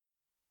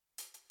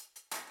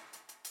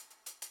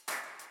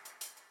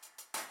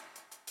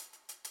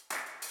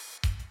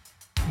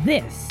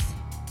This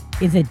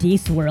is a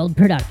Deece World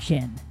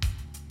production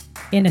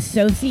in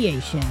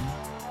association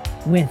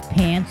with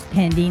Pants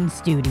Pending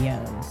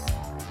Studios.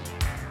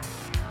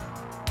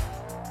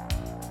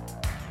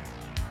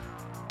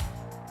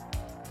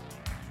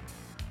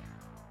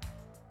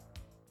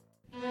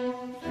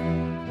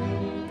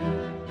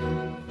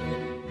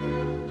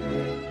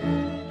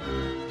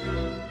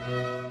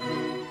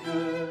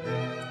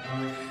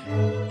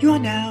 You are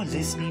now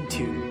listening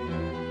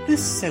to The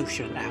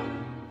Social Hour.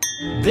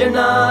 They're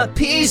not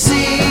PC.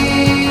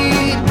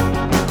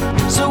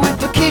 So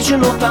if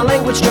occasional foul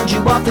language turns you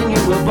off, then you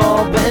have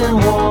all been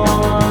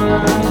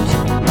warned.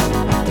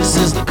 This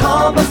is the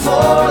calm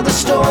before the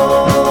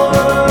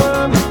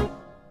storm.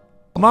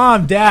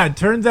 Mom, Dad,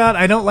 turns out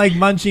I don't like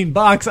munching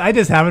bucks. I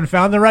just haven't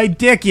found the right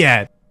dick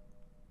yet.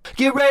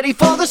 Get ready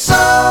for the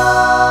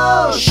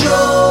social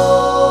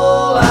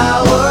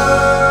hour.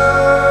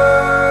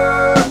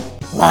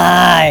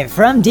 Live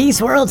from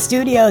Deece World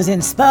Studios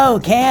in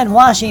Spokane,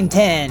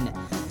 Washington,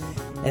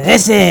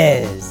 this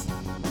is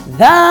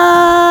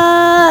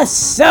The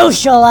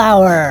Social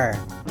Hour.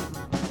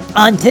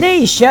 On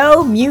today's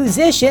show,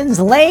 musicians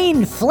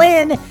Lane,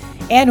 Flynn,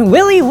 and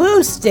Willie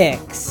Woo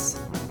Styx.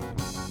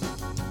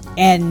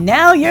 And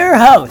now your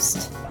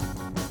host,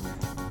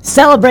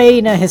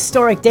 celebrating a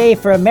historic day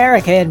for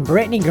America and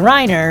Brittany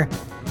Griner,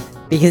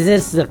 because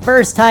this is the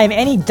first time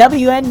any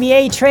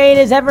WNBA trade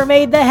has ever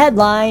made the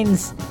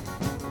headlines,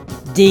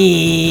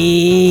 Deece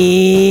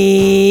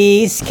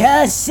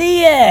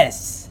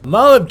Casillas.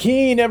 Mullet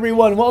Keen,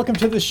 everyone. Welcome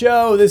to the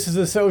show. This is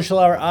The Social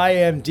Hour. I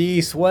am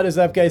Deece. What is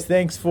up, guys?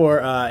 Thanks for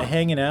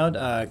hanging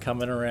out,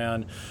 coming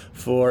around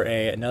for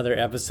another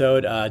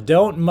episode.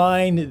 Don't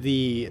mind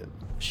the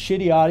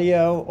shitty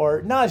audio,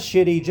 or not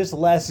shitty, just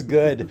less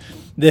good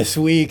this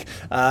week.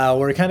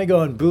 We're kind of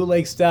going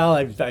bootleg style.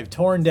 I've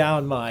torn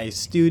down my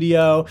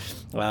studio.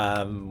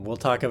 We'll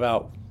talk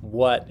about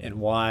what and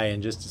why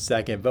in just a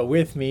second. But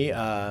with me,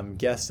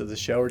 guests of the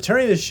show,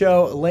 returning to the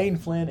show, Lane,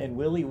 Flynn, and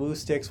Willie Woo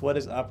Styx. What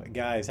is up,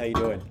 guys? How you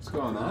doing? What's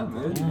going on,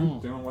 man?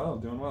 Doing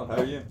well. How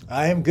are you?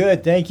 I am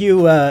good. Thank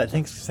you.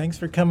 Thanks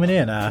for coming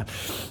in.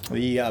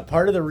 The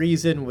part of the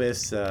reason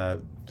with the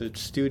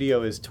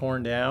studio is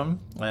torn down,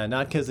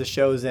 not because the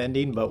show is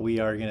ending, but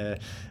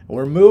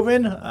we're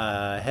moving,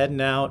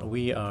 heading out.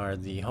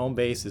 The home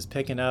base is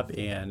picking up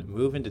and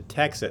moving to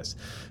Texas.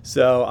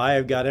 So I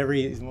have got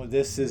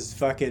this is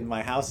fucking,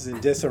 my house is in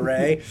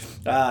disarray.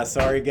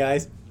 Sorry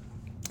guys.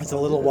 It's a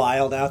little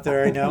wild out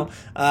there, I know.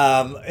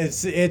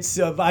 It's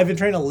I've been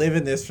trying to live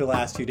in this for the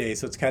last 2 days,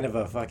 so it's kind of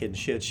a fucking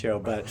shit show.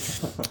 But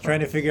trying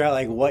to figure out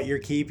like what you're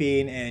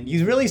keeping, and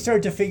you really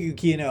start to figure.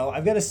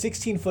 I've got a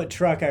 16-foot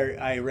truck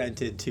I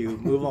rented to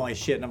move all my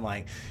shit, and I'm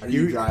like, are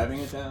you driving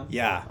it down?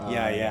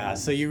 Yeah.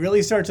 So you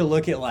really start to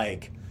look at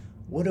like,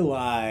 what do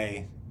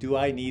I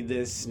need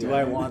this? Do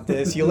I want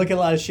this? You look at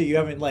a lot of shit you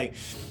haven't like.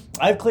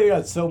 I've cleared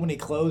out so many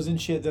clothes and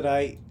shit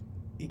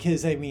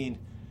because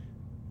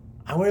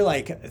I wear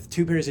like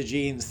 2 pairs of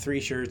jeans,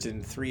 3 shirts,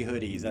 and 3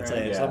 hoodies. That's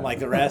it. Yeah. So I'm like,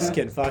 the rest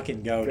can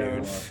fucking go,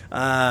 dude.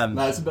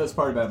 That's the best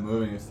part about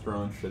moving is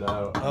throwing shit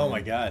out. Oh my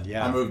god,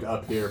 yeah. I moved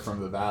up here from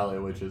the valley,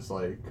 which is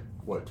like,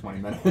 20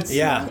 minutes?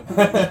 Yeah.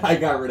 I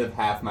got rid of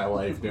half my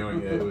life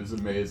doing it. It was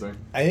amazing.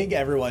 I think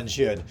everyone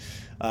should.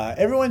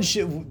 Everyone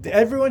should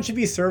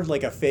be served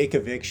like a fake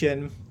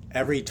eviction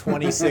every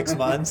 26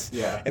 months,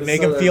 and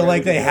make them feel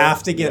like they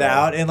have to get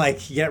out and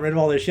like get rid of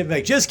all their shit.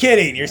 Like, just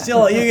kidding,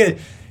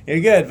 you're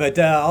good, but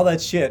all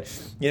that shit,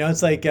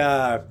 it's like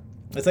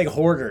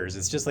Hoarders.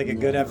 It's just like a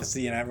good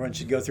episode. Everyone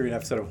should go through an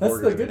episode of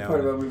Hoarders. That's the good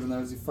part about moving though,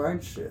 is you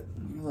find shit.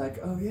 And you're like,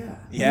 oh yeah.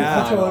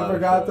 Yeah. I totally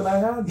forgot that I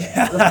had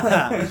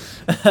that.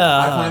 Yeah.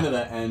 I find that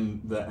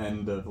the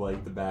end of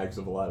like the bags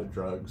of a lot of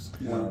drugs.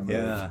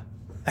 Yeah.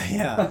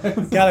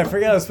 God, I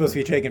forgot I was supposed to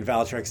be taking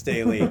Valtrex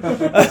daily. Should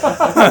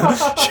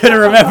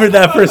have remembered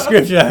that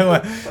prescription.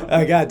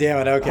 Oh, God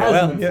damn it. Okay.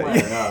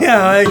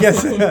 I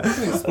guess.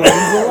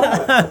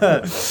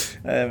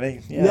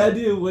 The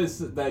idea was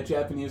that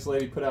Japanese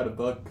lady put out a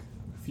book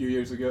a few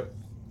years ago.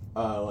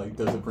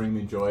 Does it bring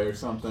me joy or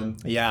something?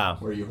 Yeah.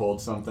 Where you hold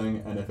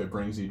something, and if it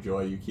brings you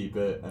joy, you keep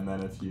it, and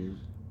then if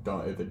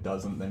it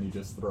doesn't, then you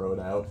just throw it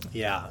out.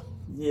 Yeah.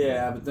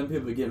 Yeah, but then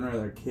people are getting rid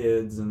of their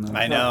kids, and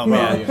I know,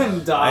 man.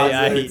 And dogs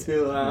are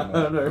too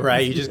loud.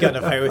 Right, you just got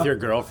in a fight with your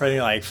girlfriend.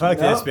 You're like, fuck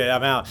this bitch,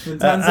 I'm out. In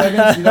 10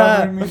 seconds, you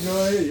don't bring me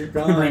joy, you're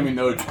gone. You bring me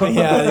no joy.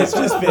 Yeah, it's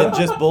just been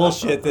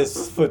bullshit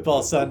this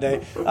football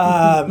Sunday.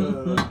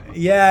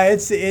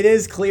 It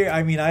is clear.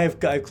 I mean, I've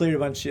cleared a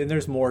bunch, and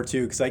there's more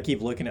too, because I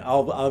keep looking at.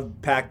 I'll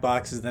pack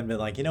boxes and then be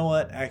like, you know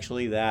what?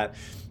 Actually, that.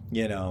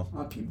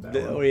 I'll keep that.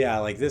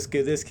 Like this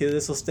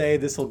will stay,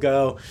 this will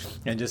go,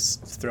 and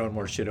just throwing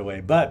more shit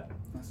away. But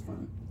that's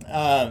funny.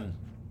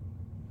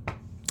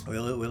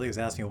 Willie was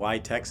asking me why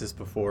Texas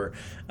before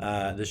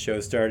the show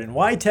started. And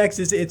why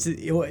Texas? It's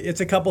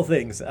a couple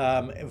things.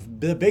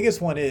 The biggest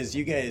one is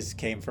you guys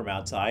came from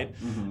outside.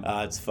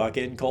 It's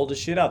fucking cold as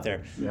shit out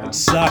there. Yeah. It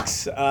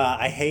sucks.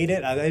 I hate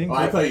it.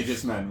 I thought you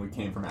just meant we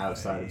came from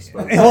outside of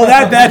Spokane. Well,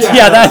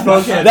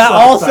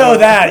 also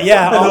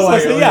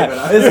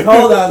yeah. It's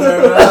cold out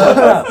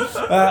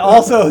there.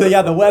 Also,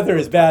 the weather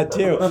is bad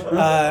too.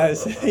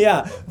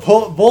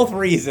 Both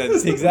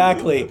reasons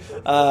exactly.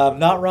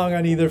 Not wrong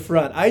on either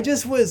front. I'm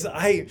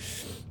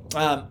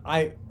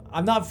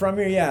not from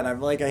here yet.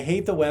 I'm like, I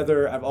hate the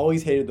weather. I've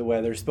always hated the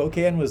weather.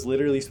 Spokane was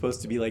literally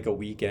supposed to be like a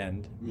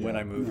weekend when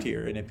I moved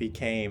here, and it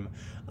became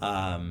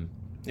 10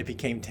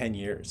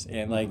 years.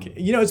 And like,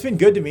 it's been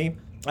good to me.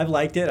 I've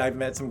liked it. I've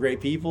met some great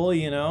people,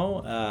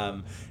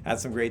 had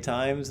some great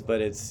times,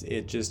 but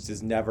it just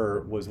is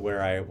never was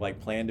where I like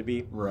planned to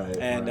be. Right.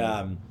 And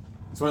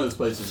it's one of those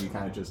places you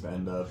kind of just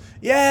end up.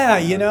 Yeah,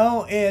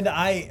 and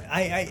I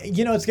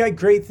it's got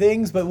great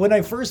things, but when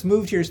I first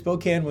moved here,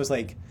 Spokane was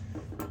like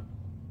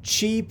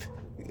cheap,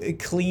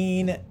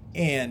 clean,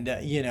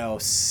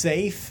 and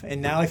safe.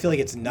 And now I feel like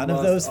it's none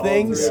of those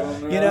things.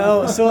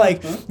 So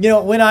like,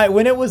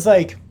 when it was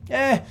like,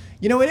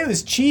 when it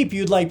was cheap,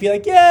 you'd like be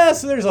like,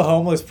 so there's a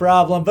homeless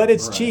problem, but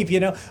it's cheap,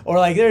 or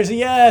like there's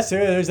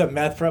a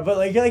meth problem, but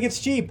like it's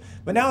cheap.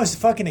 But now it's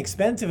fucking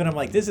expensive, and I'm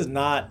like, this is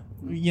not.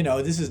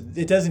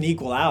 It doesn't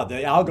equal out.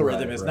 The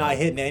algorithm is not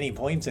hitting any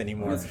points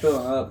anymore. It's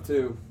filling up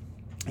too.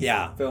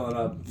 Yeah. Filling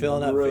up.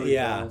 Really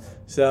fast.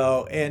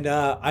 So, and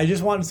I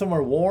just wanted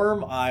somewhere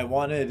warm. I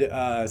wanted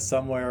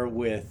somewhere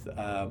with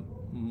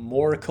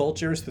more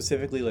culture,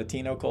 specifically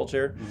Latino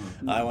culture.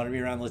 I want to be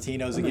around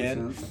Latinos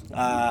again.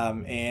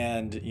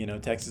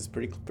 And Texas is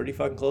pretty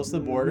fucking close to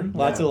the border.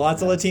 Lots of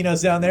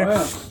Latinos down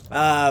there.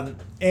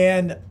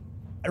 And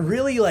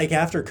really, like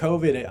after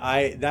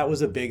COVID, that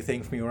was a big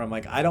thing for me where I'm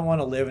like, I don't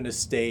want to live in a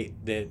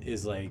state that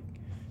is like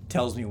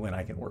tells me when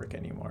I can work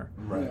anymore.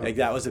 Right. Like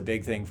that was a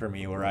big thing for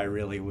me where I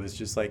really was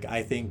just like,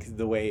 I think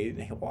the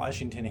way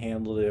Washington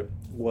handled it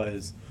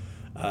was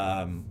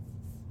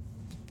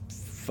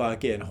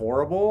fucking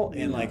horrible,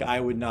 and like I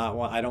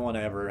don't want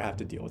to ever have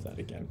to deal with that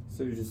again.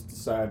 So you just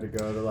decided to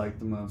go to like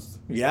the most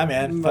fucking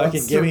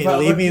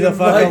leave me the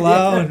fuck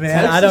alone,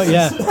 man.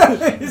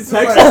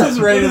 Texas is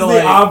ready to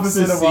like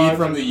opposite secede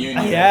from the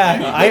union.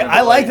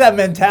 I like that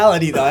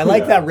mentality though. I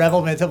like that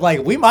revelment of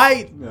like we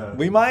might.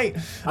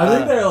 I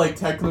think they're like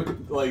technical,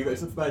 like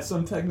by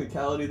some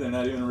technicality they're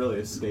not even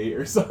really a state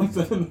or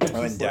something. I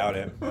wouldn't doubt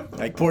it.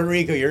 Like Puerto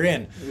Rico, you're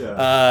in.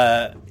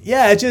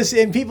 Yeah. It's just,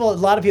 and a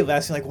lot of people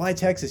ask me like, why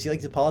Texas? You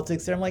like the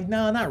politics there? I'm like,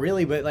 no, not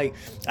really, but like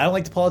I don't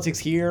like the politics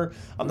here.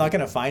 I'm not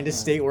gonna find a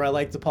state where I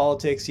like the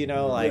politics.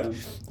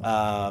 Politics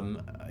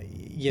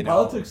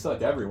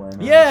suck everywhere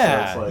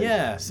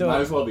now. So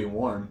might as well be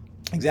warm.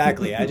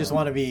 Exactly. I just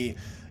want to be.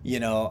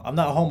 I'm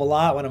not home a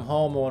lot. When I'm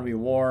home, I want to be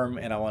warm,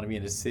 and I want to be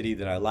in a city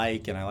that I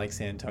like, and I like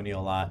San Antonio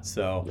a lot.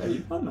 So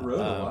you've been on the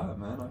road a lot,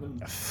 man.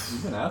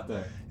 You've been out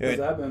there. How's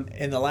that been?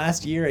 In the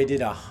last year, I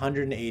did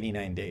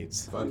 189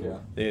 dates. Fuck yeah.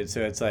 Dude,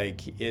 so it's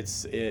like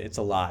it's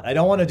a lot. I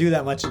don't want to do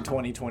that much in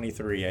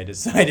 2023. I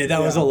decided that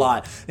was a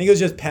lot. I think it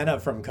was just pent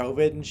up from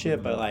COVID and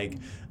shit. But like,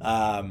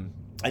 I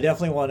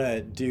definitely want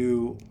to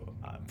do.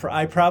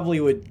 I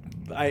probably would.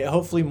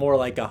 Hopefully more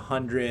like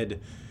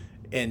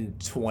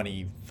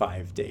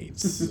 125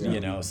 dates,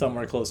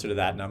 somewhere closer to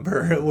that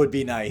number. It would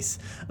be nice.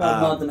 About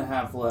a month and a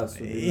half less.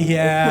 I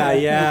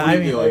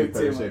mean, like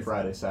Thursday,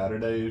 Friday,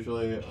 Saturday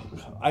usually.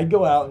 I'd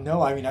go out.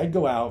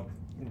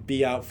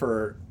 Be out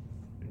for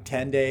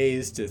 10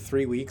 days to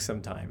 3 weeks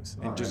sometimes,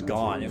 and just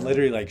gone, and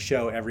literally like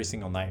show every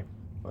single night.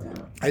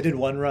 I did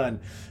one run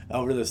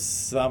over the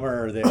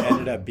summer that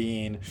ended up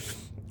being.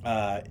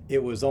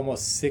 It was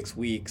almost 6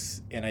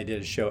 weeks, and I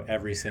did a show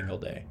every single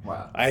day.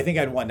 Wow. I think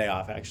I had one day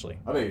off, actually.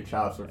 I bet your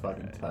chops were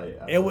fucking tight.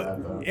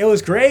 It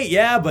was great,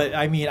 but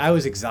I mean, I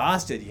was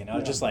exhausted,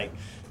 just like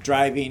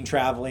driving,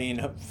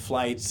 traveling,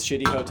 flights,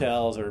 shitty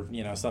hotels, or,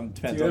 some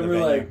depends on the venue. Do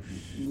you ever, like,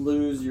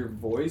 lose your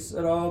voice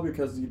at all?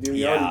 Because you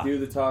already do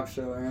the talk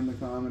show and the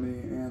comedy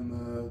and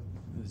the...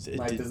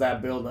 does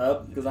that build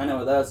up? Because I know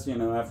with us,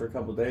 after a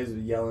couple of days of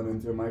yelling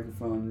into a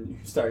microphone, you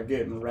start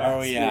getting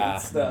raspy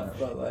and stuff.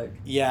 But like,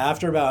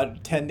 after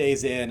about 10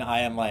 days in, I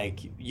am like,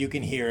 you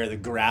can hear the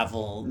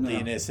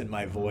graveliness in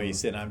my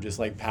voice, and I'm just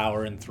like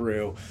powering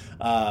through.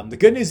 The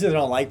good news is I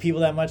don't like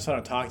people that much, so I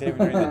don't talk to them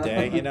during the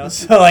day.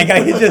 So like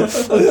I can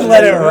just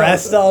let it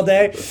rest all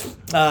day.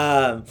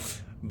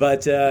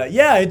 But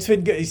it's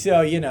been good.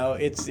 So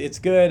it's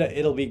good.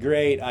 It'll be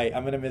great.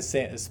 I'm gonna miss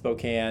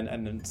Spokane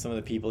and some of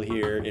the people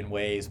here in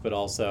ways, but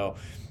also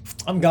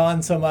I'm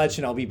gone so much,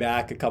 and I'll be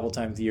back a couple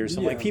times a year.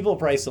 So like people will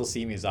probably still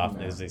see me as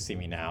often as they see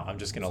me now. I'm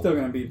just still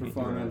gonna be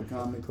performing at the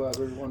comedy club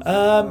every once in a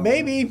while.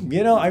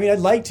 Maybe I'd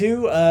like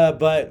to,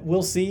 but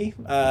we'll see.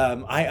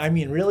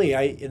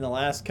 Really, in the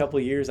last couple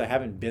of years I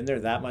haven't been there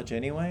that much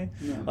anyway.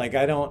 Like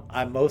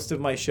most of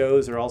my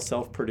shows are all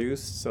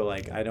self-produced, so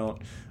like I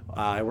don't.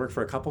 I work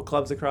for a couple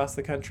clubs across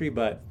the country,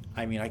 but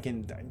I mean,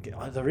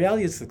 the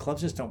reality is the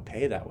clubs just don't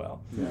pay that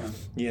well.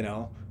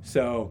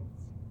 So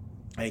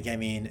like, I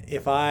mean,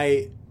 if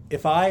I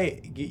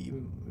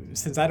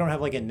since I don't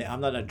have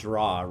I'm not a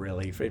draw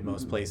really in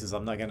most places.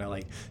 I'm not gonna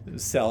like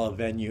sell a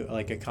venue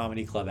like a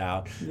comedy club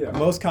out. Yeah.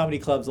 Most comedy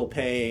clubs will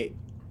pay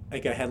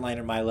like a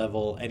headliner my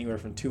level anywhere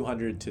from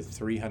 $200 to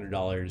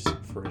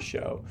 $300 for a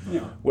show.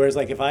 Yeah. Whereas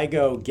like if I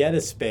go get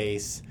a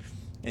space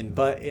and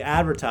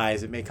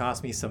advertise, it may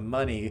cost me some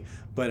money,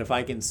 but if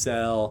I can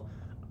sell,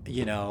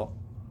 you know,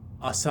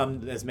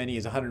 some as many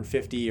as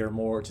 150 or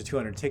more to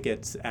 200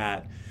 tickets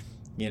at,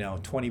 you know,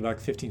 $20,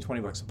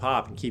 $15-20 a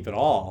pop and keep it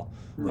all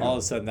of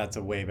a sudden that's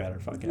a way better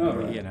fucking,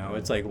 you know,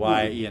 it's like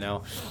why, you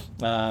know,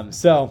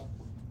 so,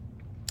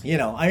 you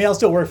know, I mean, I'll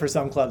still work for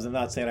some clubs. I'm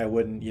not saying I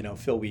wouldn't, you know,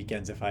 fill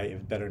weekends if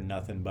better than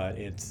nothing, but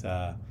it's,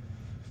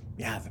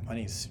 yeah, the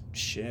money's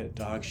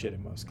dog shit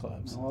in most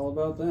clubs. All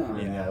about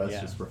that.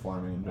 That's just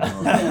performing in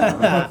general.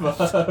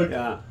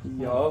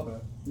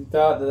 Yup. You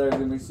thought that there was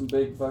going to be some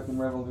big fucking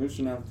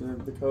revolution after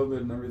the COVID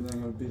and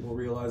everything, of people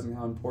realizing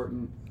how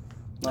important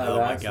live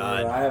acts were.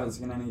 I haven't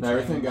seen any change.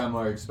 Everything got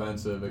more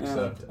expensive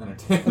except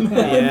entertainment.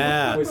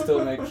 Yeah. We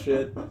still make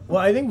shit.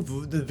 Well, I think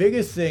the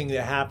biggest thing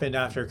that happened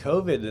after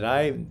COVID that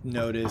I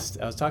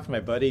noticed, I was talking to my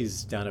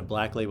buddies down at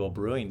Black Label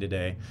Brewing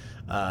today.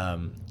 I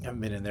haven't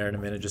been in there in a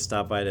minute, just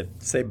stopped by to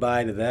say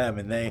bye to them,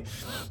 and they,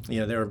 you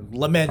know, they were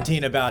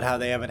lamenting about how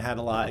they haven't had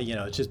a lot, you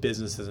know, it's just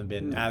business hasn't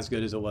been as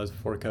good as it was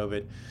before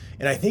COVID.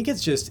 And I think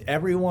it's just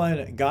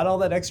everyone got all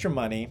that extra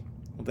money.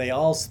 They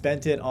all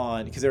spent it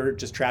on, because they were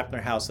just trapped in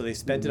their house, so they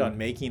spent it on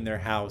making their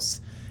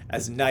house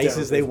as nice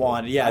as they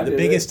wanted. Yeah, the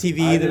biggest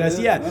TV, the best.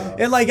 Yeah,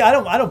 and like I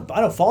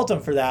don't fault them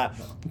for that.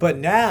 But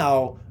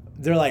now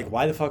they're like,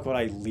 why the fuck would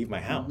I leave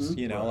my house?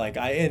 You know, like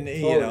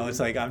you know, it's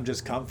like I'm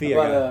just comfy.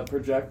 I got a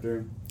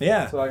projector.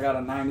 Yeah. So I got a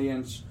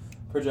 90-inch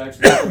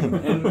projection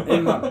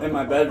in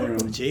my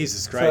bedroom.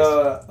 Jesus Christ.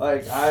 So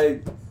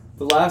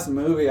the last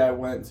movie I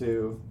went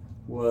to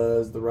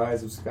was The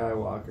Rise of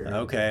Skywalker.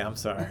 Okay, I'm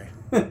sorry.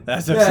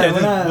 That's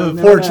a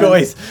poor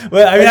choice.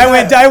 But I mean,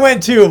 I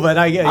went too, but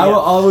I will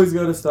always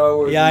go to Star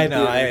Wars. Yeah, I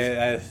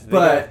know.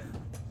 But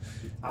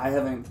I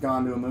haven't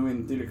gone to a movie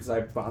in the theater because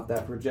I bought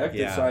that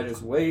projector, so I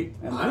just wait,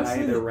 and then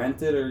I either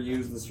rent it or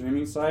use the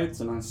streaming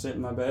sites, and I sit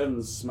in my bed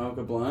and smoke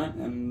a blunt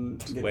and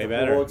get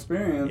the whole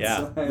experience.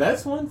 Yeah,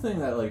 that's one thing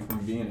that, like,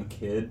 from being a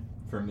kid,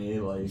 for me,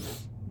 like,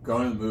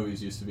 going to the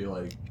movies used to be,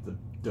 like, the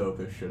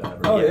dopest shit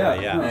ever. Oh,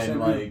 yeah. And,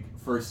 like,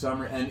 for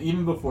some and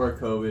even before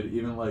COVID,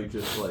 even, like,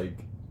 just, like,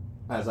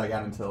 as I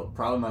got into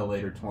probably my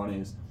later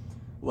 20s,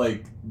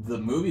 like, the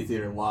movie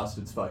theater lost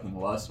its fucking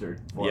luster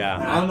for me.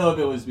 And I don't know if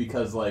it was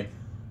because, like,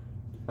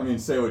 I mean,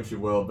 say what you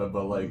will, but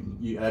like,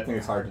 I think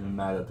it's hard to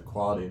deny that the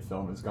quality of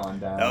film has gone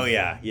down. Oh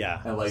yeah,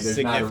 and like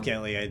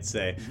significantly, I'd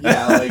say.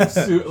 Yeah, like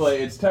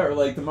it's terrible.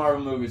 Like the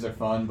Marvel movies are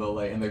fun, but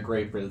like, and they're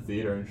great for the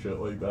theater and shit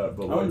like that.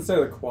 But I wouldn't say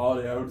the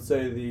quality. I would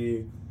say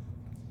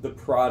the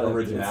product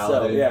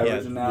originality. Itself. Yeah,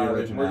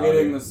 originality. We're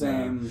getting the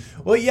same.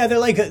 Well, yeah, they're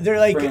like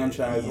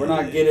franchise. We're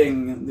not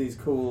getting these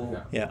cool.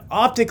 Yeah,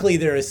 optically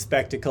they're a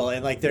spectacle,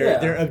 and like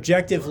they're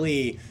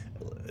objectively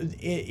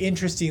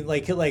interesting,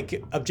 like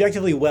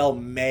objectively well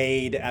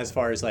made as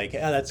far as like,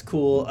 that's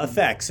cool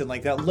effects and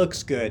like that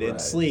looks good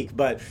and sleek,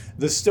 but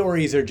the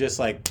stories are just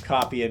like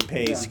copy and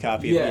paste,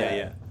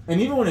 yeah.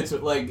 And even when it's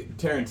like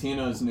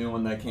Tarantino's new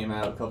one that came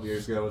out a couple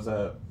years ago was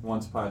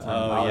Once Upon a Time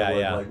in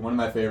Hollywood. Like one of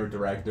my favorite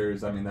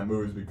directors. I mean, that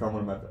movie's become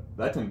one of my.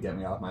 That didn't get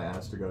me off my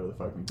ass to go to the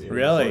fucking theater.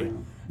 Really? Like,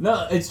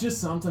 no, it's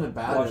just something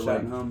about it.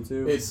 Like, home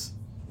too. It's.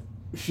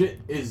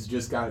 Shit is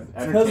just got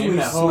entertainment because we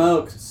at home.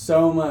 smoke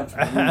so much.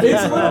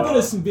 It's a little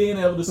bit of being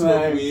able to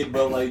smoke weed,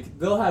 but like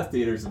they'll have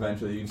theaters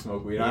eventually you can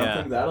smoke weed. I don't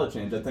think that'll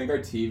change. I think our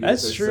TVs are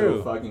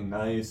so fucking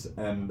nice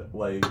and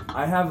like.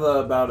 I have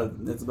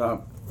it's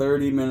about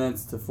 30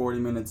 minutes to 40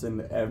 minutes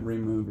into every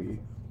movie.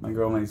 My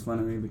girl makes fun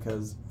of me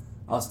because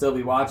I'll still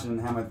be watching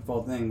and have my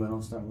full thing, but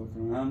I'll start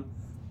looking around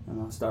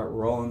and I'll start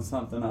rolling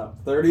something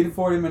up. 30 to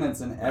 40 minutes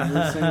in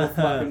every single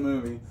fucking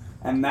movie,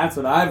 and that's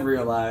what I've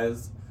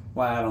realized.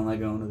 Why I don't like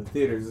going to the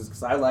theaters is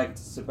because I like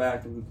to sit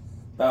back and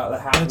about the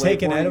halfway point.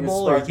 Take an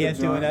edible, or you can't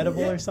do an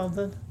edible or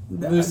something.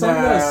 There's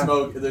something about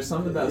smoke. There's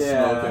something about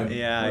smoking.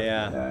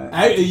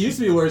 Yeah. It used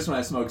to be worse when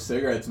I smoked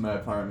cigarettes in my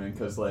apartment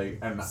because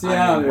like, when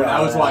I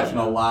was watching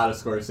a lot of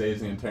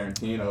Scorsese and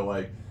Tarantino,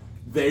 like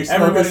they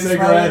smoke a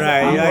cigarette.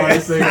 I'm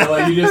a cigarette.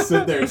 Like you just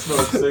sit there and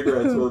smoke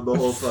cigarettes for the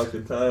whole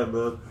fucking time,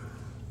 man.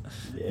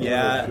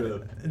 Yeah,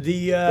 good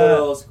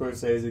old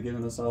Scorsese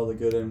giving us all the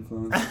good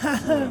influence.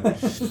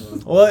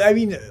 Well, I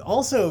mean,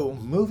 also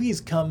movies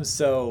come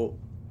so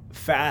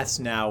fast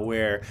now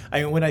where,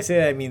 I mean, when I say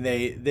that, I mean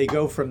they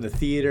go from the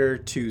theater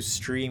to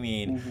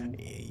streaming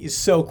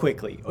so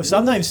quickly, or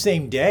sometimes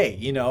same day,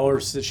 you know, or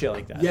shit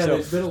like that. Yeah,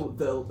 there's been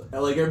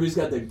like everybody's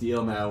got their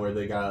deal now where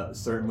they got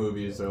certain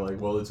movies. They're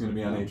like, well, it's going to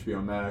be on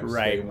HBO Max,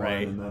 right.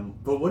 And then,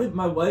 but what if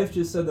my wife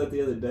just said that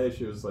the other day?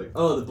 She was like,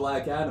 oh, the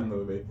Black Adam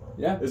movie,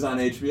 is on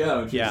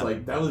HBO, and she was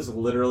like, that was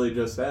literally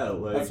just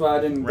out. Like, that's why I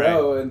didn't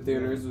go in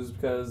theaters, was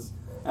because,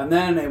 and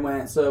then it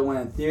went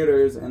in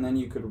theaters, and then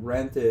you could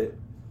rent it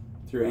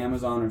through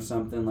Amazon or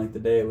something like the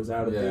day it was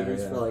out of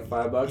theaters for like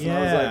 $5, and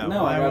I was like,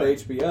 no, I got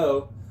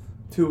HBO,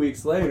 2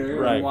 weeks later and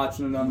Right. I'm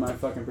watching it on my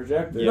fucking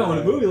projector. You know, when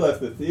a movie left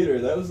the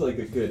theater, that was like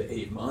a good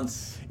 8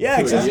 months.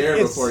 Yeah, to a year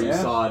it's- before you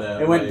saw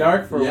it. It went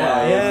dark for a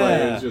while.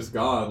 It was just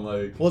gone.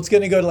 Like, well, it's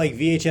going to go to like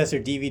VHS or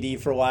DVD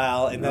for a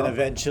while, and then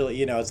eventually,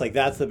 you know, it's like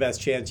that's the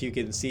best chance you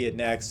can see it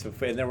next.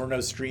 And there were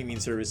no streaming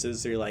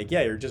services, so you're like,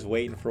 yeah, you're just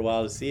waiting for a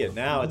while to see it.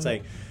 Now it's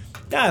like,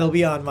 yeah, it'll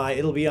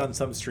be on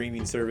some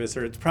streaming service,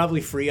 or it's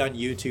probably free on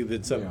YouTube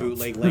and some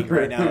bootleg link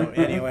right now.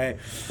 Anyway,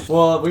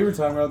 well, we were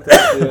talking about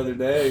this the other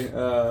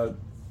day.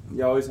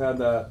 You always had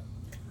that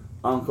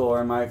uncle, or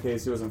in my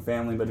case, he wasn't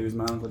family, but he was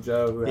my Uncle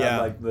Joe, who had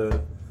like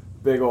the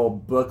big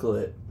old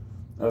booklet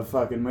of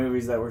fucking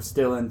movies that were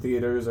still in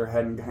theaters or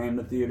hadn't came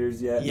to theaters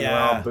yet. And they were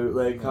all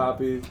bootleg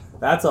copies.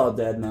 That's all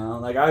dead now.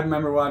 Like, I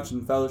remember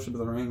watching Fellowship of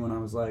the Ring when I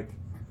was like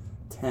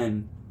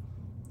 10,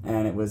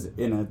 and it was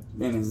in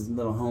his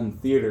little home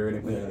theater,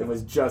 and it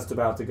was just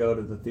about to go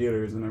to the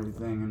theaters and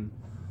everything, and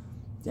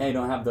you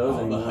don't have those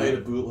anymore. The height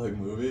of bootleg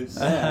movies.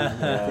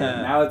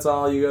 Yeah. Now it's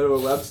all, you go to a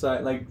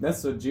website. Like,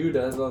 that's what Jew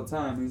does all the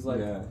time. He's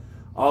like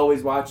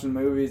always watching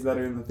movies that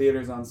are in the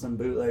theaters on some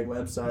bootleg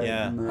website.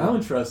 Yeah. And, I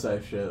don't trust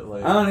that shit.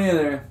 Like, I don't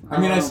either.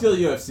 I steal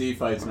UFC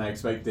fights, and I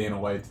expect Dana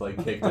White to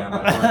like kick down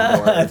my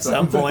front door at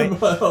some point.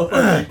 But,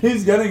 like,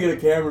 he's gonna get a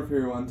camera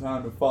crew one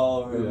time to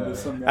follow him. Yeah. To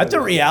some guy. That's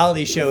a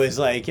reality show is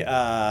like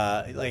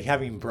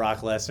having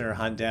Brock Lesnar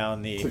hunt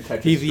down the To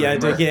catch a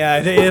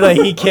streamer. Like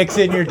he kicks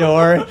in your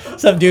door,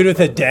 some dude with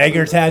a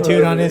dagger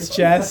tattooed on his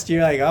chest.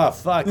 You're like, oh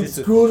fuck, It's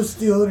cool to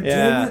steal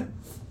entertainment.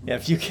 Yeah,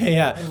 if you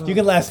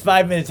can last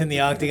 5 minutes in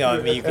the octagon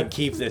with me, you can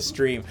keep this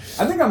stream.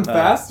 I think I'm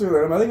faster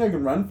than him. I think I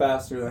can run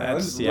faster than him. I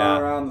just yeah.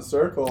 run around the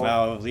circle.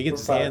 Well, he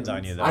gets his hands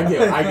on you though.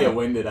 I get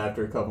winded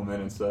after a couple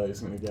minutes, so he's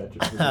gonna get you.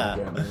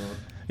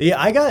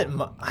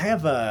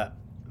 Yeah,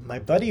 my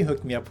buddy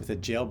hooked me up with a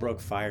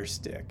jailbroke Fire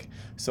Stick,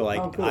 so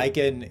like cool. I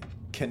can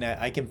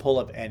pull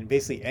up and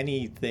basically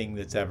anything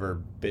that's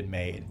ever been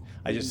made.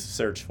 I just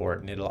search for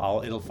it and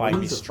it'll find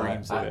me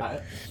streams of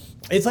it.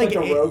 It's like a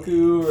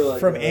Roku or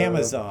like from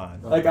Amazon.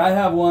 Like I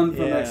have one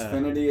from Yeah.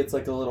 Xfinity. It's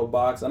like a little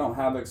box. I don't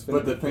have Xfinity.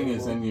 But the thing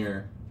is cable. in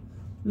your...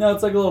 No,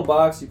 it's like a little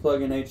box you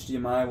plug in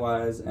HDMI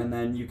wise, and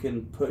then you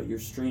can put your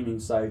streaming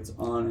sites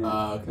on it.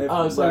 Okay.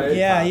 It's like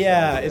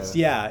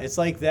It's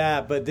like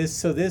that. But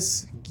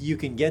this you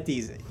can get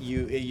these.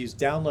 You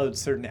download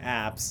certain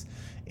apps,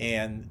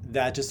 and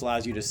that just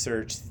allows you to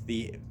search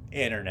the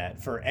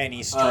internet for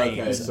any streams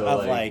Okay, so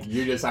of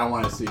you just, I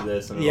want to see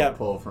this, and it'll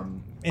pull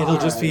from... It'll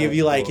just right,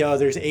 be like, cool. oh,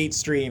 there's 8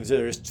 streams, or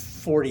there's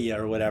 40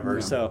 or whatever.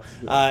 Yeah. So,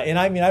 and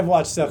I mean, I've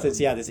watched stuff that's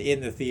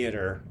in the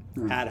theater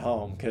at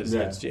home because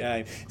it's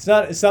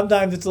not.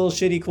 Sometimes it's a little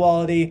shitty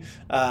quality.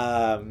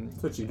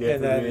 That's what you get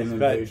for being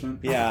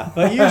impatient.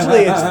 But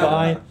usually it's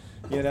fine.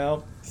 You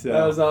know. So.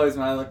 That was always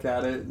my look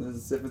at it.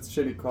 Is if it's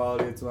shitty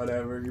quality, it's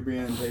whatever. You're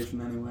being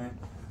impatient anyway.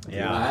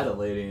 Yeah. I had a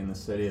lady in the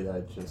city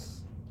that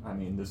just,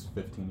 this was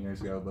 15 years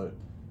ago, but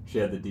she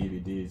had the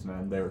DVDs,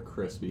 man. They were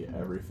crispy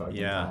every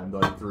fucking time.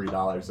 They're like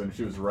 $3, and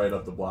she was right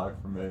up the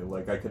block from me.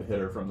 Like, I could hit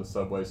her from the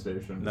subway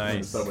station.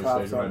 Nice. From the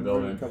subway station in my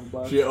building.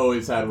 She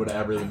always had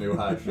whatever the new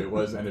hot shit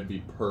was, and it'd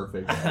be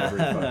perfect every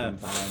fucking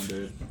time,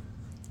 dude.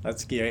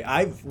 That's scary.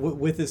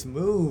 With this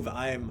move,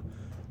 I've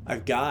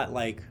got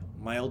like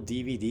my old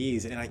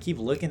DVDs, and I keep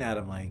looking at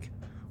them like,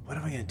 what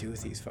am I gonna do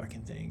with these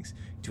fucking things?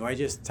 Do I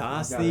just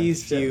toss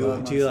these? Do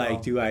I?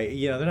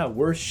 They're not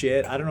worth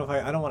shit. I don't know if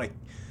I don't want to.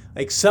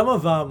 Like some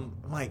of them,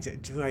 I'm like,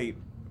 do I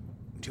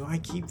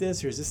keep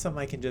this, or is this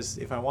something I can just,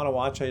 if I want to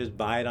watch, I just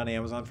buy it on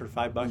Amazon for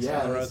 $5 down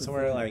the road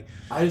somewhere? Like,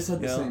 I just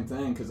had the same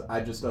thing because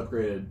I just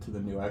upgraded to the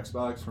new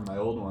Xbox from my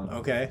old one.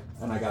 Okay.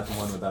 And I got the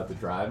one without the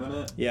drive in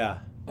it. Yeah.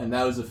 And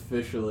that was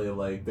officially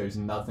like, there's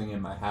nothing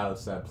in my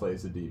house that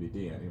plays a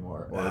DVD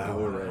anymore or a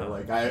Blu-ray. Wow.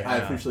 Like I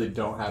officially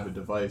don't have a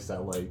device that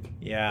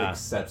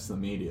accepts the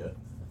media.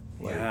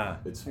 Like, I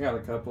got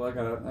a couple. I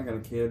got a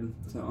kid,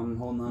 so I'm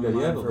holding on to you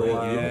mine have for a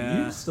while.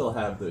 Yeah. You still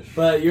have this.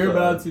 But you're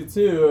about to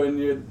too,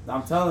 and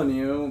I'm telling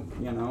you,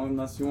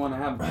 unless you want to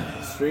have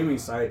a streaming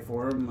site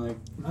for them, like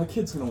my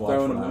kid's gonna watch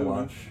what I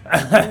watch.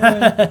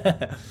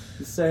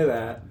 You say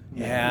that.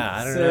 Yeah,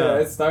 I don't know.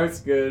 It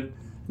starts good,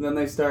 and then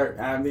they start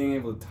being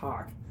able to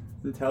talk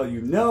and tell you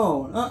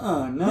no.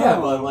 Yeah,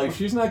 but like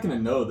she's not gonna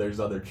know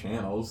there's other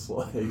channels.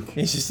 Like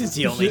it's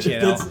the only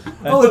channel.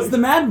 It's the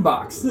Madden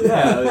box.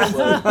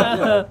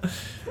 Yeah,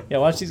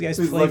 watch these guys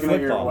She's play looking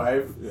football. At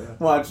your wife,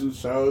 watching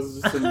shows,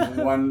 just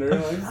in wonder,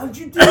 like, how'd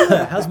you do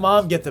that? How's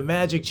mom get the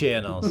magic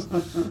channels?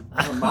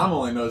 Mom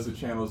only knows the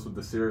channels with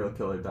the serial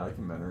killer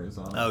documentaries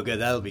on. Oh, good.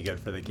 That'll be good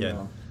for the kid.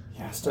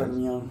 Yeah, start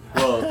them young.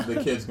 Well,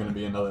 the kid's gonna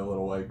be another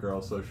little white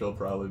girl, so she'll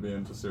probably be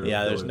into serial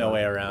killer. Yeah, there's no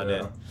way around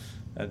it.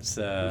 That's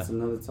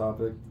another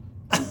topic.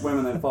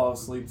 Women that fall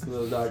asleep to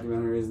those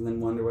documentaries and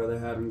then wonder why they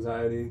have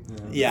anxiety.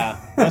 Yeah.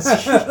 I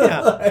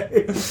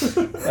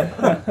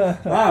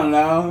don't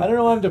know. I don't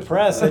know why I'm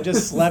depressed. I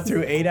just slept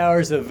through 8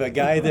 hours of a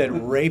guy that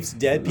rapes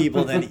dead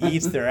people and then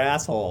eats their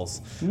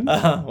assholes.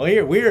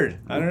 Weird.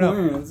 I don't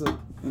know. That's an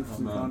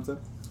interesting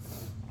concept.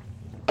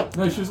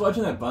 No, she was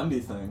watching that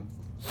Bundy thing.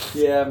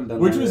 Yeah, I haven't done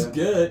Which that was yet.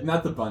 good.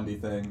 Not the Bundy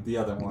thing. The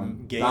other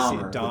one.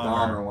 Dahmer. The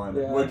Dahmer one.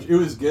 Yeah. Which, it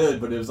was good,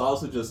 but it was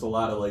also just a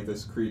lot of, like,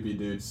 this creepy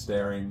dude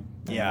staring.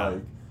 And,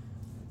 like...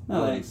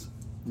 No, like...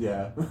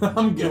 Yeah.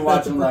 I'm good. You're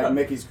watching, like,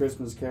 Mickey's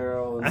Christmas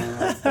Carol and all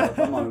that stuff.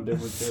 I'm on a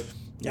different tip.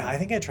 Yeah, I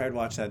think I tried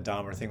watching that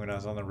Dahmer thing when I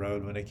was on the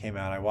road when it came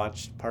out. I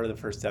watched part of the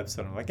first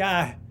episode. I'm like,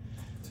 I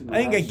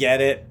think I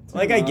get it.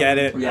 I get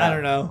it. Yeah. I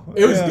don't know.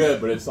 It was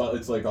good, but it's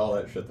like all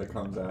that shit that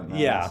comes out now.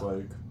 Yeah. It's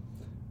like...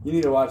 You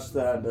need to watch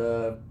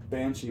that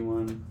Banshee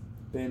one.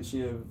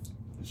 Banshee of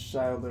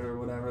Schilder or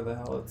whatever the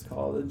hell it's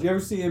called. Did you ever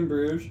see In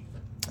Bruges?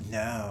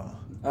 No.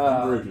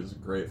 In Bruges is a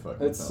great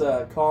fucking It's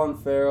film. Colin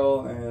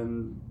Farrell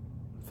and...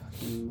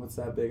 What's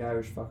that big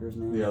Irish fucker's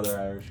name? The other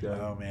Irish guy.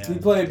 Oh, man. He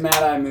played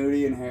Mad-Eye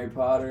Moody in Harry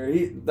Potter.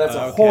 That's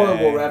a Okay,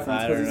 horrible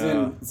reference I because don't he's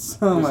know. in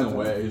so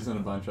much. He's in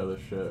a bunch of other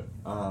shit.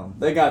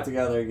 They got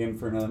together again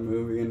for another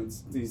movie, and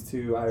it's these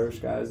two Irish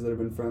guys that have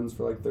been friends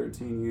for like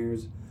 13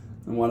 years.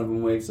 And one of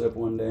them wakes up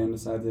one day and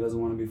decides he doesn't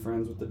want to be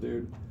friends with the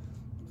dude.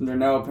 And there's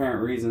no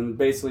apparent reason.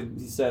 Basically,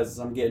 he says,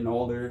 I'm getting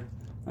older.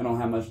 I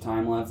don't have much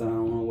time left, and I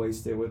don't want to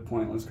waste it with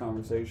pointless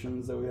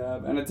conversations that we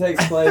have. And it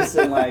takes place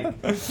in, like,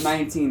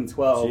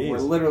 1912, Jeez. where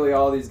literally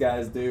all these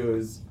guys do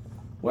is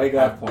wake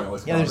up.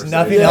 Pointless Yeah, there's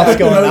conversation. nothing else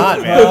going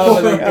on, man.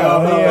 And then go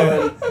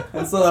Yeah. home.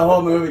 And so the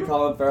whole movie,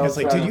 Colin Farrell's It's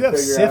like, trying dude, to you have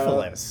figure out-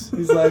 syphilis.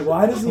 He's like,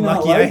 why does he not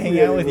Lucky like I hang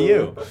me out with anymore?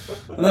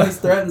 you. And then he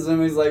threatens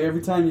him. He's like,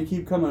 every time you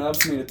keep coming up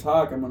to me to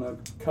talk, I'm going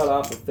to cut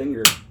off a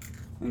finger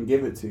and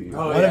give it to you.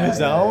 Oh, One of his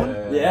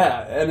own?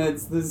 Yeah, and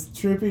it's this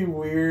trippy,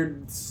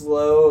 weird,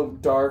 slow,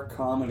 dark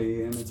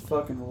comedy, and it's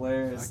fucking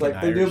hilarious. Fucking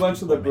Like, they do a Irish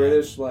bunch of the people, man.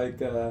 British, like,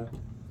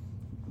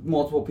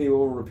 multiple people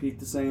will repeat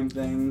the same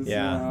things,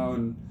 Yeah. you know,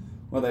 and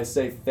where they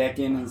say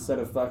feckin' instead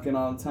of fucking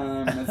all the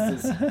time. And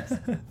it's just,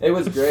 it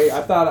was great.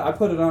 I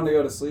put it on to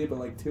go to sleep at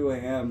like 2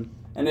 a.m.,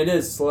 and it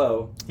is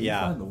slow.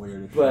 Yeah. The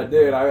weirdest But, shit.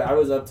 dude, I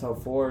was up till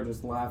 4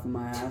 just laughing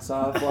my ass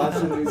off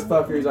watching these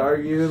fuckers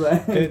argue.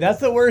 Like, Dude, that's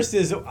the worst.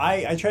 Is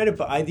I try to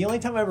put. The only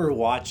time I ever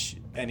watch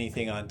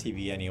anything on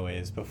TV, anyway,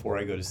 is before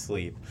I go to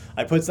sleep.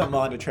 I put something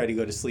on to try to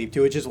go to sleep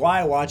too, which is why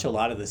I watch a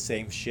lot of the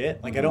same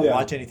shit. Like I don't Yeah.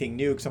 watch anything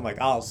new because I'm like,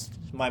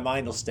 my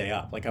mind will stay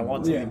up. Like I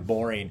want something Yeah.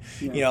 boring.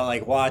 Yeah. You know,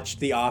 like watch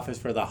The Office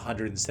for the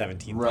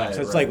 117th time. Right,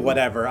 So it's right. like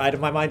whatever.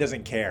 My mind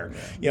doesn't care.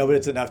 You know, but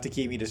it's enough to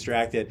keep me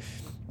distracted.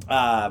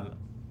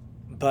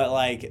 But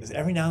like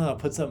every now and then I'll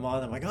put something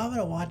on. I'm like, oh, I'm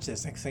gonna watch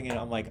this. Next thing you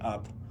know, I'm like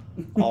up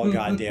all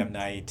goddamn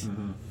night.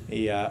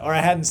 Yeah. Or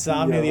I had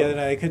insomnia the other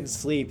night. I couldn't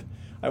sleep.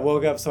 I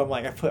woke up, so I'm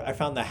like, I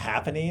found The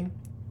Happening.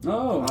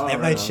 oh,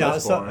 M. right Night on, Shyamalan.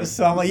 that's boring.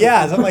 So I'm like,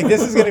 yeah. So I'm like,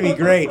 this is gonna be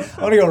great. I'm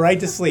gonna go right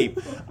to sleep.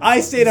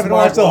 I stayed up and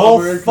Mark watched the whole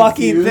Wahlberg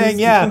fucking confused. thing.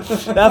 Yeah,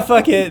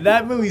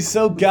 that movie's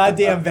so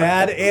goddamn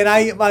bad, and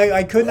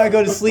I could not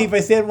go to sleep. I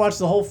stayed and watched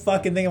the whole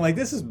fucking thing. I'm like,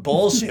 this is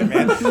bullshit,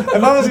 man. If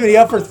I was gonna be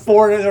up for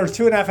 4 or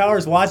 2.5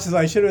 hours watching this,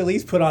 I should have at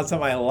least put on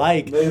something I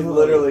like. They've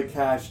literally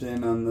cashed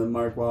in on the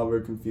Mark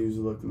Wahlberg confused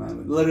look.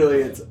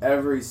 Literally, it's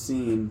every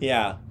scene.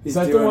 Yeah. Is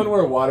that the one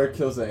where water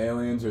kills the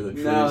aliens or the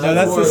trees? No, No,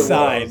 that's the War of the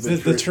signs.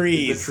 Worlds. The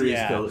trees. The trees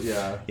Yeah. kill.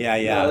 Yeah.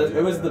 Yeah.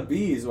 It was the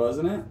bees,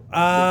 wasn't it?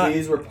 Uh, The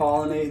bees were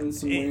pollinating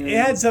some It, weird... it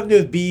had something to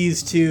do with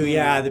bees too.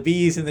 Yeah, the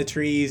bees and the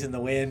trees and the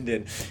wind,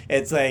 and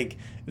it's like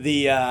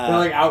the. They're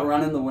like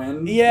outrunning the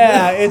wind.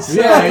 Yeah, it's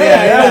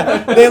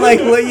Yeah. They like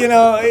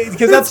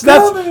because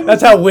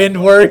that's how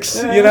wind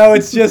works. You know,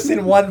 it's just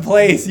in one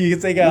place. You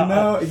can take a.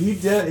 No, he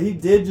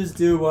did just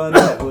do one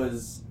that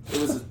was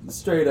a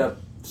straight up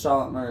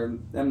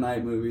M.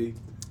 Night movie.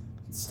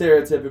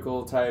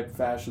 Stereotypical type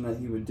fashion that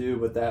he would do,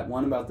 but that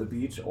one about the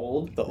beach, Did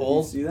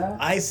you see that?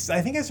 I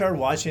think I started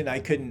watching. I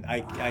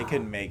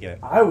couldn't make it.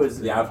 I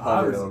was Yeah, I've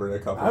hovered over it a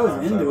couple I was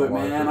times. into I it, haven't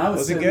man. watched I was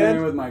Was it sitting good?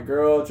 there with my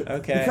girl.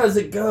 Okay. Because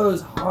it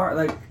goes hard,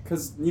 like,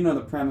 because you know the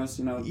premise,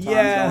 time's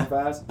Yeah.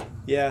 going fast.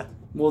 Yeah.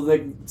 Well,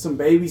 some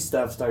baby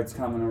stuff starts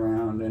coming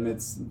around, and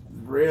it's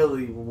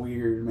really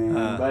weird,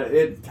 man. But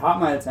it caught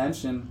my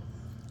attention,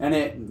 and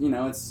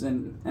it's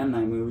an M.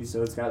 Night movie,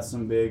 so it's got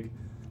some big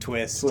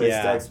Twist. twist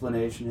Yeah.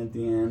 explanation at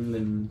the end,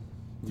 and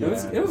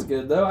Yeah. it was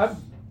good though.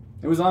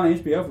 It was on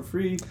HBO for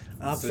free,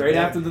 Up straight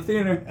there. after the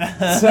theater.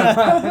 So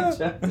I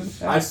checked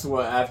it out. I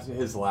swear, after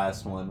his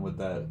last one with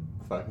that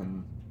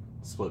fucking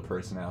split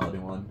personality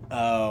one,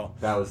 Oh.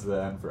 that was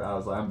the end for. I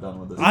was like, I'm done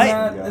with this.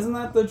 Isn't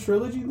that the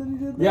trilogy that he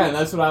did? Yeah, and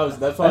that's why I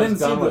was I done didn't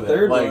see the with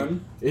third it. Like,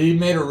 one. he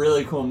made a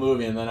really cool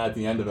movie, and then at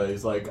the end of it,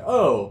 he's like,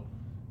 "Oh,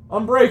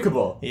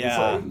 Unbreakable."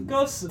 Yeah. It's like,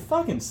 go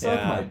fucking suck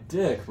Yeah. my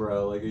dick,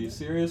 bro. Like, are you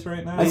serious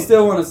right now? I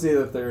still want to see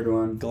the third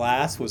one.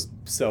 Glass was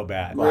so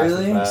bad. Glass was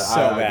Really? bad. So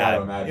I gotta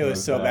bad. imagine It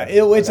was so bad. bad. It's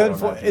I gotta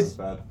imagine it was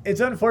bad. It's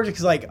unfortunate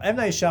because like M.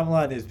 Night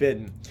Shyamalan has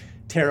been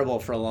terrible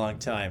for a long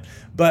time,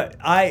 but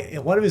I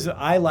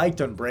liked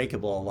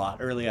Unbreakable a lot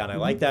early on. I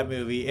liked that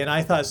movie, and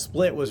I thought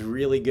Split was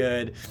really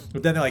good.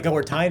 But then they're like, "Oh,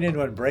 we're tying into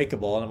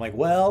Unbreakable," and I'm like,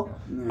 "Well,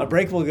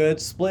 Unbreakable good,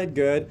 Split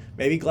good,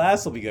 maybe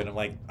Glass will be good." I'm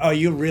like, "Oh,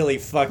 you really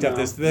fucked up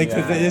this. Like,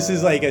 Yeah. this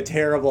is like a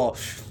terrible."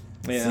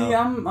 You See,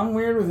 know? I'm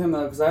weird with him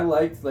though because I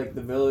liked like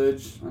The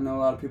Village. I know a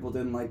lot of people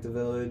didn't like The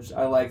Village.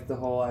 I liked the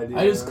whole idea.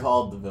 I just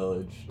called The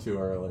Village too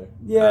early.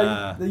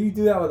 Yeah, you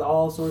do that with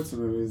all sorts of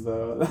movies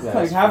though. Yeah,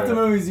 like half true. the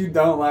movies you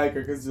don't like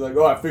are because you're like,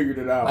 oh, I figured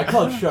it out. I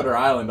called Shutter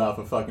Island off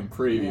a fucking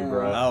preview, Yeah.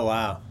 bro. Oh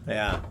wow,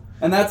 yeah.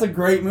 And that's a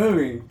great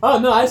movie. Oh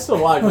no, I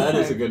still watch. That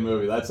is a good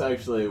movie. That's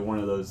actually one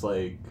of those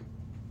like,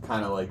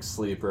 kind of like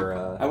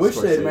sleeper. I wish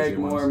they'd Scorsese make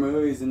ones. more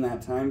movies in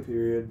that time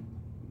period.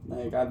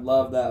 Like I'd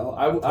love that.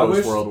 I Post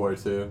wish. World War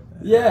II.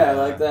 Yeah,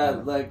 like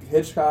that. Like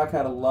Hitchcock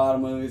had a lot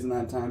of movies in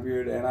that time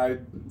period, and I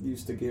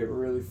used to get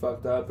really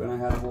fucked up, and I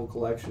had a whole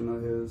collection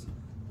of his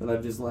that I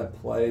just let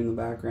play in the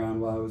background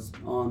while I was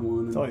on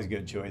one. It's always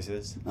good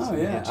choices. Oh Some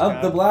yeah,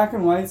 Hitchcock. the black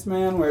and whites,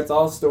 man, where it's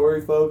all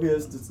story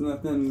focused. It's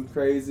nothing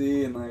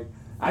crazy, and like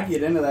I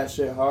get into that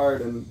shit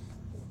hard. And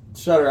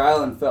Shutter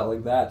Island felt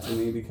like that to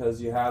me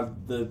because you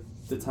have the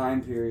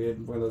time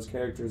period where those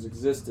characters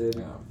existed,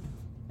 Yeah.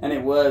 and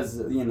it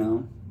was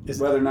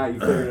whether or not you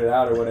figured it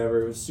out or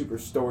whatever, it was super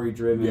story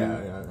driven.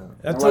 Yeah.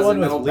 That's There the one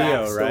with wasn't no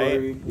Leo, backstory.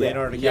 right? Yeah.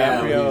 Leonardo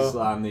Yeah, DiCaprio. he's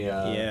on the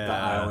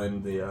Yeah.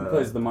 island. He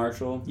plays the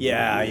marshal.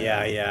 Yeah.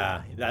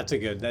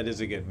 That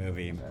is a good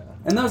movie.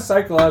 And those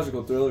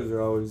psychological thrillers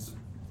are always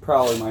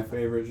probably my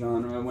favorite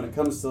genre when it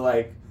comes to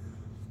like,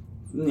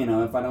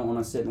 if I don't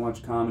want to sit and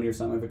watch comedy or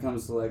something. If it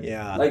comes to like,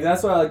 Yeah. like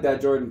that's why I like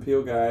that Jordan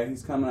Peele guy.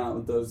 He's coming out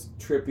with those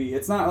trippy.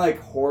 It's not like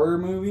horror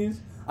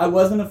movies. I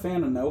wasn't a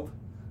fan of Nope.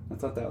 I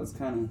thought that was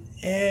kind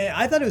of.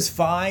 I thought it was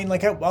fine.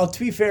 Like, well, to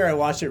be fair, I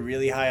watched it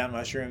really high on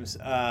mushrooms.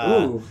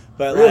 Ooh,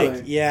 but really?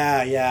 like,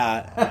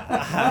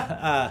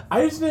 yeah.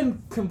 I just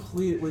didn't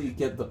completely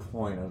get the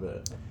point of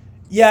it.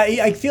 Yeah,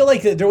 I feel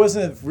like there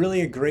wasn't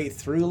really a great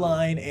through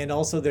line, and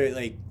also there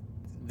like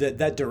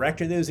that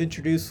director that was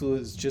introduced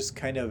was just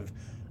kind of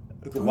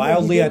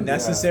wildly he did,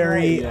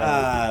 unnecessary.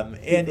 yeah.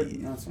 And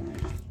That's right.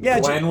 yeah,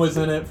 Glenn was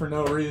in it for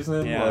no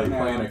reason, Yeah. like Yeah.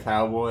 playing a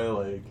cowboy,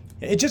 like.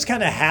 it just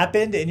kind of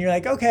happened, and you're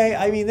like, okay,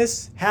 I mean,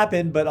 this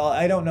happened, but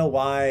I don't know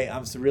why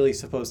I'm really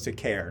supposed to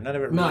care. None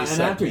of it really No, and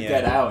sucked after me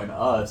Get in. Out and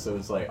Us, it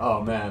was like,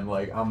 oh man,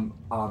 like I'm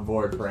on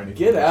board for anything.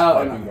 Get this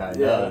Out fucking guy and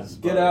does.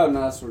 Get but- Out and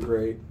Us were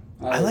great.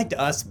 I liked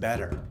Us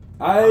better.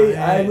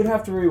 I would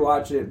have to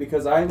rewatch it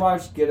because I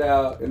watched Get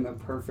Out in the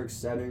perfect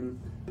setting.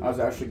 I was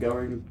actually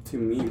going to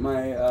meet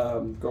my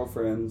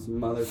girlfriend's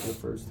mother for the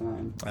first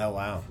time, Oh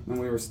wow. and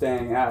we were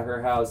staying at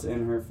her house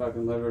in her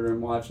fucking living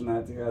room watching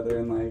that together,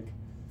 and like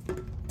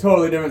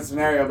totally different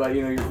scenario, but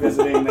you're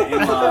visiting the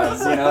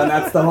in-laws, and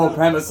that's the whole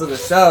premise of the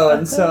show,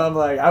 and so I'm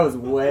like, I was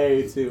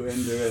way too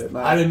into it.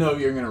 Like, I didn't know if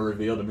you were gonna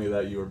reveal to me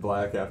that you were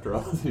black after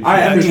all these.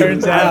 I It mean,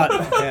 turns out,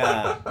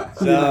 yeah.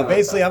 So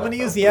basically, I'm going to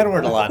use the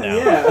N-word a lot now.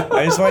 Yeah.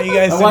 I just want you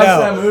guys I to watched know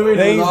that movie and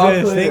it was all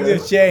clear. things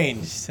have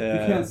changed. you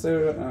can't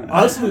say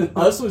what.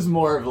 Us was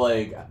more of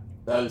like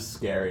that was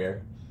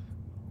scarier.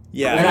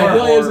 Yeah. And More I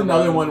really is horror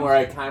another movie. one where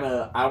I kind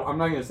of I'm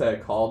not gonna say I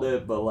called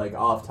it, but like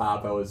off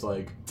top, I was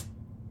like,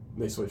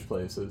 they switched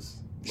places.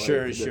 Like,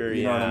 Sure,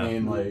 You know what I yeah.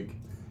 mean? Like,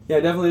 Yeah, I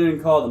definitely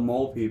didn't call it the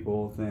mole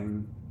people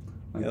thing.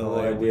 Like the whole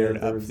Like idea weird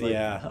that there up, was, like,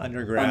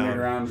 underground.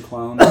 underground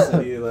clone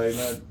city like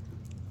that.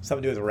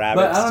 Something to do with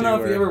rabbits. But I don't know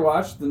too, if you or- ever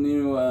watched the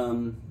new,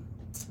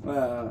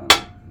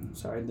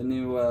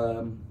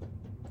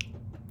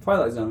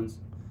 Twilight Zones,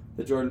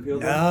 the Jordan Peele.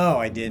 No,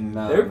 I didn't.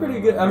 No. They were pretty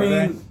good. I Were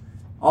they? mean,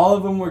 all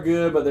of them were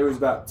good, but there was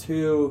about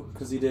two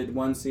because he did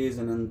one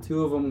season, and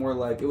two of them were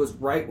like it was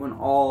right when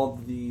all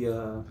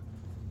the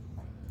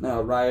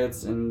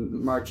riots and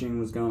marching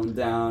was going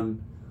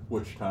down.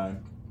 which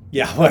time?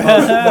 Yeah.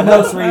 The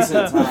most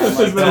recent time,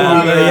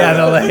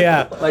 like,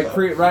 yeah.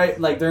 like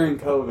like during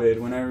COVID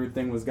when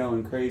everything was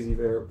going crazy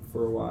there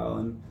for a while,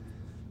 and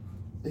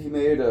he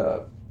made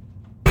there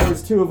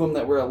was two of them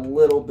that were a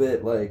little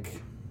bit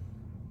like,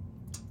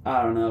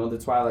 I don't know, the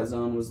Twilight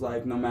Zone was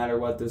like no matter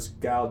what this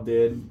gal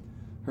did,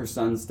 her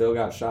son still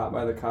got shot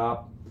by the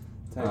cop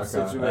type Okay.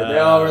 situation. They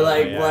all were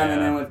like Yeah, blending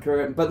yeah. in with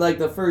current, but like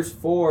the first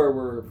four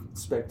were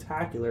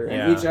spectacular, and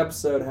Yeah. each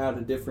episode had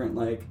a different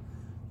like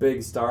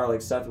big star,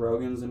 like Seth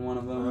Rogen's in one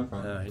of them.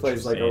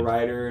 Plays like a Interesting.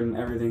 writer, and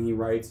everything he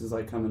writes is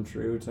like coming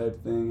true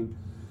type thing.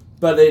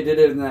 But they did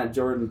it in that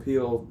Jordan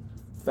Peele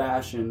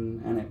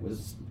fashion, and it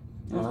was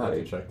I'll have to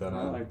great. check that I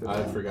out. liked it a I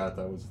lot. forgot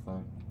that was a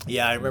thing.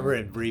 Yeah, I remember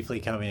it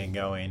briefly coming and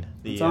going.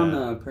 It's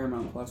on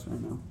Paramount Plus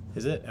right now.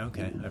 Is it?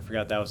 Okay. I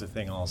forgot that was a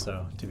thing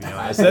also, to be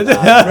honest. Bro,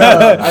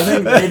 I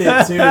think they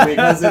did too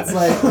because it's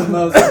like the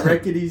most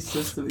rickety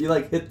system. You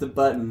like hit the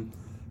button,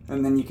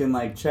 and then you can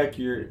like check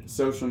your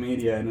social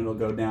media, and it'll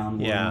go down.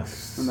 one. Yeah.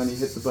 And then you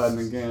hit the button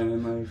again,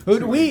 and like. Who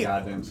do we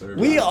Goddamn service.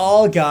 we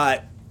all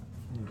got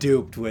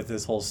duped with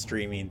this whole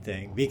streaming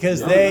thing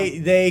because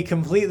they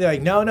completely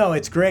like no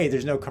it's great,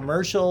 there's no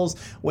commercials,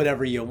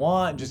 whatever you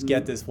want, just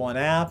get this one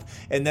app,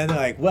 and then they're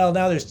like, well,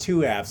 now there's two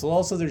apps, well,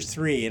 also there's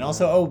three, and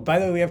also, oh, by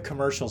the way, we have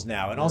commercials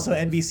now, and also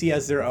NBC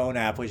has their own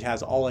app which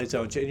has all its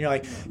own shit, and you're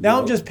like, now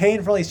I'm just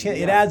paying for all these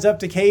channels. It adds up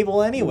to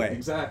cable anyway.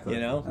 Exactly. You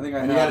know. I think I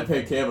And you have.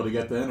 gotta pay cable to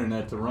get the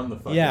internet to run the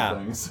fucking Yeah.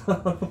 thing.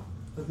 So.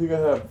 I think I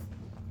have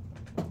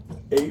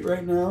 8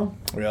 right now.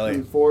 Really.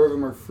 And 4 of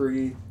them are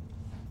free.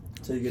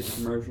 So you get the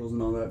commercials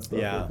and all that stuff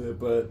Yeah. with it.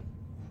 But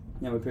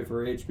yeah, we pay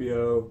for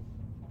HBO,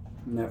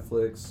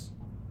 Netflix,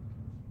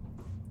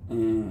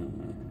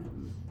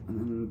 and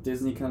then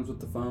Disney comes with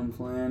the phone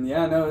plan.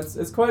 Yeah, no,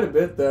 it's quite a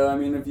bit though. I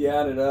mean, if you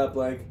add it up,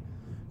 like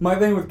my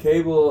thing with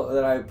cable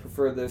that I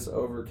prefer this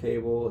over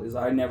cable is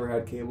I never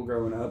had cable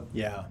growing up.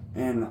 Yeah.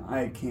 And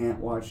I can't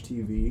watch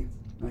TV.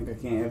 Like I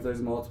can't if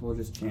there's multiple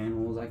just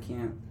channels. I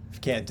can't.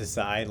 Can't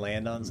decide,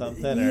 land on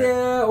something?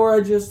 Yeah, or I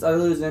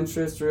lose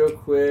interest real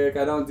quick.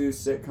 I don't do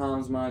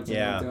sitcoms much.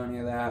 Yeah. I don't do any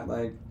of that.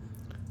 Like,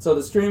 so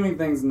the streaming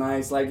thing's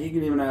nice. Like, you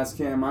can even ask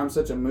him. I'm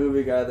such a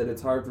movie guy that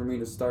it's hard for me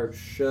to start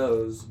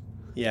shows.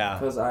 Yeah.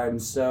 Because I'm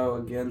so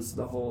against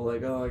the whole,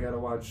 like, oh, I gotta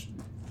watch.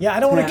 Yeah, I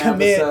don't want to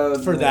commit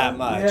for that and,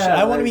 much. yeah,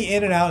 I want to be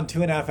in and out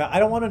in 2.5 hours. I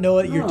don't want to know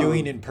what you're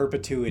doing in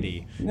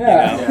perpetuity.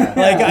 Yeah. You know?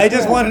 Like, I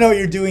just want to know what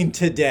you're doing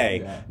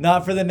today,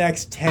 not for the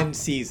next 10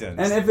 seasons.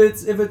 And if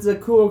it's a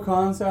cool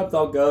concept,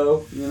 I'll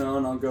go, and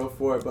I'll go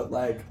for it. But,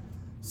 like,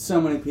 so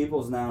many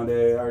people's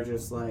nowadays are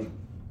just like,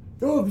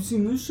 oh, have you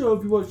seen this show?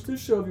 Have you watched this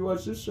show? Have you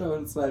watched this show?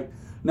 And it's like,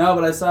 no,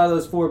 but I saw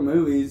those 4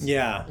 movies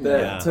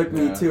that took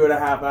me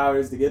 2.5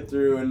 hours to get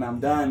through, and I'm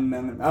done.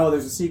 And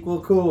there's a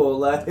sequel, cool.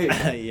 Like,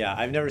 yeah,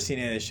 I've never seen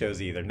any of the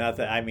shows either. Not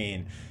that I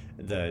mean,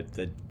 the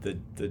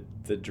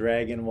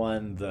dragon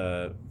one,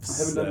 the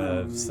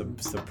Sopranos, the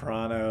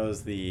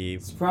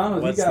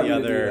Sopranos. What's you got the me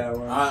other? To do that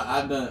one.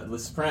 I've done the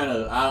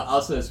Sopranos.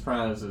 I'll say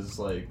Sopranos is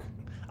like.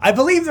 I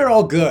believe they're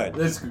all good.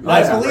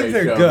 I believe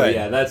they're good.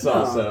 Yeah, that's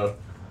also.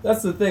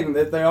 That's the thing,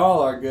 that they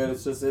all are good.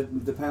 It's just,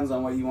 it depends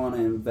on what you want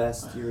to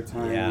invest your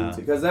time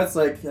into. Because that's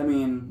like, I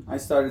mean, I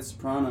started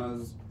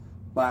Sopranos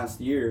last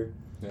year.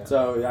 Yeah.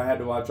 So I had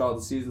to watch all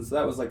the seasons. So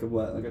that was like a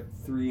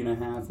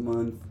 3.5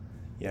 month,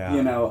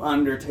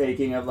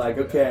 undertaking of like,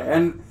 okay.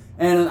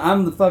 And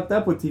I'm fucked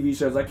up with TV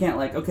shows. I can't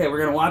like, okay, we're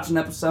going to watch an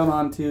episode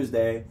on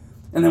Tuesday.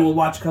 And then we'll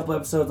watch a couple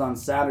episodes on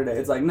Saturday.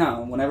 It's like,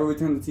 no, whenever we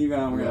turn the TV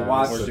on, we're going to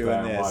watch it. We're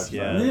doing this,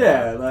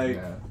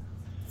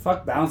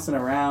 Fuck bouncing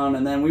around.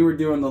 And then we were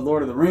doing the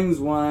Lord of the Rings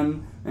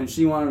one, and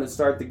she wanted to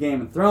start the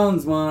Game of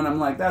Thrones one. I'm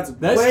like, that's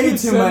way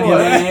too many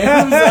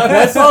names.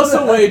 That's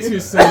also way too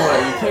similar.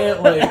 You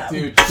can't like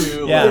do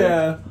two. You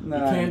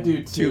can't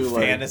do two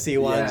fantasy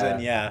ones,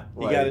 and you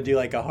like, got to do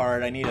like a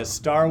hard. I need a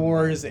Star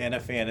Wars and a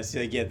fantasy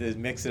to get this,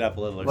 mix it up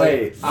a little.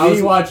 Wait, I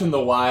was watching The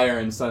Wire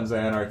and Sons of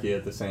Anarchy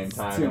at the same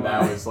time, and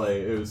that was like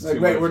it was. Like,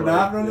 too wait, much we're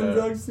not running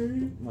drugs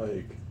here.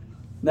 Like.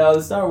 No,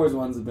 the Star Wars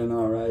ones have been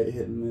alright,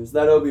 hit and miss.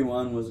 That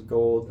Obi-Wan was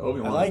gold. I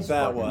like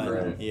that one.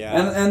 Great. Yeah.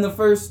 And the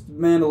first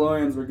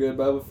Mandalorians were good.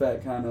 Boba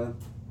Fett kind of,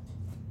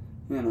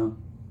 I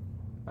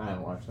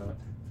didn't watch that.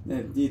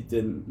 You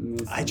didn't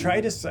miss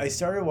I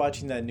started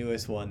watching that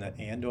newest one, that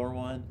Andor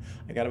one.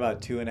 I got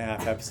about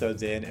 2.5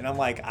 episodes in, and I'm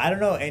like, I don't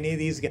know any of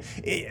these guys.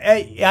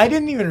 I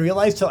didn't even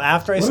realize till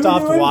after I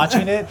stopped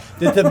watching it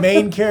that the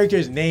main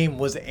character's name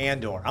was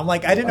Andor. I'm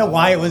like, I didn't know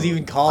why it was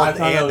even called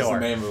Andor. I thought it was the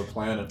name of a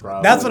planet,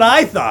 probably. That's what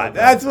I thought.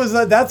 That's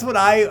what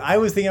I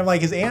was thinking. I'm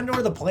like, is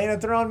Andor the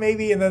planet they're on,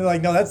 maybe? And then they're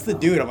like, no, that's the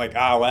dude. I'm like,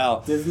 oh, well.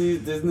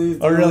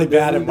 Disney's are really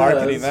bad at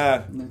marketing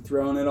that. And they're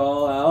throwing it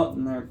all out,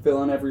 and they're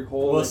filling every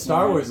hole. Well,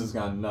 Star Wars has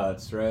gone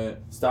nuts, right?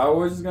 Star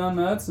Wars has gone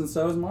nuts, and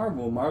so has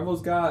Marvel.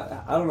 Marvel's got,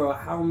 I don't know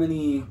how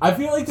many I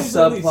feel like there's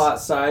subplot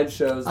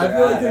sideshows. I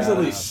feel like there's at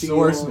least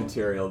source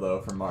material, though,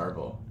 for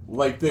Marvel.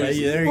 Like, there's...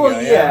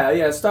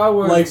 Star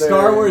Wars... Like,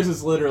 Star Wars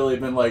has literally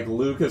been, like,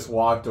 Lucas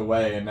walked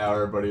away, and now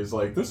everybody's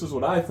like, this is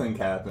what I think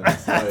happened.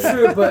 Like,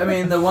 true, but, I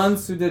mean, the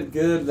ones who did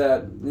good,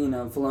 that,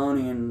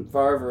 Filoni and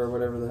Favreau, or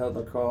whatever the hell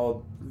they're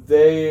called,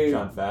 they...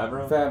 John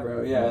Favreau?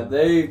 Favreau, yeah.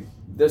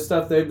 The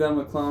stuff they've done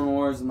with Clone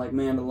Wars and like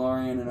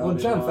Mandalorian and Well,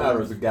 John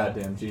Favreau's a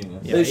goddamn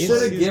genius. They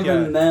should have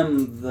given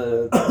them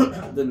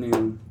the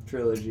new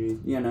trilogy.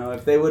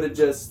 If they would have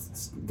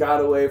just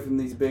got away from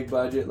these big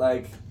budget,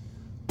 like,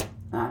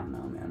 I don't know,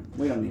 man.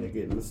 We don't need to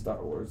get into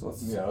Star Wars.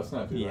 Let's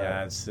not do that.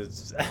 Yeah,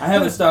 it's. I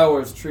have a Star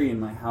Wars tree in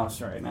my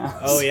house right now.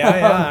 Oh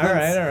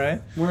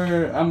yeah. All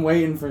right. I'm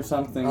waiting for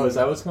something. Oh, is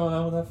that what's going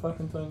on with that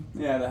fucking thing?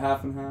 Yeah, the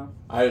half and half.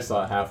 I just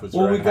thought half was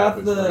we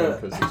got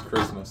because it's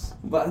Christmas.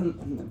 But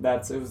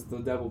it was the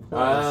double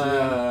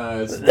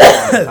play.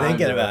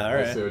 Thinking about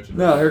it. All right.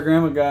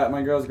 No,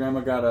 my girl's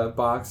grandma got a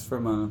box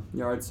from a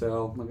yard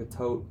sale, like a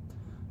tote,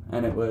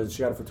 and she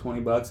got it for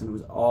 $20, and it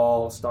was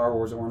all Star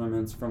Wars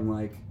ornaments from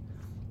like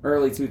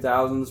early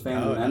 2000s,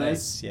 Phantom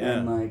Menace,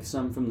 and like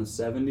some from the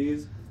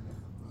 70s.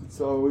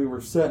 So we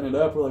were setting it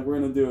up. We're like, we're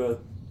gonna do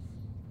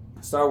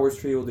a Star Wars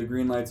tree. We'll do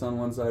green lights on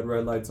one side,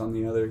 red lights on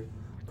the other.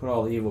 Put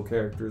all the evil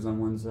characters on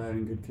one side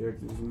and good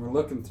characters. And we're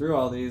looking through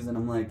all these, and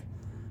I'm like,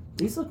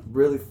 these look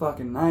really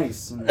fucking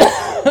nice. And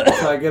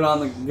so I get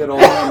on the good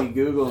old Miami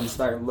Google and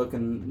start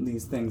looking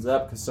these things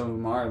up, because some of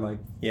them are like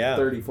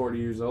 30, 40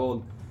 years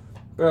old.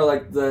 Bro,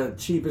 like the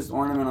cheapest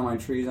ornament on my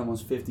tree is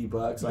almost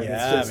 $50. Like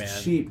it's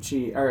just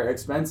cheap or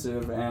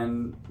expensive,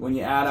 and when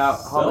you add out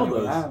how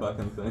many we have,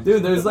 fucking things.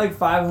 dude, there's like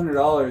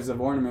 $500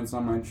 of ornaments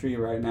on my tree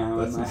right now.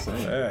 That's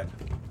insane.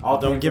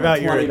 Don't give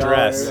out your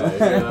address.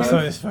 $20.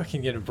 Someone's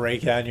fucking gonna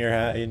break out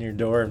in your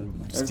door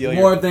and There's steal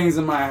more things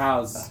in my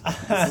house.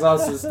 This is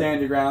also a stand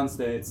your ground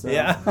state. So.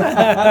 Yeah.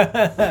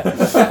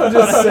 I'm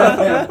just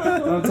saying.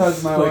 Don't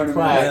touch my ornament.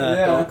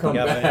 Don't come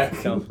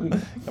back.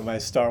 Got my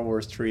Star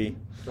Wars tree.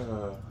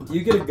 Do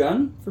you get a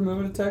gun for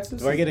moving to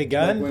Texas? Do I get a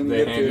gun? Like when you They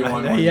get hand you to,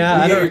 one. Yeah, you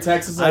I get don't, your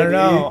Texas I don't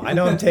ID? know. I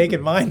know I'm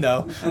taking mine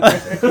though.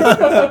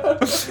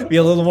 Be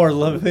a little more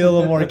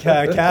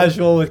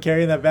casual with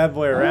carrying that bad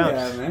boy around.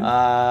 Yeah, man.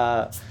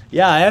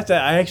 Yeah,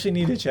 I actually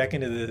need to check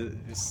into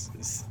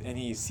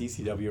any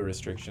CCW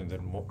restrictions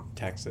in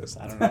Texas.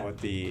 I don't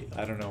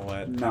know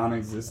what.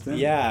 Non-existent.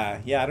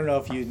 Yeah. I don't know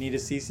if you need a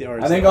CC or.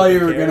 I think all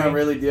you were gonna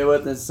really deal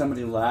with is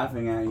somebody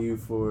laughing at you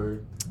for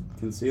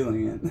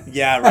concealing it.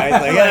 Yeah, right.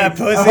 Like, yeah,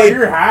 pussy. Oh,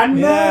 you're hiding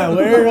Yeah, that?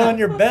 wear it on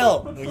your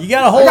belt. You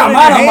gotta hold it got in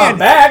mine your on my hand.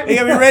 back. You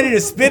gotta be ready to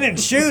spin it and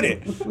shoot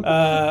it.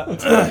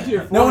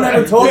 No one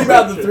ever told you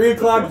about the 3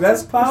 o'clock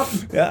vest pop?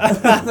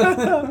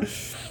 Yeah.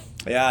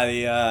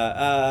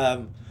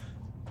 Yeah.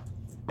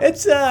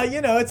 It's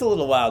it's a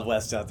little Wild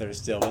West out there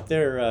still, but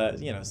they're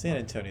San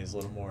Antonio's a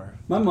little more.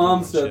 My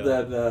mom said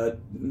chill. that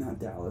not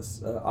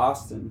Dallas,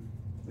 Austin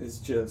is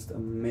just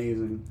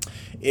amazing.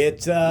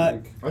 It's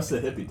That's the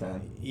hippie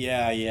town.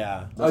 yeah.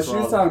 She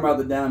was talking about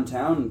the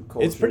downtown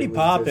culture. It's pretty was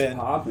poppin'. just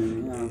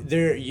poppin', yeah.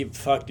 There,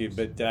 dude.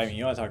 But I mean,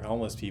 you want to talk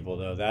homeless people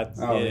though? It's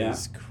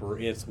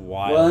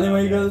wild. Well, anyway,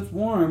 out you there. go, it's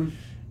warm.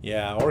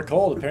 Yeah, or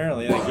cold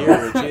apparently. Like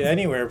here,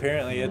 anywhere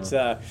apparently. It's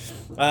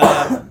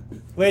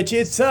which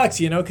it sucks,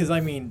 because I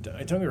mean,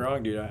 don't get me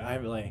wrong, dude.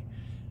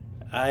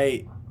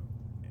 I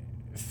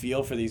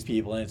feel for these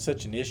people, and it's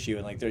such an issue,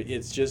 and like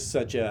it's just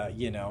such a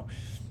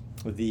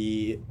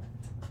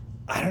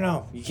I don't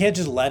know. You can't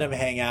just let them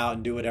hang out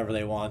and do whatever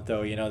they want,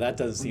 though. That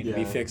doesn't seem to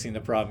be fixing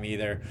the problem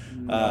either.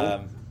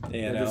 No.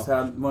 They just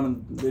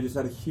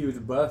had a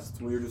huge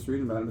bust. We were just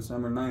reading about it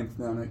December 9th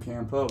down at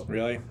Camp Hope.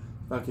 Really?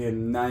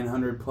 Fucking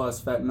 900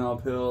 plus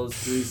fentanyl pills,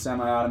 3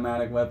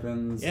 semi-automatic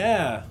weapons.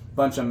 Yeah.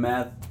 Bunch of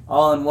meth,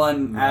 all in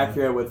one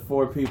Acura with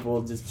 4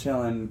 people just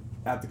chilling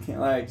at the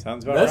camp. Like,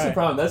 sounds about That's right. the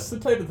problem. That's the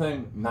type of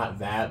thing. Not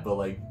that, but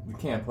like the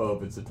Camp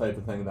Hope. It's the type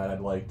of thing that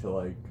I'd like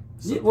to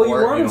support you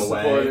want in to a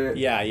support way. it.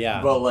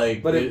 Yeah. But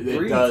it it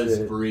breeds does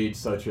it. breed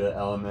such an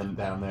element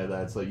down there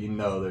that's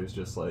there's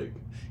just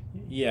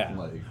Yeah.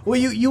 like. Well,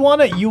 you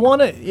wanna.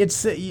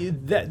 It's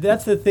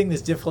that's the thing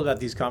that's difficult about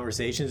these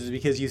conversations is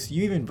because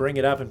you even bring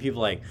it up and people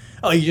are like,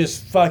 oh, you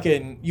just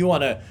you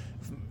wanna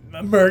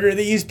murder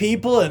these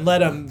people and let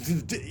them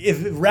if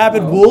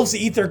rabid wolves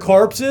eat their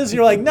corpses.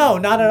 You're like, no,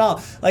 not at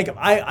all. Like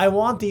I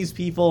want these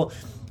people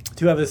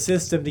to have a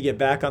system to get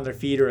back on their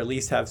feet or at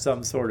least have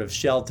some sort of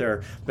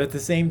shelter, but at the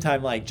same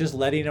time, like just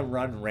letting them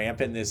run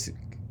rampant in this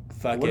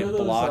fucking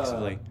blocks.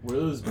 What are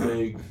those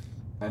big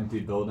empty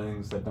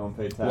buildings that don't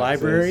pay taxes?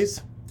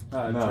 Libraries.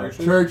 No,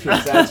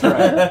 churches. That's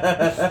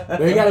right.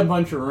 They got a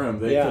bunch of room.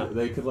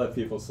 They could let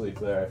people sleep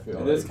there. I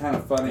feel It is kind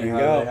of funny There you how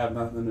go. they have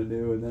nothing to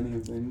do with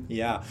anything.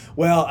 Yeah.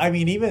 Well, I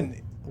mean,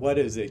 even what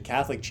is it?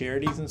 Catholic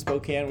Charities in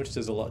Spokane, which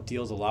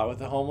deals a lot with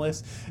the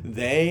homeless.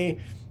 They,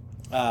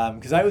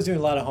 because I was doing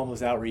a lot of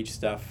homeless outreach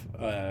stuff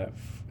for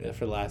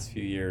the last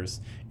few years,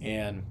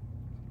 and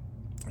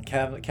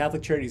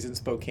Catholic Charities in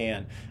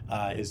Spokane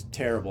is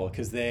terrible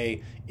because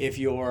if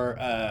you're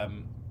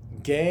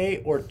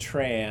gay or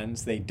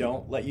trans, they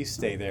don't let you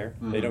stay there.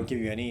 Mm-hmm. They don't give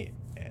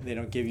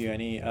you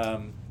any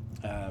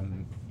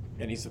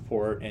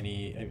support,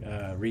 any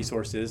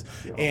resources.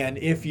 Yeah. And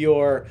if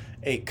you're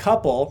a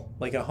couple,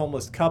 like a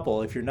homeless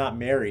couple, if you're not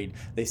married,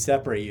 they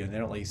separate you and they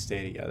don't let you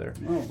stay together.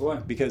 Oh boy!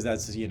 Because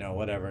that's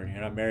whatever.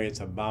 You're not married; it's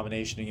an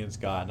abomination against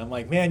God. And I'm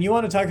like, man, you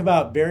want to talk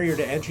about barrier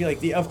to entry?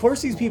 Like, of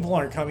course, these people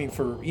aren't coming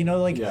for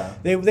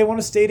they want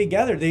to stay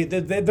together.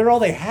 They're all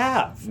they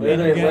have. Where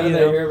do they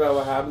hear about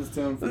what happens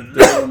to them for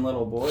dating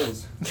little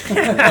boys?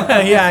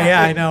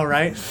 yeah, I know,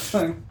 right?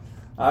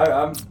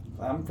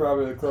 I'm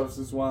probably the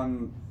closest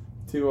one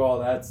to all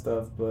that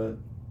stuff, but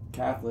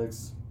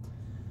Catholics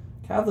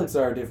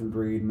are a different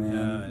breed,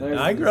 man.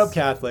 I grew up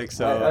Catholic,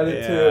 so I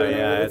did too.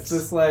 It's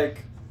just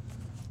like,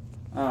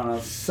 I don't know,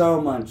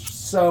 so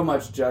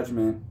much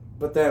judgment,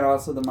 but then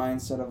also the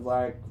mindset of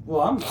like,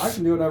 well, I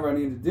can do whatever I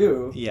need to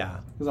do. Yeah.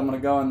 Because I'm gonna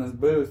go in this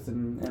booth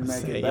and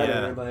make it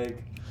better. Yeah.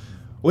 Like,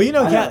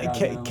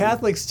 well,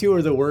 Catholics too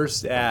are the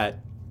worst at.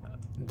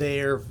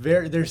 They're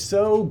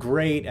so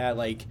great at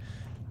like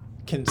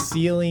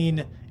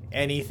concealing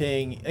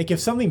anything. Like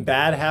if something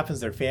bad happens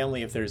to their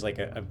family, if there's like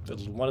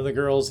one of the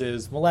girls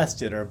is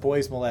molested or a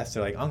boy's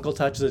molested, like uncle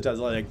touches it,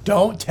 like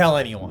don't tell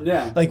anyone.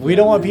 Yeah. Like we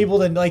don't want people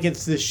to like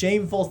it's the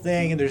shameful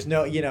thing, and there's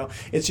no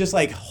it's just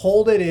like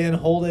hold it in.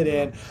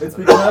 It's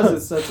because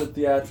it's such a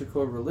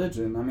theatrical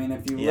religion. I mean,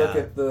 if you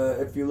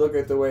look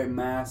at the way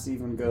mass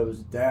even goes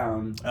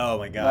down. Oh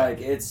my God.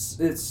 Like it's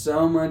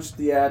so much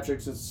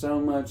theatrics. It's so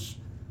much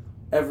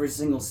every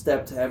single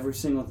step to every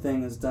single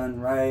thing is done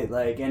right.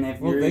 Like, and if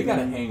they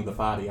gotta hang the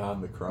body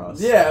on the cross.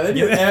 Yeah, they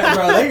do.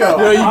 Bro, they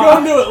go. You go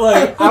into it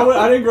like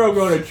I didn't grow up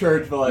going to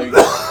church, but like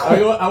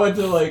I went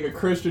to like a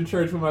Christian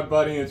church with my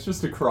buddy. And it's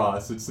just a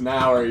cross. It's an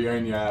hour. You're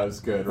in your house,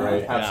 good,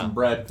 right? Have some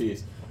bread,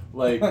 peace.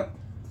 Like.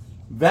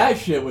 That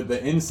shit with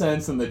the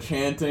incense and the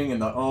chanting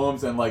and the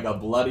ohms and like a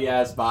bloody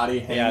ass body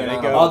hanging they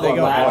on go, they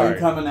go hard.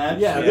 Coming at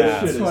you. This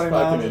shit is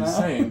fucking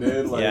insane,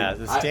 dude. Like,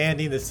 the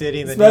standing, the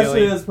sitting, the especially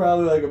kneeling. as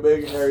probably like a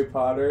big Harry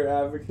Potter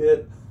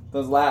advocate.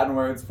 Those Latin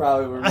words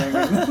probably were ringing.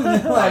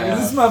 Like, is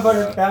this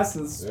motherfucker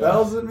casting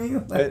spells at me?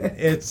 Like,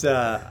 It's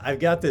I've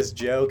got this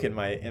joke in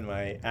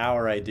my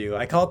hour I do.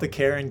 I call it the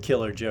Karen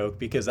killer joke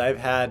because I've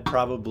had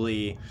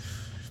probably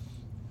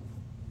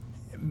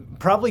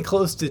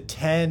close to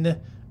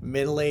 10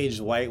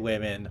 middle-aged white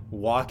women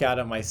walk out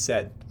of my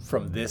set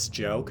from this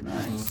joke.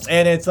 Nice.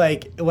 And it's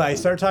like, well, I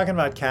start talking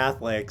about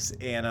Catholics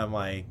and I'm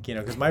like, you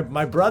know, because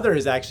my brother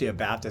is actually a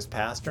Baptist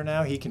pastor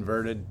now. He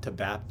converted to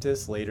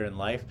Baptist later in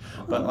life.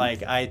 But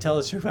like, I tell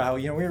the truth how,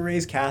 you know, we were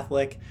raised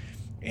Catholic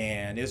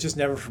and it was just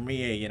never for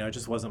me, you know, it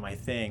just wasn't my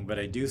thing. But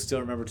I do still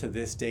remember to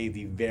this day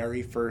the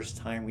very first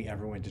time we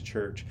ever went to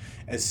church.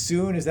 As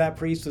soon as that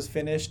priest was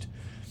finished,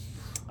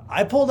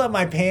 I pulled up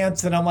my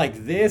pants and I'm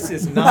like, this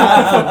is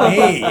not for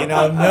me, you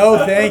know,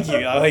 no thank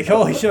you. I'm like,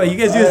 holy shit, you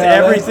guys do this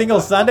every single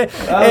Sunday?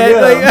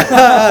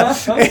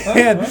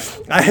 And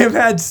I have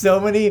had so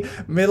many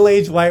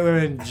middle-aged white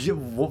women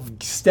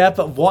stand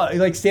up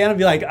and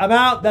be like, I'm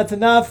out, that's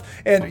enough.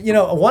 And, you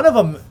know, one of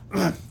them...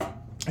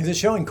 There's a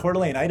show in Coeur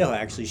d'Alene, Idaho,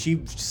 actually. She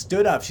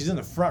stood up. She's in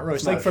the front row.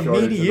 She's like, from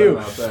me to you.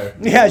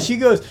 Yeah, she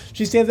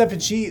stands up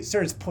and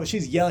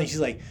she's yelling. She's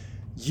like,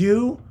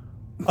 you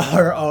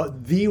are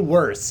the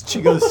worst.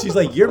 She's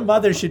like, your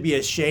mother should be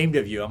ashamed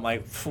of you. I'm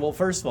like, well,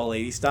 first of all,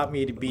 lady, stop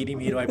beating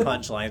me to my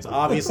punchlines.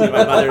 Obviously,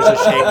 my mother's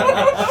ashamed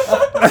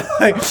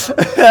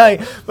of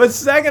me. But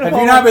second of all,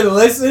 have you not been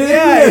listening?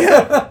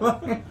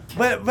 Yeah.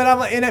 But I'm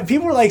like, and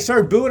people were like,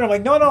 start booing. I'm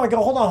like, no. I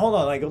go, hold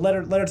on. I go, let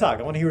her talk.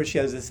 I want to hear what she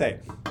has to say.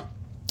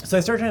 So I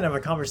started trying to have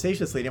a conversation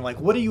with this lady. I'm like,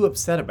 what are you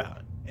upset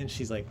about? And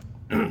she's like,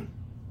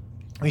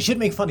 we should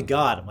make fun of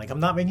God. I'm like, I'm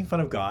not making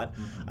fun of God.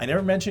 I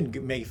never mentioned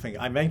making fun.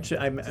 I made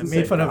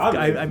fun of.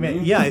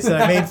 I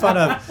said I made fun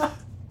of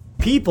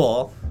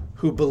people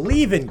who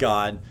believe in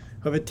God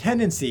who have a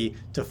tendency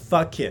to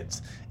fuck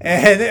kids.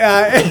 And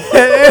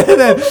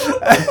then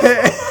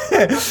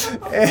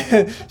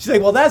she's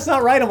like, well, that's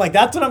not right. I'm like,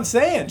 that's what I'm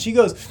saying. She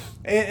goes,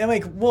 and I'm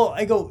like, well,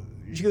 I go.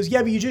 She goes,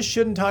 yeah, but you just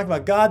shouldn't talk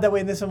about God that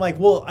way. And this, I'm like,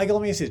 well, I go,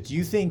 let me ask you this. Do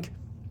you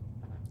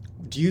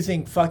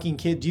think fucking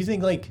kids? Do you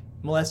think like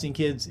molesting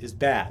kids is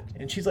bad?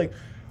 And she's like,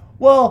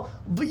 well,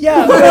 but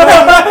yeah.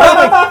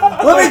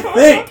 Like, let me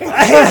think.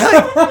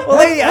 Well,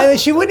 lady,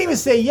 she wouldn't even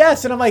say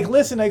yes. And I'm like,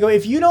 listen, I go,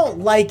 if you don't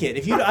like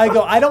it,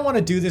 I don't want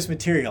to do this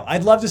material.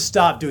 I'd love to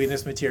stop doing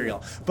this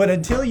material. But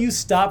until you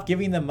stop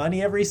giving them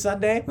money every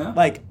Sunday,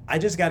 like, I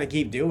just got to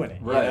keep doing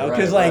it. Right, you know?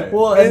 Because like,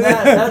 well, and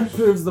that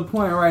proves the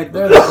point right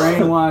there, the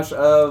brainwash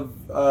of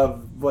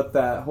what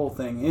that whole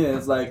thing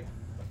is. Like,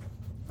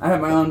 I have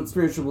my own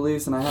spiritual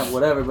beliefs and I have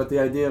whatever, but the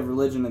idea of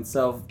religion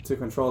itself to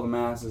control the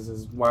masses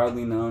is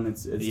widely known.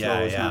 It's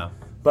yeah.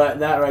 But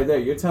that right there,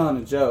 you're telling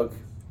a joke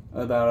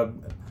about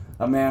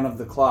a man of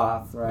the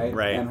cloth, right?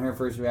 Right. And her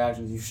first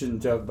reaction is, you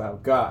shouldn't joke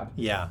about God.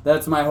 Yeah.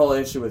 That's my whole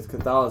issue with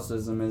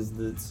Catholicism is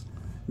that,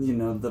 you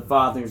know, the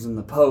fathers and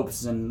the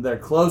popes and they're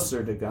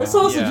closer to God. It's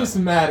also just a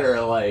matter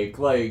of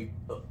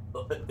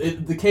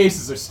the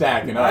cases are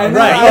stacking up.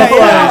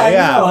 Right,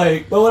 yeah.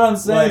 Like, but what I'm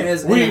saying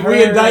is, we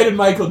indicted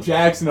Michael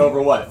Jackson over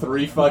what,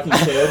 3 fucking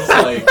kids?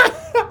 Like,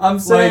 I'm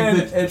saying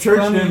like the church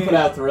didn't put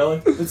out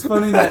Thriller. It's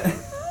funny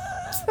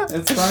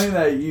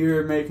that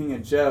you're making a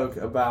joke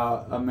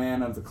about a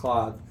man of the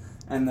cloth,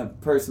 and the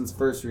person's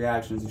first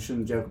reaction is you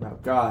shouldn't joke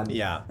about God.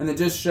 Yeah. And it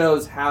just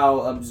shows how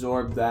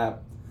absorbed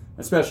that,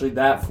 especially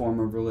that form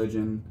of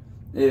religion,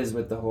 is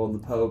with the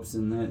popes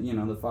and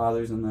the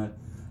fathers and the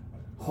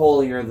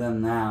holier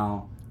than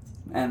thou,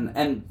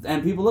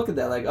 and people look at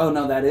that like, oh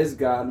no, that is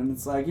God, and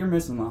it's like, you're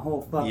missing the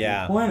whole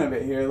fucking point of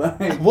it here.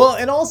 Like, well,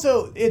 and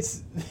also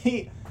it's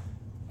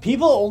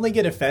people only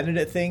get offended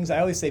at things.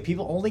 I always say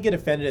people only get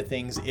offended at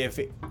things if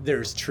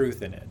there's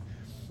truth in it.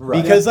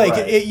 Right. Because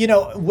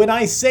when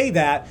I say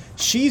that,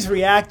 she's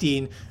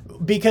reacting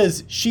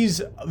because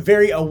she's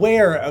very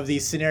aware of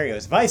these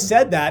scenarios. If I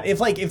said that,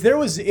 if there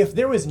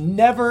was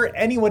never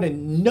anyone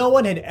and no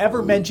one had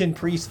ever mentioned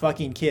priests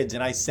fucking kids,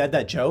 and I said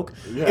that joke,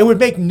 it would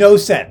make no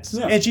sense,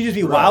 and she'd just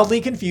be wildly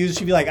confused.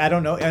 She'd be like, I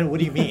don't know, and what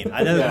do you mean?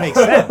 That doesn't make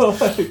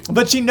sense.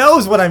 But she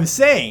knows what I'm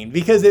saying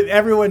because if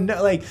everyone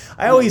I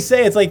always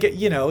say it's like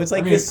it's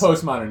like this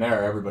postmodern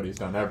era. Everybody's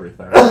done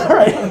everything,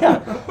 right?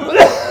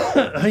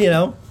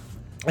 Yeah.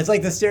 It's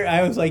like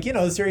I was like,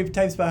 the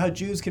stereotypes about how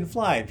Jews can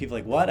fly. And people are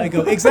like, what? I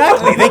go,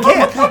 exactly, they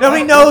can't.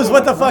 Nobody knows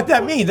what the fuck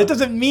that means. That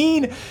doesn't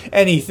mean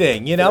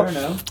anything,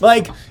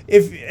 Like,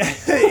 if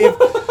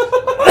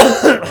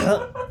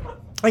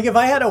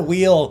I had a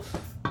wheel,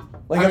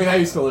 Like, I mean, I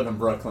used to live in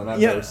Brooklyn. I've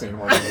never seen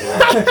one.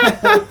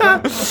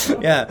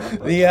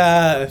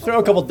 Yeah, throw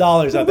a couple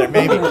dollars out there,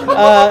 maybe.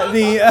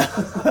 Only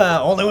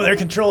when they're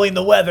controlling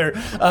the weather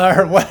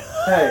or what.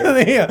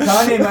 Hey,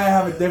 Kanye might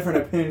have a different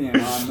opinion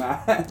on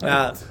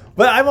that.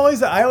 But I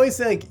always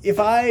say, like, if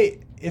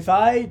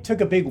I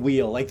took a big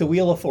wheel, like the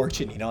Wheel of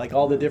Fortune, like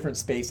all the different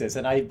spaces,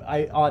 and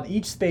I on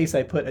each space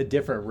I put a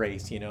different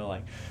race,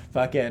 like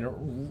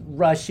fucking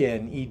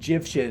Russian,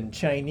 Egyptian,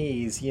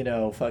 Chinese,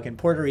 fucking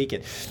Puerto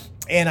Rican,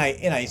 and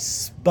I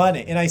spun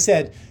it and I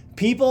said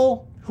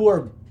people who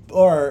are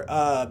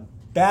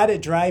bad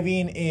at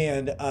driving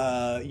and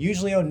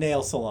usually own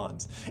nail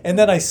salons, and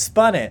then I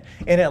spun it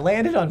and it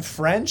landed on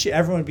French.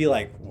 Everyone would be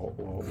like,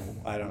 whoa,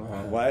 I don't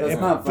know what.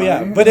 That's not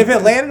funny. But if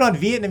it landed on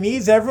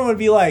Vietnamese, everyone would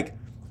be like,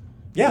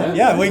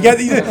 yeah, we get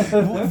these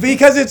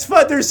because it's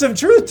fun. There's some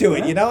truth to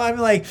it, I'm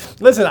like,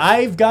 listen,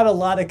 I've got a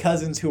lot of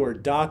cousins who are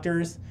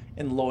doctors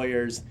and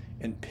lawyers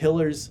and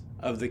pillars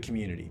of the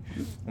community,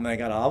 and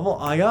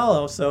I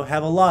also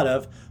have a lot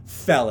of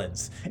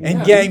felons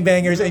and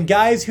gangbangers and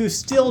guys who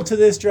still to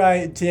this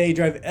today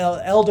drive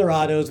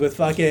Eldorados with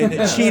fucking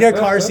cheetah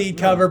car seat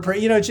cover,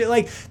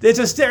 like it's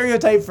a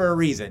stereotype for a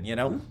reason,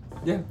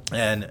 Yeah,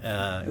 and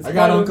I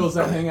got uncles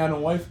that hang out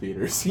in wife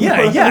beaters.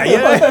 Yeah.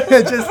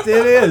 It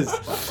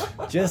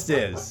just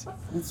is.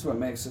 That's what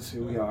makes us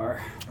who we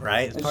are.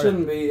 Right. It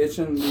shouldn't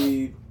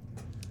be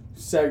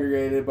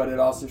segregated, but it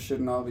also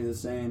shouldn't all be the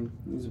same.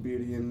 There's a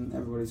beauty in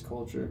everybody's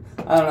culture.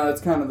 I don't know. It's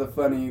kind of the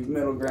funny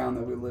middle ground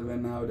that we live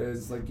in nowadays.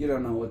 It's like you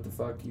don't know what the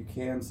fuck you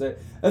can say.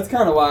 That's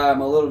kind of why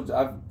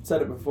I've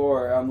said it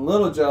before. I'm a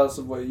little jealous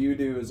of what you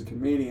do as a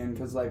comedian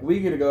because like we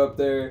get to go up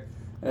there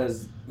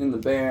as in the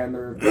band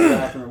or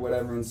rapping or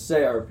whatever and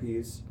say our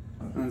piece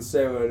and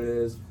say what it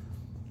is,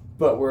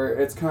 but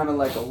it's kind of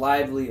like a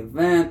lively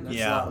event. There's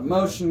a lot of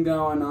motion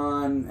going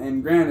on,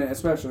 and granted,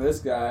 especially this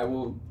guy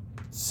will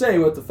say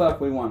what the fuck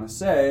we want to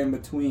say in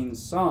between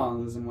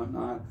songs and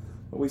whatnot,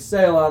 but we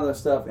say a lot of the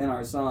stuff in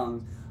our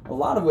songs. A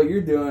lot of what you're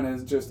doing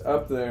is just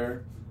up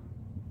there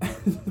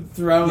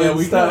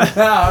throwing stuff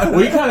out.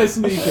 We kind of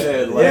sneak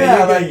it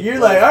in. You're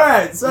like, all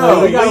right,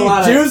 so we got a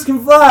lot Jews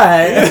can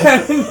fly.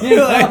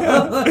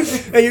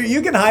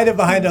 You can hide it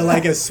behind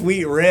a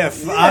sweet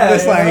riff. I'm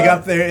just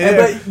up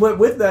there. But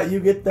with that, you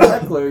get the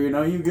heckler.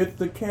 You get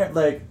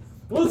the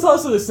Well, it's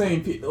also the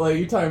same. Like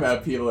you're talking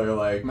about people that are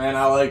like, man,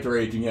 I liked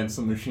Rage Against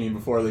the Machine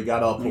before they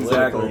got all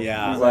political.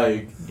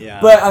 Exactly. Yeah.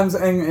 But I'm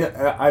saying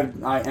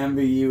I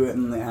envy you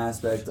in the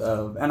aspect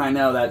of, and I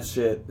know that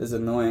shit is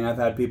annoying. I've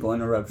had people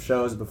interrupt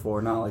shows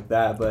before, not like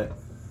that, but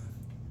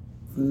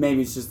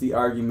maybe it's just the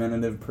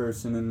argumentative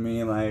person in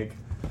me, like.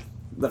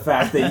 The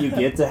fact that you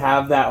get to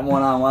have that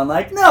one-on-one,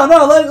 like, no,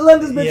 let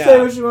this bitch say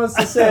what she wants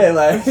to say.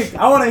 Like,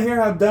 I want to hear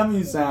how dumb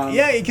you sound.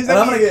 Yeah, because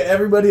I'm going to get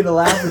everybody to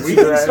laugh at you. We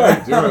can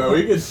start doing it.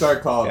 We can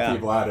start calling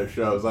people out of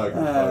shows.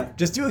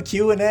 Just do a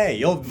Q&A.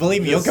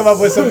 Believe me, you'll come up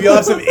with you'll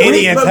have some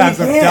idiots have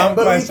some dumb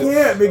questions.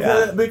 But we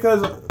can't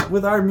because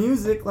with our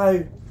music,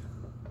 like,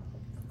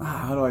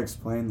 how do I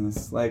explain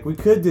this? Like, we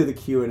could do the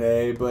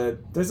Q&A,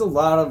 but there's a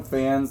lot of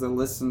fans that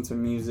listen to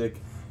music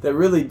that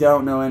really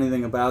don't know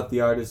anything about the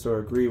artist or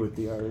agree with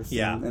the artist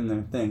and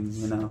their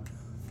things, And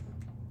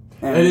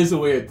it is a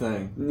weird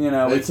thing. We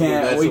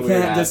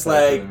can't just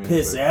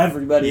piss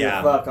everybody the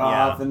fuck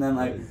off and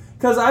then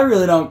because I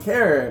really don't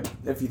care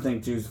if you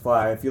think Jews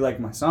fly. If you like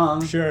my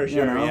song, sure,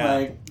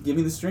 give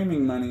me the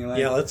streaming money.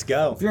 Let's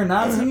go. If you're a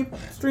Nazi,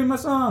 stream my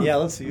song. Yeah,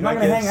 I'm not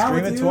gonna hang out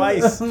with you.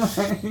 Twice.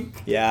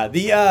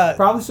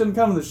 Probably shouldn't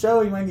come to the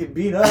show. You might get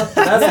beat up.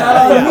 That's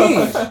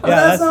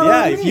not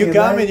on me. If you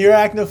come and you're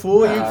acting a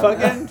fool, you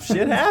fucking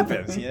shit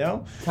happens.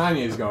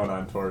 Kanye's going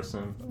on tour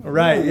soon.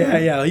 Right?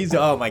 Yeah. He's.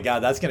 Oh my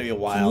god, that's gonna be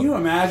wild. Can you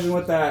imagine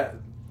what that?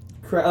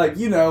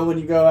 When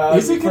you go out,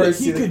 he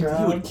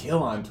would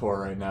kill on tour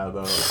right now,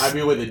 though. I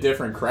mean, with a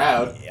different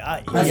crowd.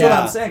 That's what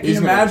I'm saying. Can you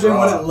imagine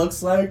what it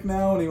looks like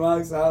now when he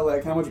walks out?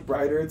 Like how much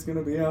brighter it's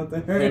gonna be out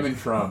there. Him and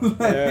Trump.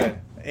 It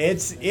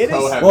is.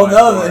 Well,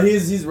 no,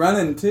 he's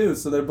running too,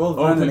 so they're both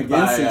running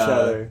against each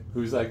other.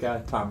 Who's that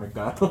guy? Tom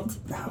McDonald.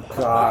 Oh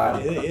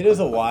God! It is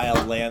a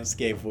wild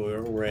landscape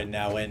we're in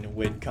now.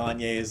 When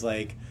Kanye is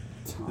like.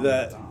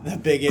 The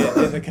bigot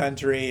in the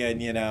country, and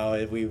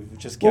we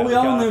just we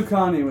all knew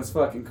Kanye was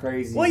fucking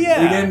crazy. Well,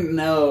 yeah, we didn't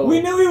know.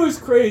 We knew he was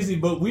crazy,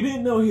 but we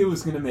didn't know he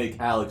was going to make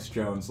Alex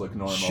Jones look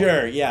normal.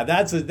 Sure, yeah,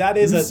 that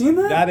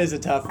is a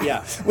tough.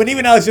 Yeah, when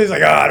even Alex Jones is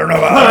like, I don't know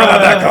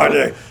about that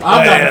Kanye.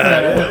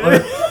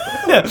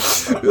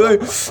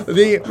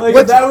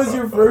 If that was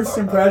your first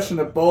impression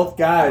of both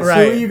guys, who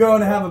are you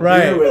going to have a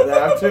beer with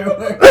after?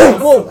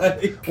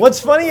 What's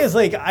funny is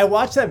I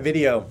watched that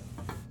video,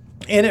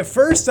 and at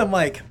first I'm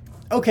like.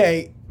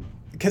 Okay,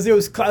 because I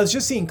was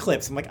just seeing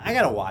clips. I'm like, I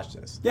gotta watch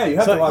this. Yeah, you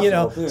have to watch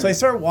it. So I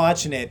started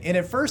watching it, and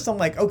at first I'm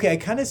like, okay, I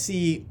kind of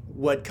see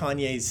what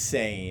Kanye's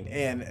saying,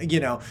 and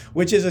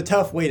which is a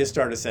tough way to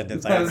start a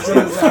sentence. But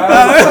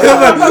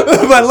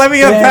let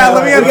me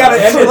unpack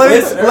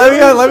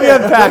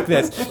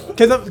this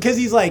because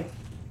he's like,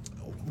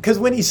 because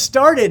when he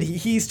started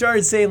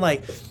saying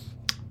like,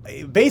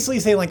 basically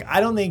saying like,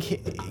 I don't think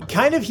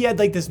he had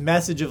like this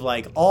message of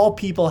like all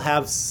people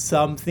have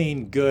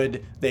something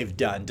good they've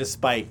done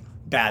despite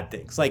bad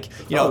things. Like,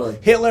 you know,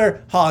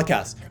 Hitler,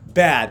 Holocaust,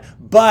 bad,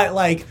 but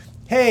like,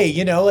 hey,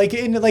 you know, like,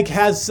 and like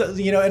has,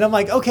 you know, and I'm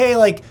like, okay,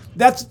 like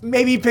that's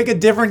maybe pick a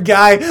different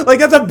guy. Like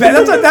that's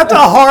a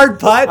hard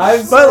putt.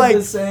 I've said like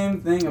the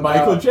same thing about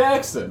Michael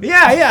Jackson.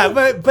 Yeah,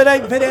 but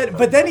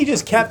then he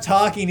just kept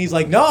talking. He's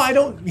like, no, I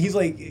don't. He's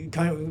like,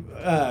 kind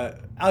of,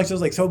 Alex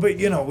was like, so, but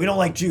you know, we don't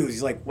like Jews.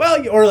 He's like,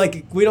 well, or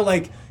like we don't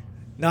like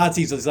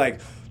Nazis. It's like,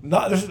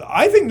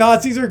 I think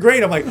Nazis are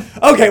great. I'm like,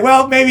 okay,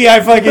 well, maybe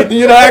I fucking,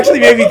 you know, actually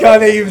maybe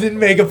Kanye even didn't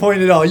make a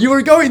point at all. You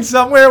were going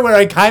somewhere where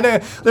I kind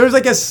of, there was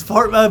like a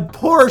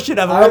portion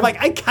of it where I'm like,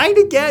 I kind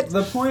of get.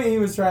 The point he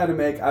was trying to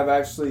make, I've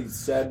actually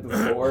said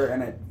before,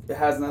 and it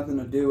has nothing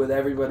to do with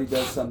everybody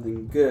does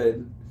something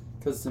good,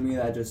 because to me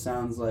that just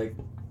sounds like,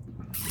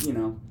 you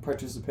know,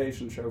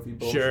 participation trophy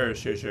bullshit.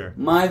 Sure.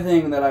 My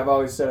thing that I've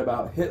always said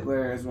about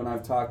Hitler is when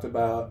I've talked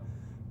about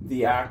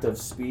the act of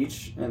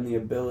speech and the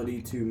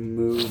ability to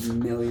move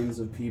millions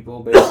of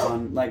people based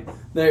on, like,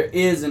 there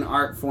is an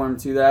art form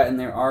to that, and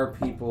there are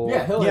people.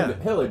 Yeah,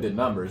 Hitler did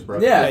numbers, bro.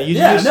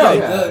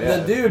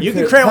 The dude. You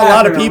can cram a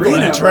lot of people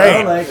in a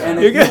train. Like, and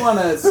if you want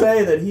to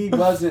say that he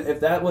wasn't, if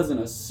that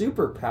wasn't a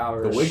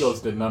superpower, the Wiggles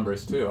did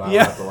numbers too. I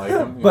don't have to like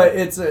them. But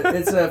it's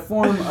a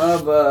form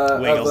of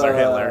Wiggles or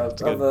Hitler.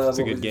 It's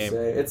a good game.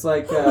 It's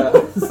like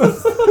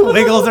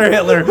Wiggles or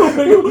Hitler.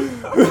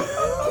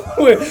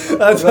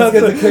 That's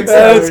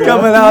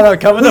coming out.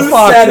 Coming to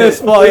Fox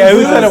this fall. Yeah,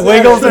 who said it?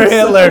 Wiggles or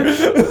Hitler?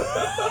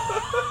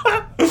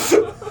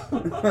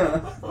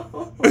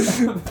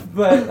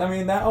 But I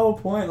mean, that whole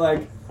point,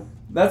 like,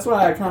 that's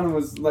why I kind of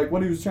was like,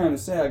 what he was trying to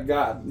say.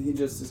 He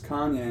just is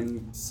Kanye and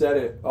he said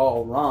it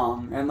all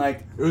wrong. And like,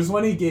 it was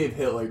when he gave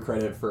Hitler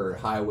credit for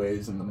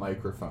highways and the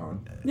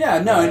microphone.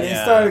 Yeah, no, and he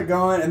started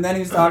going, and then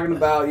he's talking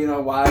about, you know,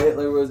 why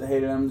Hitler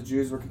hated him. The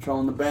Jews were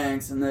controlling the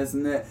banks and this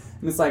and that.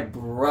 And it's like,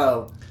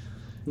 bro.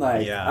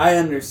 Like, I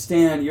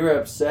understand you're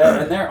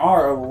upset, and there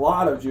are a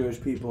lot of Jewish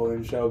people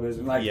in show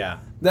business. Like,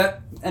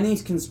 that any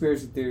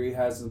conspiracy theory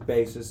has a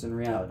basis in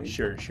reality.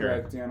 Sure.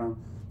 Correct, you know.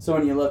 So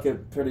when you look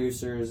at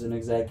producers and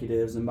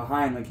executives and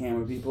behind the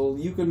camera people,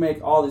 you can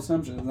make all the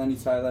assumptions, and then you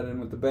tie that in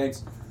with the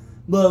banks.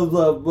 Blah,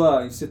 blah,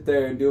 blah. You sit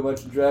there and do a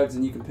bunch of drugs,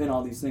 and you can pin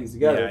all these things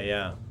together.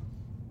 Yeah.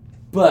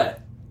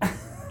 But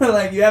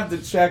like, you have to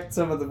check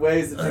some of the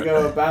ways that you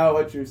go about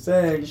what you're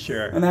saying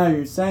and how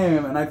you're saying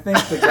them. And I think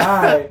the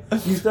guy,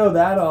 you throw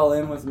that all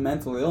in with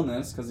mental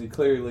illness, because he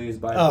clearly is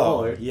bipolar.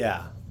 Oh,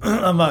 yeah.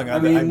 Among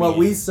other, I mean, what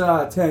we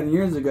saw 10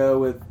 years ago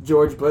with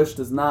George Bush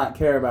does not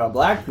care about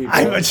black people.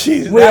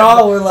 We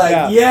all were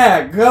like,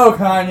 yeah, go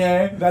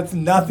Kanye. That's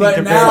nothing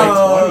compared to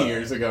like 20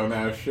 years ago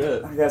now.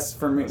 Shit. I guess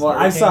for me, well,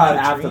 I saw it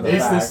after the fact.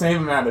 It's the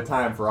same amount of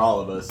time for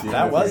all of us.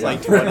 That was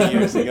like 20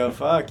 years ago.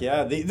 Fuck,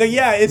 yeah.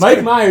 It's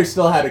Mike Myers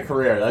still had a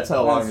career. That's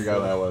how long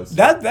ago that was.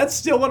 That's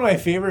still one of my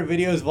favorite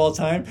videos of all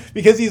time,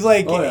 because he's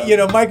like, you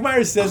know, Mike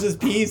Myers says his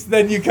piece,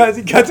 then he cuts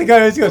a guy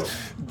and he goes,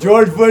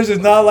 George Bush is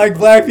not like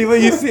black people.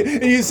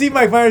 You see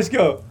Mike Myers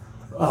go,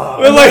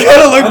 but like,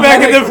 kind of look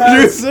back at the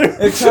producer.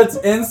 It cuts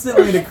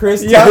instantly to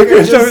Chris Tucker.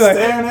 Chris Tucker's like,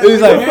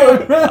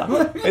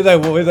 he's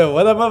like, what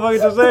that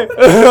motherfucker just say?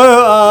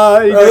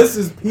 This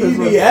is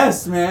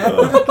PBS, man.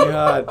 Oh,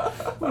 God.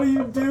 What are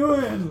you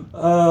doing?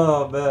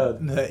 Oh,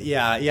 man.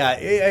 Yeah.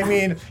 I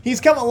mean,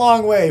 he's come a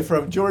long way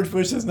from George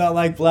Bush is not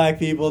like black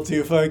people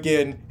to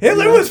fucking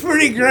Hitler was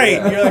pretty great.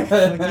 You're like,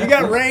 you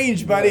got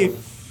range, buddy.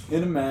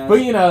 In a man.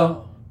 But, you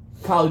know,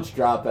 College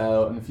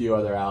Dropout and a few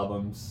other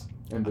albums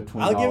in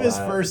between. I'll give his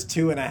first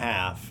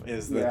 2.5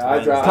 is the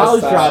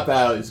College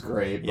Dropout is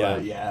great,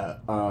 but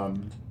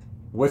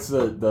what's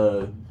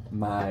the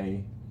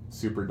My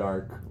Super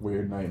Dark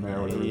Weird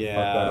Nightmare, whatever the fuck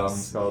that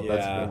album's called?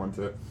 That's a good one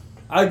too.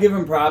 I give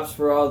him props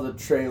for all the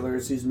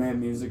trailers he's made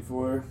music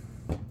for.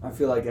 I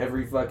feel like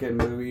every fucking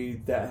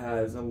movie that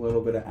has a little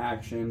bit of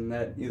action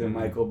that either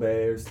Michael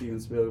Bay or Steven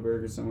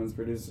Spielberg or someone's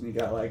producing, you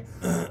got like,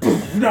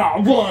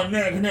 not one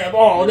man can have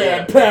all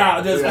that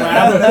power. Just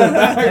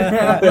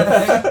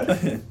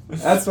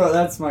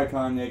that's my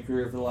Kanye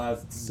career for the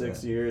last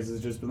 6 years.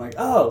 Has just been like,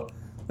 oh,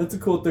 that's a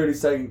cool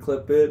 30-second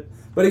clip bit.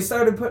 But he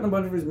started putting a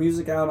bunch of his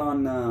music out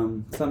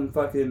on some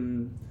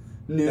fucking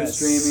new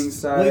streaming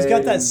site. Well, he's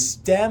got that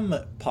STEM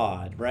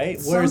pod, right?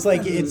 Where it's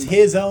like, it's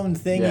his own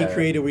thing he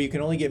created where you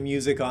can only get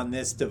music on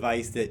this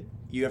device that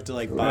you have to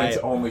like buy. It's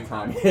only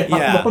Kanye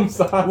albums.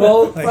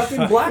 Well,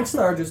 fucking Black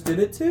Star just did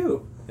it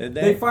too. Did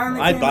they?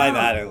 Finally I'd came buy out.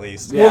 that at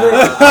least. Yeah,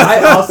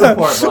 I'll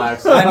support Black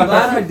Star. I'm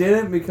glad I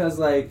didn't, because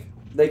like,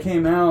 they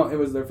came out, it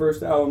was their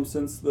first album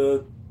since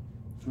the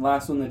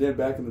last one they did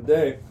back in the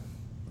day,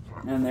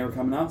 and they were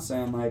coming out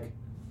saying like,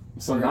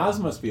 so Nas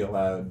must be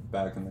allowed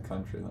back in the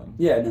country then.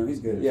 Yeah, no, he's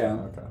good. Yeah,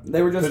 okay.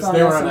 They were just on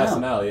they were SNL.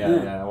 on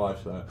SNL. Yeah, I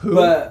watched that. Who?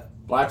 But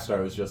Black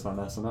Star was just on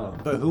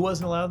SNL. But who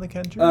wasn't allowed in the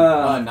country?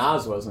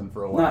 Nas wasn't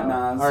for a while.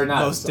 Not Nas. Or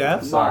not Mos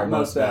Def? Sorry, Mos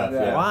Mos Def.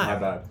 Def, yeah. Why? My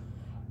bad.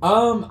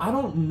 I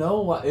don't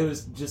know what it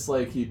was. Just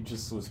like he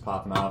just was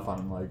popping off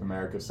on like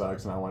America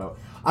Sucks, and I went.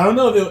 I don't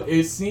know if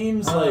it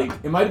seems like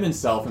it might have been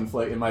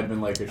self-inflicted. It might have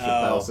been like a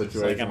Chappelle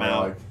situation.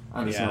 Like where,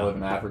 I'm just gonna live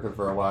in Africa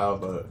for a while,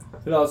 but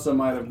it also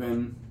might have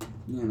been,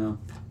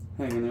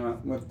 hanging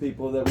out with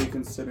people that we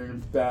consider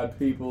bad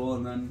people,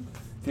 and then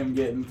him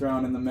getting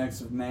thrown in the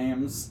mix of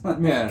names.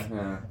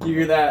 yeah.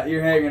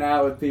 You're hanging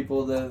out with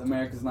people that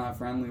America's not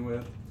friendly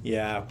with.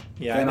 Yeah.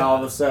 And all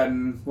of a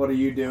sudden, what are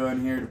you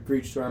doing here to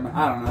preach to our...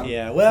 I don't know.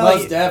 Yeah, well...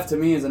 Mos Def, to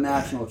me, is a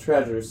national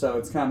treasure, so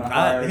it's kind of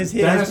hard.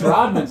 Dennis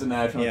Rodman's a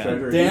national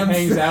treasure. He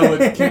hangs out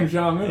with Kim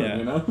Jong-un,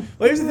 you know?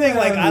 Well, here's the thing,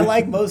 like, I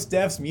like Mos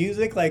Def's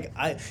music. Like,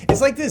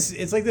 it's like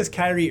this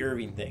Kyrie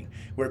Irving thing,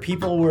 where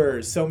people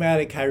were so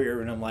mad at Kyrie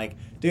Irving, I'm like,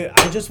 dude,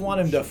 I just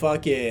want him to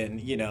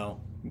fucking,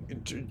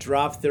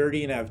 drop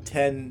 30 and have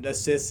 10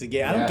 assists a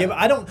game.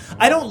 I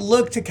don't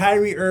look to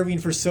Kyrie Irving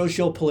for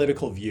social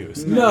political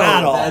views. No,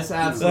 at all. That's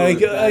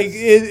absolutely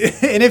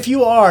and if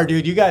you are,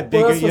 dude, you got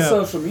bigger. Well, that's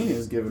what social media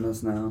has given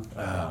us now.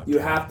 Oh, you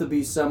have to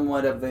be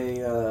somewhat of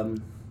a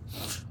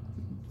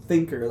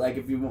thinker. Like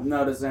if you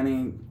notice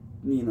any,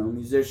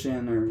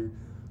 musician or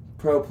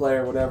pro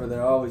player, whatever,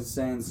 they're always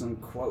saying some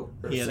quote.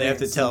 Yeah, they have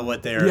to tell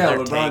what their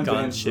LeBron take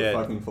on James shit. Is a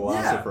fucking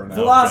philosopher now.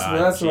 Philosopher.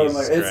 That's what I'm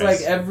like. Jesus It's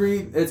Christ.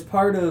 like it's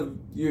part of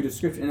your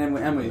description, and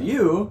with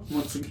you,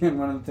 once again,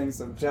 one of the things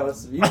I'm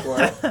jealous of you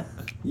for.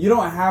 You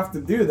don't have to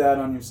do that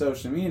on your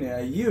social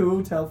media.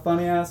 You tell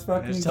funny ass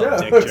fucking Just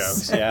jokes. tell dick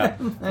jokes. Yeah.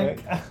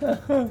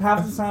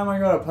 Half the time I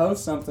go to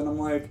post something, I'm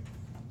like,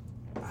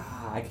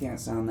 I can't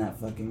sound that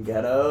fucking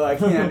ghetto. I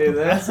can't do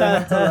this. I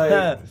have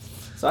to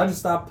So I just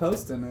stopped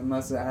posting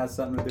unless it has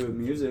something to do with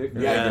music.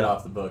 You gotta get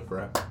off the book,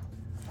 bro.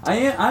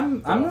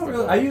 I'm not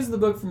really. I use the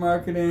book for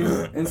marketing.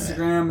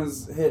 Instagram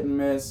is hit and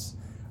miss.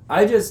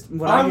 This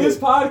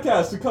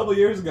podcast a couple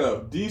years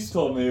ago, Deece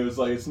told me it was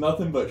like it's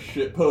nothing but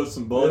shit posts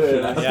and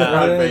bullshit on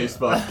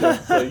Facebook.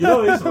 So,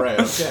 he's right.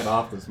 I'm getting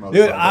off this motherfucker.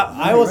 Dude,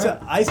 I will say,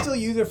 I still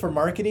use it for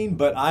marketing,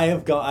 but I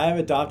have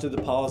adopted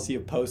the policy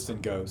of post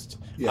and ghost.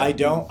 Yeah. I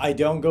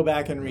don't go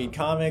back and read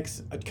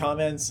comments,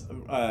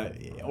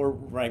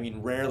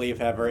 rarely if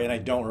ever, and I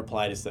don't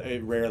reply to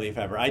rarely if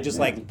ever. I just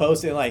like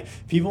post it, like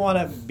people want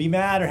to be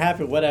mad or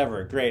happy,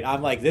 whatever. Great.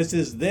 I'm like, this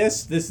is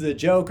a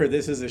joke, or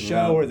this is a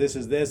show, or this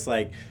is this.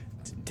 Like,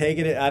 take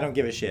it. I don't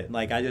give a shit.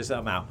 Like,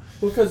 I'm out.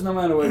 Well, because no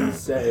matter what you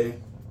say,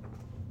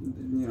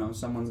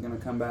 someone's gonna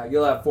come back.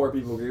 You'll have 4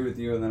 people agree with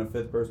you, and then a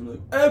 5th person will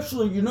be like,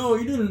 actually, you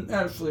didn't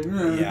actually.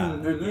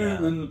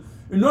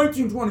 In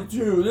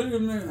 1922,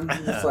 and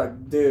I'm just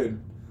like, dude.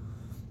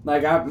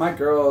 Like, my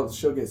girl,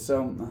 she'll get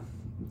so,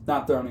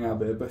 not throwing out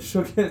bit, but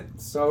she'll get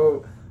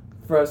so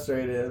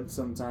frustrated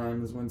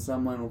sometimes when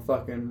someone will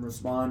fucking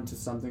respond to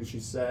something she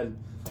said,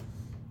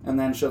 and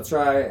then she'll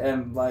try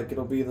and, like,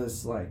 it'll be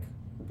this, like,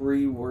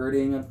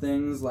 rewording of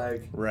things,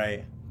 like,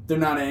 right. They're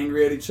not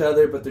angry at each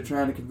other, but they're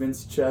trying to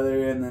convince each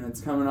other, and then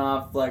it's coming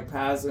off like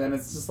passive, and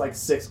it's just like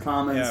 6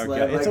 comments. Yeah,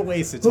 like, it's a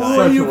waste of time.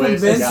 Who are you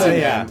convincing?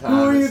 Yeah. Who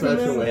are you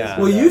convincing? Yeah.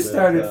 Well, you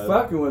started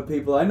fucking with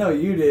people. I know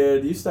you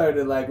did. You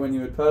started like when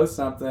you would post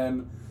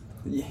something,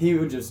 he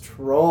would just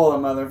troll a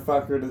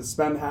motherfucker to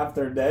spend half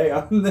their day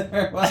on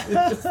there.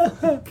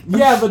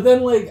 Yeah, but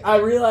then like I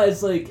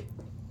realized like,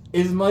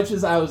 as much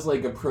as I was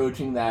like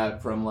approaching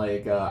that from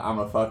like I'm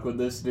a fuck with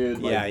this dude,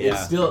 like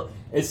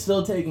it's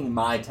still taking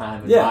my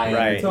time and my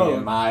energy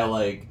and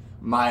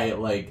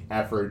my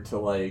effort to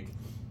like,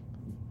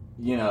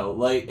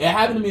 like it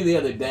happened to me the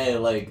other day.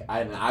 Like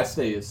I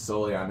stay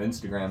solely on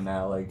Instagram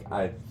now. Like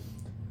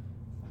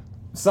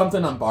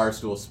something on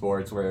Barstool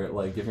Sports where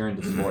like if you're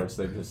into sports,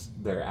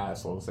 they're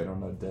assholes. They don't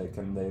know dick,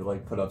 and they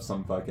like put up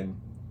some fucking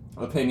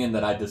opinion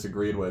that I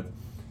disagreed with.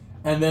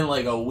 And then,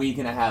 like, a week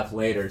and a half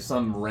later,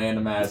 some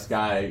random-ass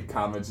guy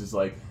comments is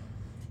like,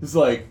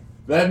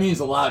 that means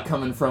a lot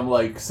coming from,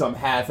 like, some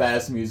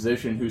half-ass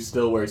musician who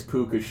still wears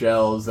puka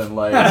shells and,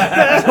 like,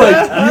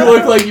 you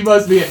look like you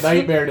must be a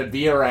nightmare to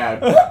be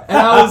around. And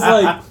I was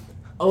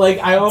like,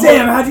 I almost...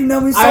 Damn, how'd you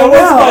know me so well? I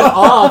almost well? got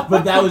off,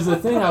 but that was the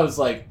thing. I was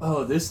like,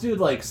 oh, this dude,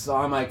 like,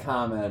 saw my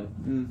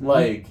comment,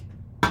 like...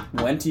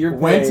 Went to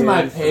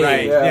my page.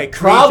 Right. Yeah.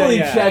 Probably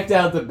checked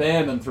out the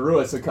band and threw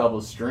us a couple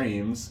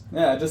streams.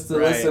 Yeah, just to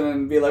listen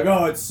and be like,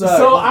 oh, it sucks.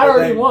 So I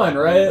already won,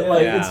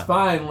 right? Yeah. It's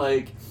fine.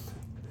 Like,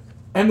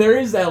 and there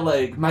is that,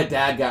 like, my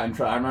dad got in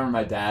trouble. I remember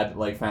my dad,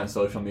 like, found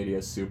social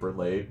media super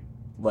late.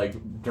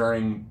 Like,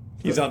 during...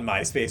 He's on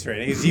MySpace right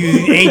now. He's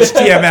using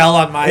HTML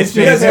on MySpace.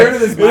 You guys heard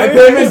of this? My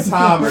him and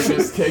Tom are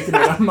just kicking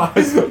it on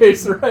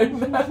MySpace right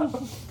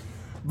now.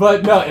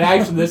 But, no,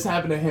 actually, this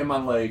happened to him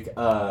on,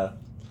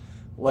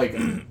 like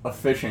a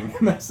fishing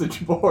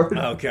message board.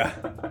 Oh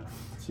god!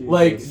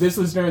 Like this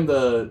was during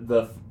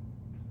the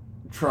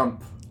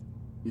Trump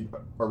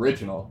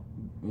original,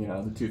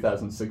 the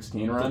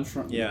 2016 run.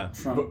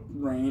 Trump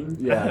reign.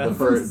 Yeah,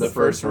 the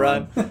first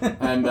run.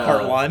 And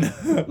part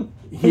 1.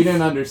 he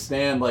didn't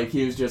understand. Like,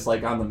 he was just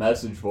like on the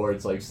message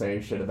boards, like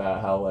saying shit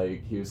about how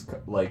like he was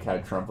like how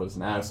Trump was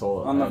an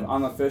asshole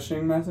on the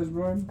phishing message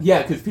board.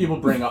 Yeah, because people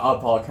bring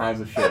up all kinds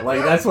of shit.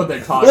 Like, that's what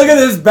they're talking. Look at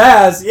this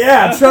bass.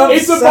 Yeah, Trump.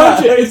 It's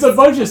a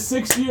bunch of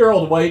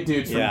 60-year-old white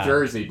dudes from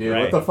Jersey, dude.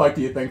 Right. What the fuck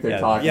do you think they're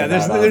talking about?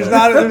 There's not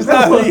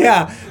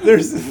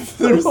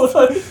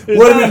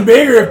would have been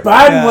bigger if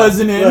Biden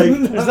wasn't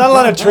in. There's not a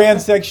lot of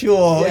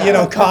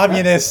transsexual,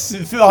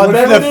 communists on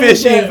the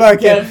fishing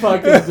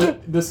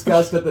fucking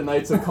discussed at the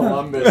Knights of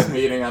Columbus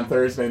meeting on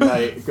Thursday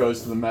night. It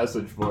goes to the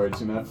message boards,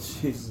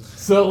 Jesus.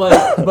 So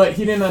but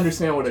he didn't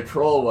understand what a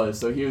troll was,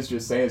 so he was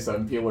just saying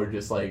something. People were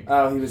just like,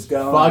 oh, he was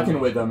going fucking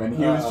with him, and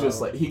he was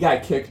just like, he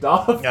got kicked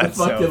off. That's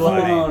so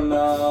funny. Oh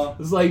no!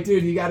 It's like,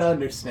 dude, you gotta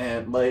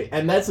understand, like,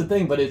 and that's the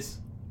thing, but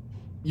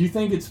you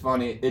think it's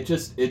funny.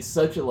 It's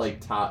such a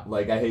like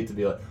I hate to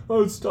be like,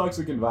 oh, it's a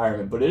toxic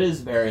environment, but it is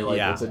very like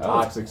it's a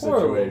toxic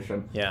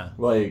situation. Yeah.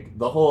 Like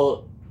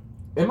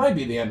it might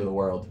be the end of the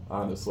world,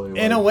 honestly.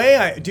 In a way,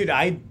 I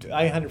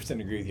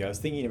 100% agree with you. I was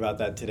thinking about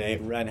that today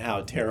and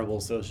how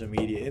terrible social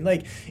media and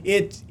like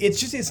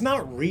it's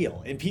not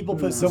real, and people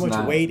put so much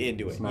weight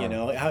into it.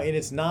 And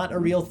it's not a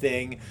real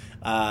thing.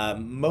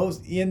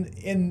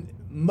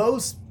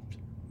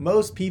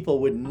 Most people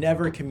would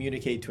never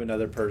communicate to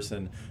another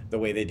person the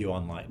way they do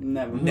online.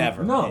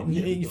 Never. No.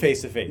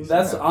 Face to face.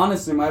 That's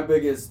honestly my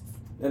biggest,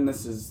 and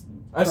this is.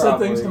 I've said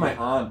things to my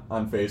aunt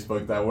on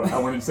Facebook that I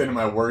wouldn't say to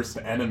my worst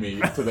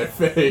enemy to their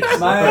face.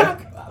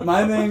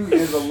 My thing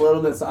is a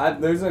little bit.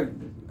 There's a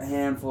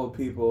handful of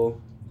people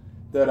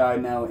that I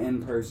know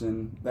in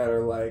person that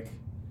are like,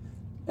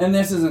 and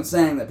this isn't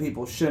saying that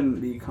people shouldn't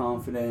be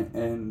confident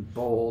and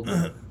bold,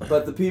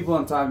 but the people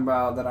I'm talking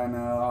about that I know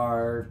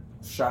are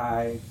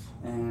shy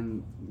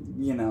and,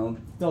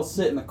 they'll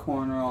sit in the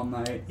corner all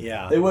night.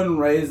 Yeah. They wouldn't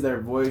raise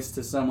their voice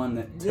to someone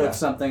that took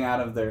something out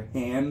of their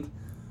hand.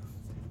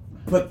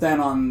 But then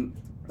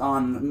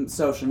on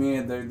social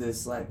media, they're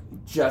this like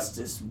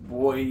justice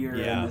warrior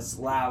and this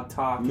loud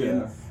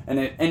talking,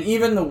 and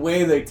even the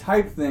way they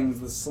type things,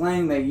 the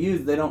slang they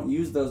use, they don't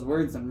use those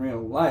words in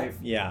real life.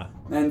 Yeah.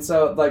 And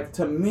so, like,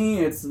 to me,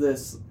 it's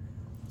this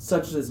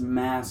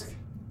mask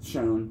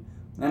shown,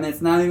 and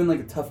it's not even like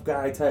a tough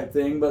guy type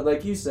thing. But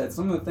like you said,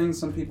 some of the things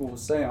some people will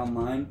say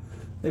online,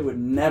 they would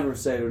never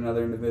say to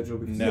another individual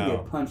because you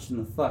get punched in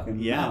the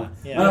fucking mouth.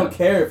 Yeah. I don't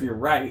care if you're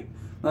right.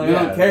 Like, I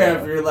don't care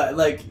if you're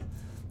like.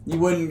 You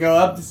wouldn't go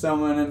up to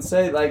someone and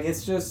say, like,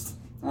 it's just,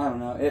 I don't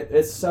know,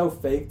 it's so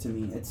fake to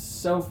me. It's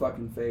so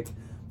fucking fake.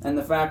 And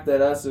the fact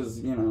that us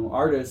as,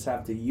 artists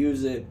have to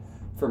use it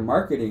for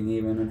marketing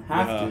even and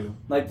have to.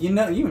 Like, you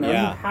have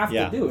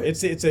to do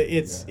it. It's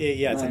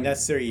a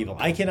necessary evil.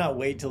 I cannot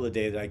wait till the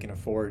day that I can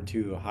afford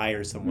to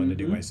hire someone to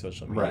do my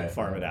social media and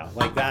farm it out.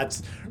 Like,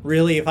 that's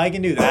really, if I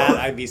can do that,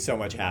 I'd be so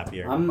much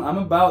happier. I'm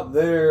about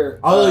there.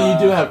 Although you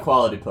do have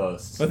quality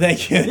posts. Well,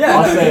 thank you. Yeah,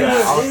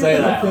 I'll say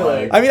that.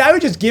 Like, I mean, I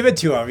would just give it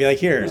to him. Be like,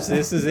 here, so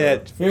this is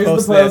it. Here's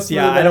post the post this.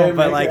 Yeah, I don't.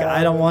 But like,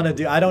 I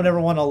don't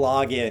ever want to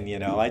log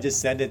in. I just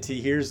send it to.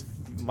 Here's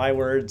my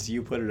words.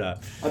 You put it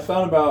up. I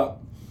thought about.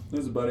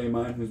 There's a buddy of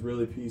mine who's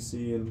really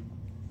PC and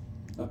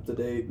up to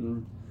date,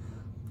 and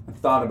I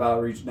thought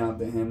about reaching out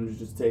to him to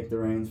just take the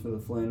reins for the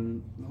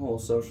Flynn whole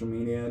social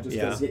media, just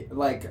because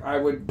I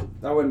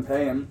wouldn't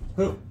pay him.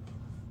 Who?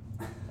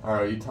 All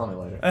right, you tell me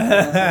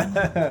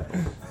later.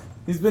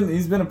 He's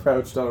been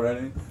approached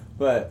already,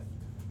 but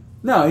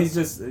no, he's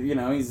just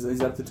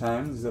he's up to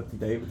times, he's up to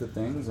date with the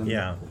things, and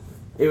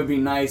it would be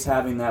nice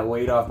having that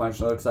weight off my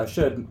shoulder because I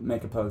should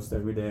make a post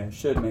every day, I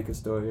should make a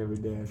story every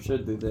day, I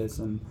should do this,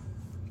 and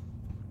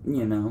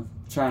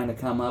trying to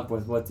come up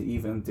with what to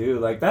even do.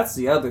 Like, that's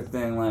the other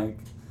thing. Like,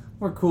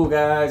 we're cool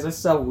guys. I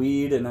sell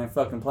weed and I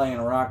fucking play in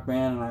a rock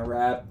band and I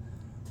rap.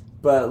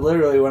 But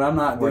literally, when I'm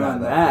not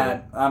doing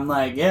that, I'm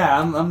like,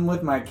 I'm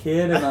with my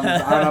kid and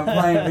I'm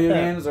playing video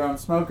games or I'm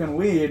smoking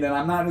weed, and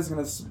I'm not just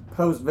gonna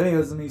post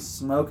videos of me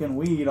smoking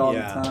weed all the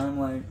time.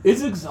 Like,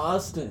 it's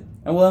exhausting.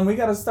 And we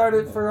got to start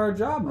it for our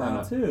job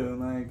now too.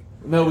 Like,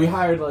 no, we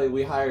hired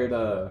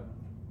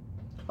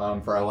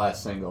for our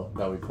last single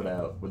that we put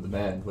out with the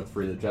band, with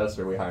Free the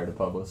Jester, we hired a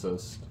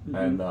publicist.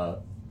 And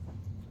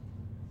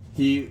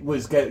he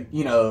was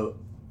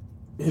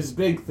his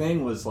big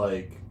thing was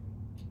like,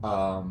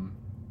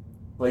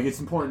 it's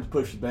important to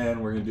push the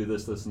band, we're going to do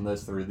this, this, and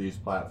this through these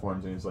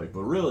platforms. And he's like,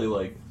 but really,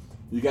 like,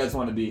 you guys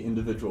want to be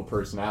individual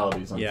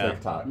personalities on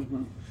TikTok.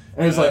 And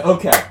it's like,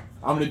 okay,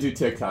 I'm going to do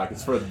TikTok.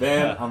 It's for the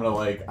band.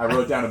 I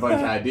wrote down a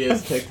bunch of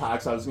ideas,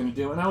 TikToks I was going to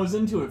do, and I was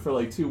into it for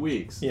like 2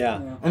 weeks.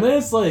 And then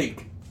it's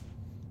like,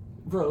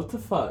 bro, what the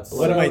fuck?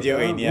 What am I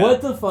doing? Yeah.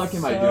 What the fuck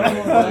am I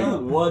doing?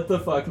 Like, what the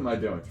fuck am I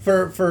doing?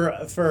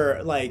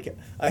 For like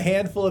a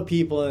handful of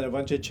people and a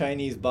bunch of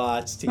Chinese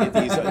bots to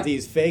get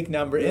these fake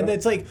numbers, and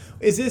it's like,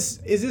 is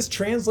this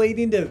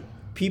translating to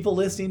people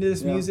listening to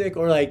this music,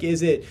 or like,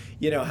 is it,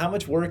 how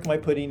much work am I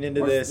putting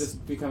into this?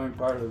 Just becoming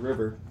part of the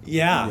river.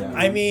 Yeah.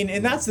 I mean,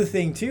 and that's the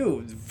thing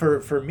too.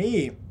 For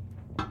me,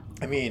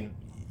 I mean,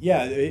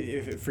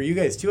 for you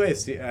guys too,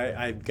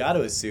 I've got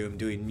to assume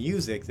doing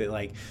music that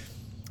like.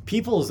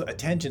 people's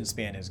attention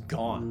span is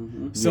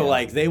gone. So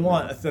like they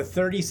want the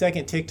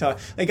 30-second TikTok.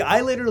 Like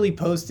I literally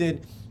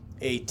posted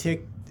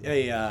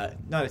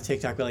not a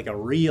TikTok, but like a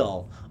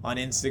reel on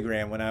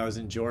Instagram when I was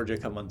in Georgia a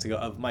couple months ago.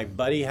 Of my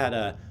buddy had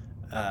a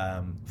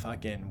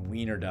fucking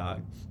wiener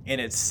dog, and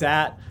it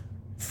sat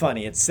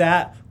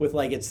with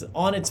like it's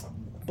on its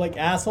like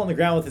asshole on the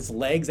ground with its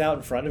legs out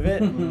in front of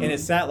it, and it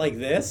sat like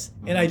this.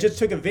 And I just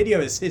took a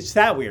video. It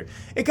sat weird.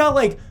 It got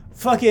like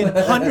fucking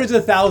hundreds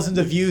of thousands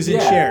of views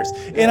and shares.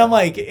 And I'm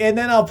like, and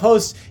then I'll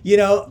post,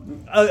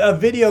 a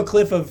video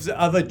clip of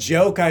a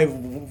joke I've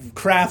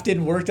crafted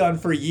and worked on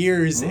for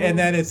years, and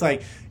then it's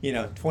like,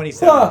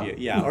 27 views.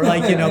 Yeah. Or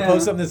like,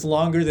 post something that's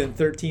longer than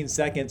 13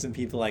 seconds and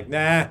people like,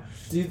 nah.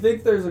 Do you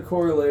think there's a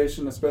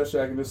correlation,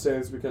 especially I can just say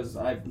this because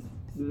I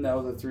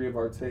know the three of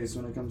our tastes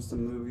when it comes to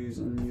movies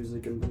and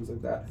music and things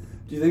like that.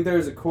 Do you think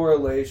there's a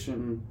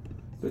correlation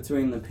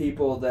between the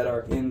people that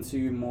are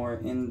into more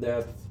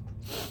in-depth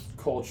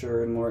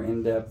culture and more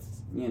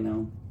in-depth,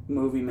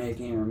 movie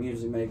making or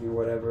music making or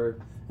whatever,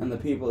 and the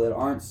people that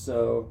aren't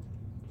so?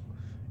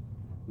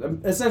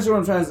 Essentially what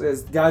I'm trying to say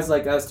is, guys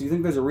like us, do you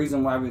think there's a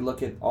reason why we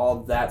look at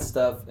all that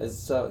stuff as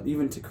so,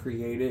 even to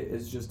create it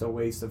is just a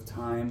waste of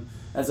time,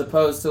 as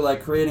opposed to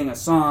like creating a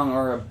song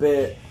or a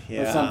bit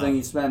or something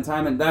you spend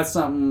time in? That's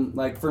something,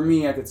 like, for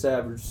me, I could say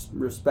I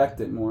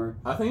respect it more.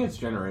 I think it's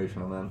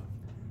generational, man.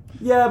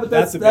 Yeah, but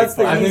that's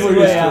the easy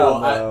way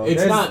out.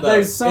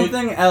 There's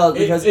something else,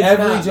 because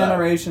every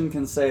generation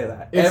can say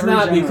that. It's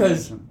not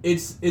because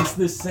it's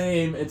the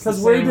same. It's because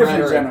we're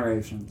different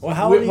generations. Well,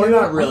 how old are you? We're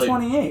not really.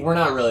 I'm 28. We're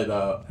not really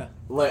though.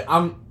 Like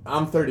I'm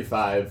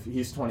 35.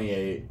 He's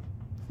 28.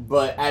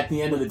 But at the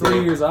end of the day,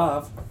 3 years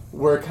off.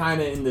 We're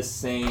kind of in the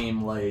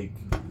same like.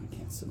 I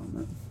can't sit on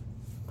that.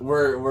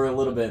 We're a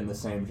little bit in the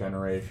same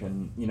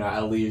generation,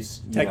 at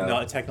least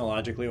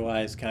technologically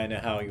wise, kind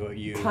of how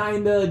you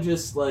kind of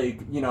just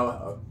like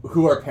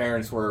who our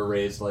parents were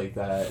raised like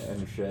that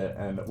and shit.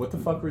 And what the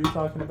fuck were you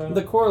talking about?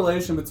 The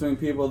correlation between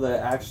people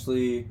that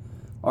actually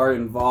are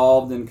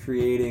involved in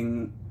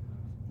creating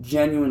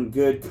genuine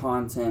good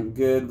content,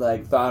 good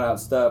like thought out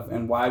stuff,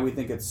 and why we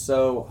think it's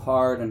so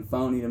hard and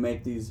phony to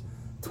make these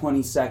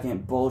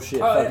 20-second bullshit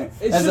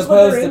as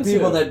opposed to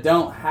people that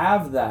don't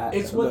have that.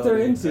 It's what they're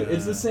into.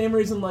 It's the same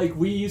reason like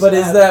we used to. But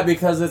is that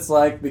because it's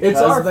like because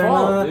it's our they're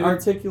fault, not dude.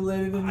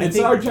 Articulated? It's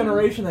our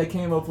generation that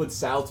came up with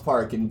South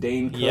Park and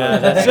Dane Cook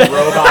and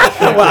Robot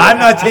Chicken. Well, I'm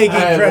not taking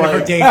credit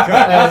for Dane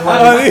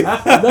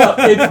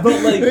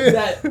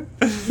Cook.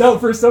 No,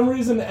 for some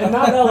reason, and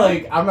not that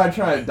like I'm not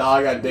trying to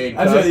dog on Dane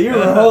Cook. You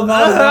were holding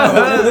on.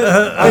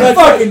 I'm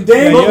fucking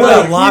Dane Cook.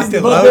 Cook. Locked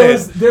and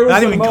loaded.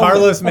 Not even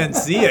Carlos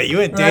Mencia. You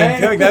went Dane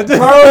Cook.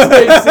 Carlos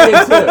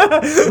Mencia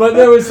too. But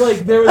there was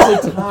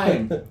a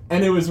time,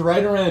 and it was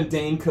right around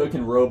Dane Cook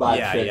and Robot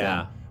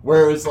Chicken.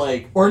 Where it was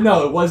like, or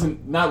no, it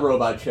wasn't, not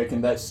Robot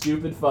Chicken, that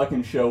stupid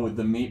fucking show with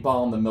the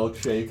meatball and the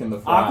milkshake and the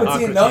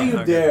fries. Don't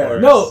you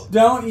dare. No,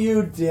 don't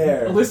you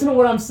dare. Listen to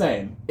what I'm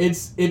saying.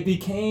 It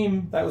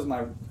became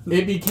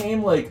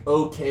like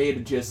okay to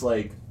just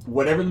like,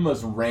 whatever the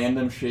most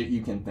random shit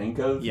you can think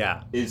of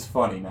is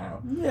funny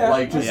now. Yeah.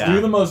 Like, just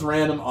do the most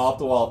random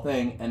off-the-wall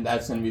thing, and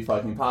that's going to be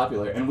fucking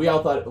popular. And we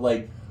all thought,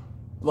 like,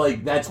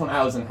 that's when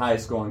I was in high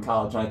school and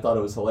college, and I thought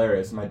it was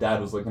hilarious. And my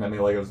dad was looking at me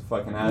like I was a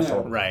fucking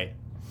asshole. Yeah. Right.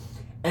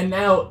 And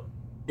now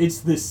it's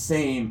the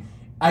same.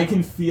 I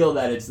can feel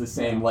that it's the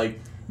same.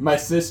 Like, my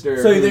sister,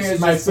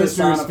 who's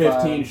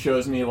 15,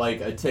 shows me,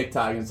 like, a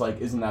TikTok, and it's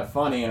like, isn't that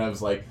funny? And I was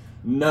like,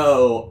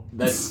 no,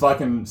 that's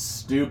fucking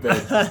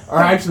stupid. Or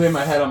actually, in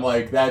my head, I'm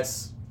like,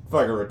 that's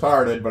fucking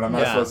retarded, but I'm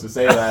not supposed to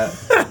say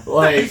that.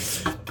 Like,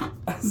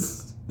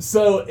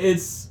 so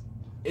it's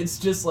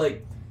just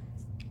like,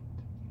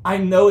 I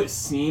know it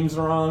seems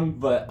wrong,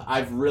 but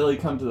I've really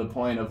come to the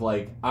point of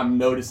like, I'm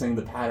noticing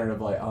the pattern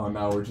of like, oh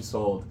no, we're just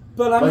old.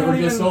 But I'm not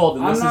even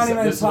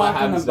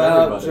talking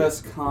about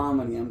just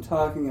comedy. I'm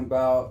talking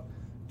about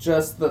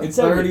just the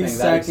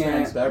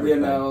 30-second,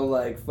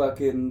 like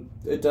fucking.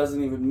 It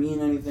doesn't even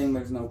mean anything.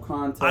 There's no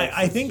context.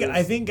 I think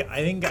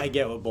I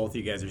get what both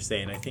you guys are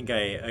saying. I think I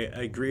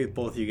agree with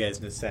both of you guys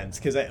in a sense,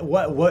 because I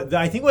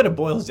think what it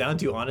boils down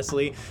to,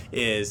 honestly,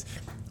 is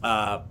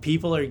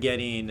people are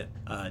getting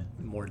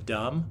more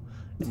dumb.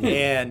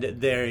 And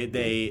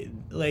they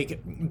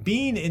like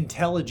being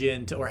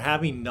intelligent or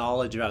having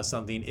knowledge about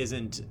something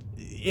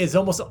is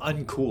almost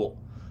uncool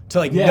to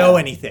like know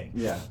anything.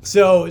 Yeah.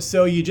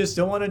 So you just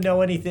don't want to know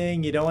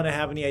anything. You don't want to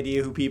have any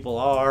idea who people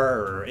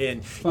are,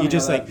 and you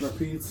just like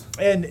repeats.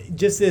 And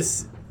just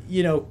this,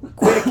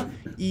 quick,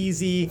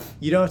 easy.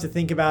 You don't have to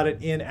think about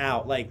it in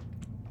out. Like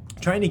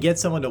trying to get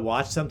someone to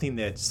watch something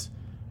that's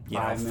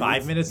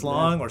 5 minutes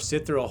long or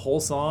sit through a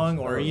whole song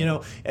or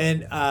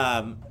and.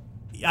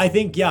 I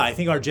think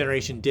our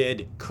generation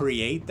did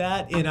create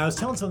that. And I was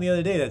telling someone the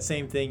other day that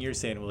same thing you're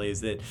saying, Willie, is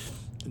that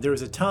there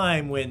was a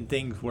time when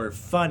things were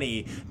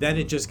funny. Then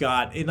it just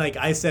got, and like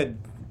I said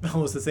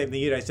almost the same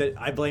thing you did. I said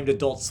I blamed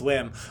Adult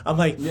Swim. I'm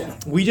like,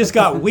 we just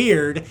got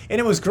weird, and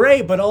it was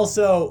great, but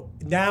also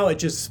now it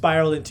just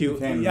spiraled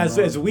into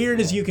as weird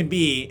as you can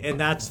be, and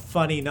that's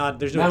funny.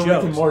 There's no jokes.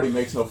 Rick and Morty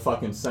makes no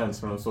fucking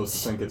sense when I'm supposed to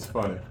think it's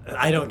funny.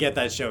 I don't get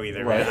that show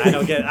either. Right.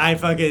 Man.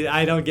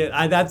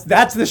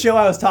 That's the show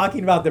I was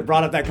talking about that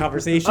brought up that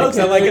conversation.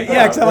 Okay,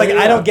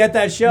 I don't get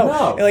that show.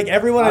 No. Like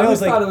everyone I know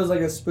is like, thought it was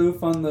like a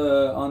spoof on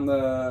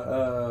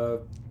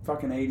the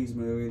fucking 80s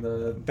movie,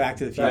 the Back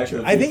to the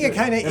Future. I think it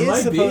kind of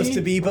is supposed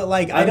to be, but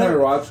like I've never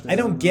watched it. I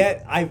don't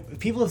get.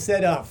 People have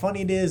said how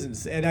funny it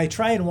is, and I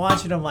try and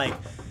watch it. I'm like,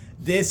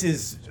 this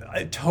is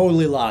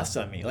totally lost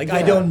on me. Like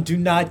I do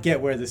not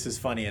get where this is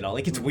funny at all.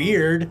 Like it's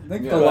weird. I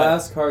think the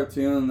last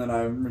cartoon that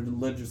I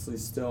religiously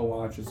still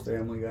watch is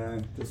Family Guy,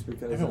 just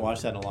because I haven't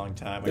watched that in a long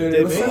time. Dude,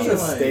 it was such a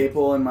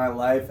staple in my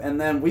life,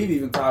 and then we've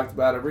even talked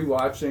about it.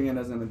 Rewatching it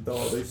as an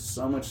adult, there's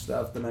so much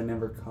stuff that I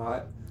never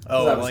caught.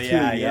 Oh, well,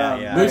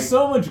 yeah. There's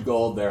so much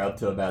gold there up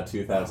to about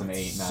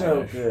 2008, 9.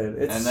 So good.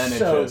 It's and then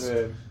so it just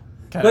good.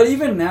 But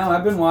even now,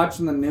 I've been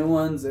watching the new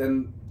ones,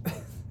 and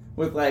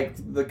with like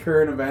the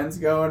current events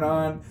going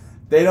on,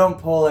 they don't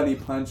pull any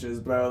punches,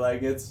 bro.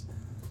 Like it's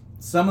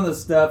some of the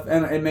stuff,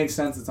 and it makes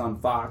sense it's on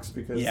Fox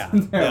because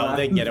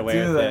they can get away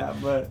with that,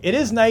 it. But it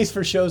is nice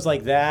for shows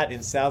like that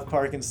in South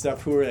Park and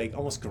stuff who are like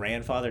almost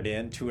grandfathered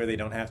in to where they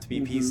don't have to be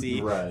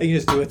PC. Right. They can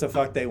just do what the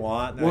fuck they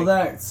want. Well,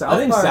 like, I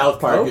think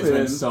South Park has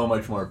been so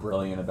much more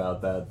brilliant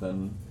about that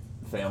than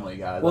Family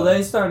Guy. Well,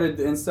 they started,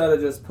 instead of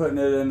just putting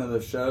it into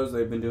the shows,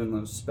 they've been doing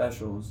those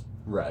specials.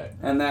 Right.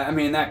 And the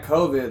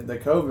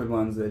COVID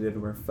ones they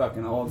did were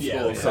fucking old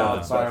school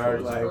South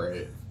Park. Like,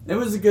 great. It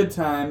was a good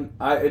time.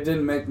 It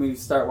didn't make me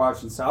start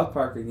watching South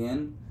Park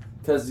again,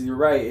 because you're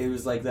right, it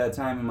was like that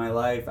time in my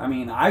life. I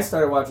mean, I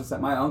started watching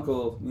my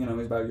uncle, he's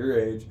about your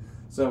age,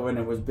 so when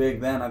it was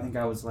big then, I think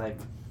I was like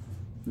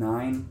 8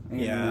 or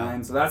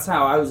 9. So that's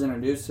how I was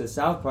introduced to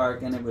South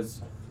Park, and it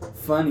was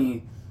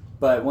funny.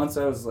 But once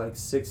I was like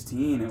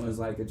 16, it was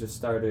like it just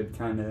started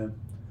kind of,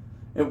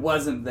 it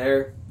wasn't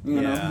there,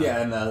 you know?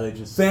 Yeah, no, they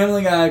just...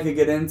 Family Guy I could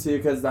get into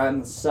because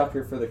I'm the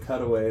sucker for the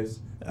cutaways.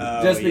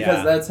 Just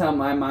because that's how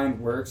my mind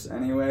works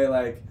anyway.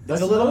 Like that's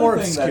a little more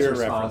thing obscure that's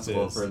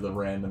responsible references for the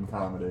random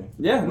comedy.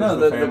 Yeah, no,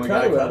 the the Family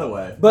Guy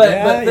cutaway.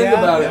 But think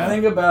about it.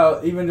 Think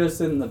about even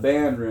just in the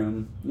band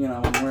room,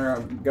 when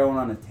we're going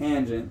on a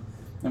tangent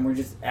and we're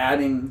just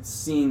adding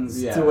scenes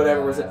to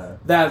whatever we're saying.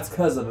 That's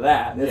because of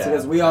that. It's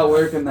because we all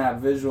work in that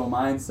visual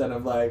mindset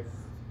of like,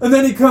 and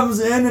then he comes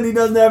in and he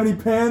doesn't have any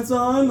pants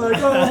on, like,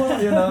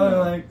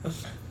 like...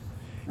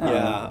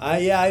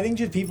 I think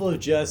just people have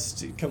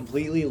just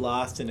completely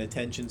lost an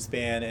attention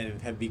span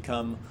and have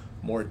become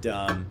more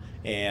dumb,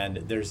 and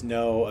there's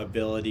no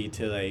ability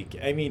to like.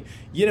 I mean,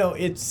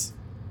 it's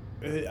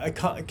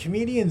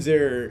comedians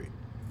are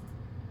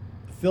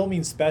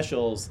filming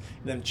specials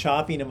and then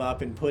chopping them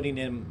up and putting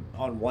them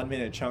on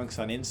 1-minute chunks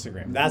on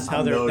Instagram. That's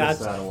how they're.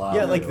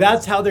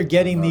 That's how they're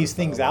getting these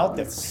things out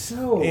there.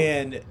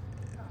 And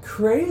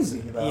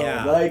crazy though.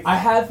 Yeah. Like I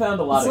have found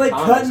a lot it's of like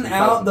comics cutting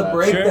out the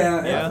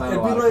breakdown. Sure. Yeah, I found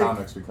a lot of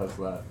comics because of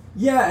that.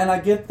 Yeah, and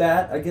I get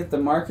that. I get the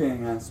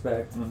marketing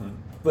aspect. Mm-hmm.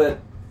 But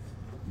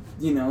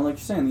like you're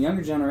saying, the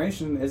younger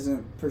generation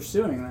isn't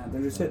pursuing that.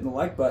 They're just hitting the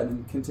like button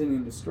and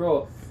continuing to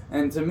scroll.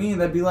 And to me,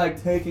 that'd be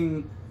like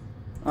taking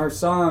our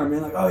song and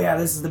being like, oh yeah,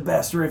 this is the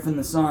best riff in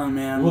the song,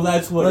 man. Well,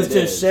 that's what Let's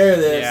just share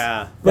this.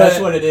 Yeah. That's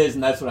what it is,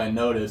 and that's what I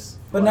noticed.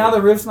 But now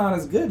the riff's not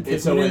as good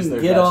because you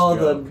didn't get all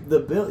the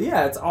bill.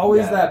 Yeah, it's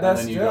always that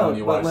best joke. And then you joke. go and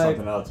you watch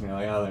something else and you're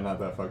like, oh, they're not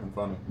that fucking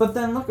funny. But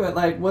then look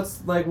at what's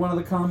one of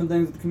the common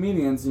things with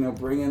comedians,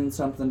 bringing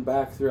something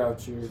back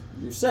throughout your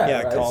set.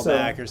 Yeah, right? call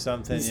back or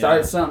something. You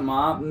start something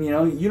off, you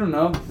don't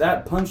know,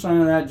 that punchline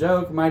of that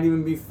joke might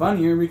even be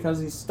funnier because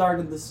he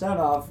started the set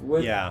off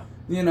with,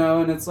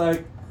 and it's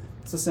like,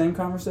 it's the same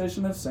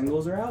conversation of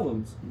singles or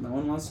albums. No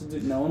one wants to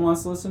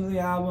listen to the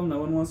album. No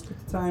one wants to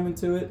put the time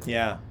into it.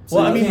 Yeah. So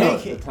well,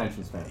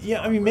 attention span.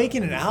 Yeah,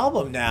 making an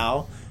album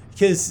now,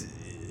 because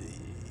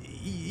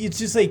it's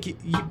just like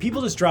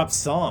people just drop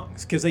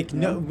songs because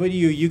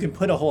you can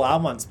put a whole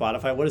album on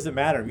Spotify. What does it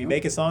matter? If you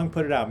make a song,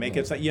 put it out.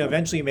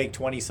 Eventually you make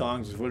 20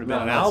 songs, which would have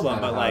been an album.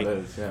 But like,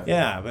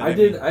 but I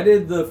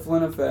did the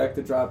Flynn Effect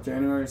that dropped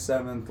January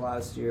 7th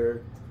last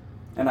year.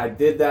 And I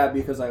did that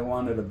because I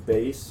wanted a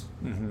bass,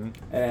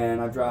 and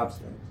I've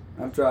dropped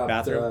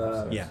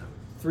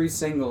 3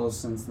 singles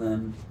since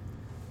then,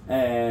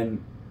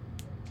 and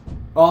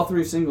all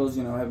 3 singles,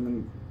 have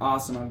been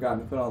awesome. I've gotten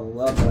to put all the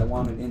love that I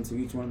wanted into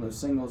each one of those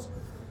singles,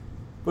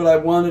 but I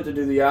wanted to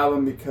do the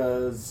album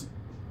because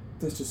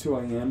that's just who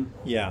I am.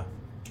 Yeah,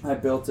 I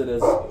built it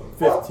as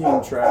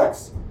 15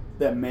 tracks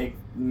that make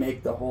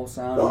the whole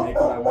sound and make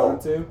what I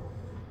wanted to.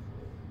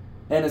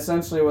 And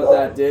essentially what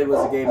that did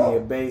was it gave me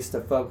a base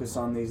to focus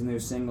on these new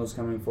singles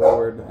coming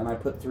forward, and I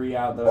put 3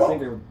 out that I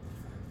think are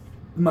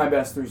my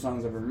best 3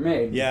 songs I've ever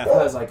made. Yeah.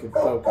 Because I could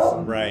focus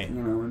on right.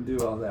 And do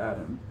all that.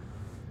 And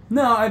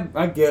no,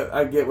 I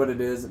get what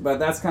it is, but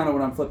that's kind of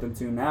what I'm flipping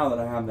to now that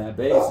I have that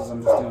base is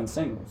I'm just doing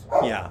singles.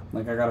 Yeah.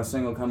 Like I got a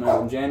single coming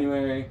out in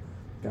January,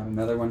 Got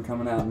another one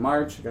coming out in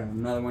March. Got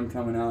another one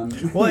coming out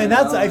in... Well, and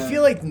I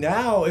feel like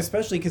now,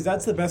 especially because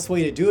that's the best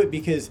way to do it,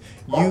 because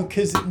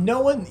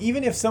no one,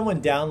 even if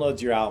someone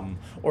downloads your album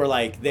or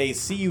like they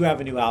see you have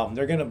a new album,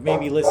 they're going to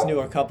maybe listen to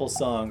a couple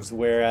songs.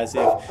 Whereas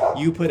if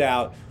you put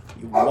out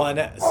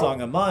one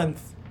song a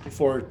month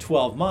for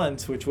 12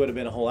 months, which would have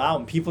been a whole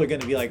album, people are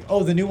going to be like,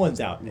 oh, the new one's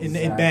out, and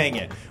bang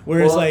it.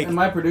 Whereas and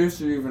my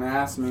producer even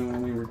asked me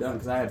when we were done,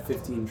 because I had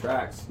 15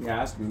 tracks. He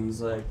asked me,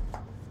 he's like,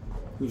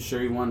 you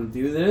sure you want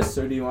to do this,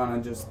 or do you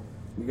want to just,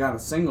 you got a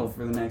single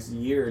for the next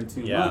year and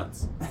 2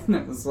 months? And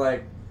it was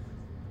like,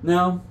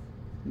 no,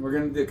 we're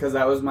going to do, because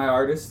that was my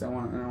artist. I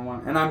want,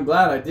 and I'm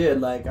glad I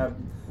did. Like,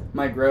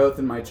 my growth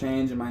and my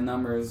change and my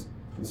numbers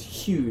is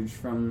huge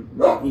from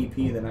the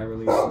EP that I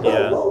released.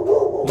 Yeah.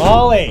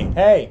 Molly,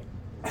 hey.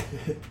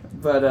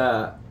 But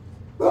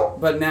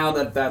now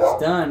that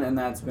that's done and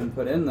that's been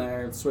put in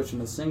there,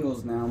 switching to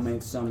singles now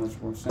makes so much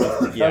more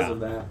sense because of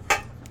that.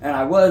 And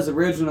I was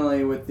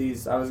originally with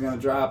these, I was going to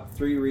drop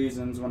 3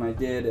 Reasons when I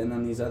did, and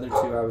then these other 2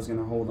 I was going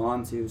to hold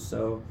on to,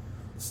 so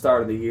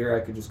start of the year I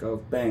could just go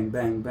bang,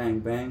 bang, bang,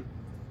 bang.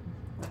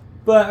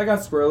 But I got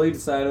squirrely,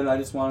 decided I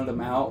just wanted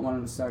them out,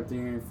 wanted to start the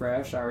year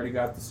fresh. I already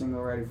got the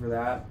single ready for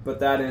that. But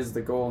that is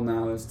the goal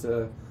now, is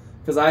to,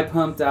 because I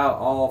pumped out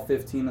all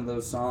 15 of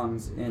those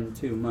songs in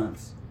 2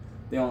 months.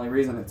 The only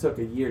reason it took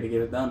a year to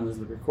get it done was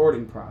the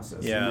recording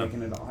process and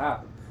making it all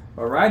happen.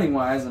 But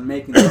writing-wise and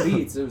making the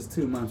beats, it was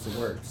 2 months of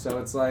work. So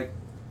it's like,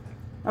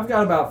 I've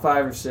got about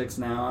 5 or 6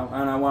 now,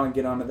 and I want to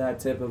get onto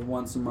that tip of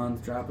once a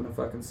month dropping a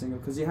fucking single,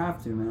 because you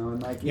have to now.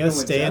 And like, you gotta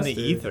stay in the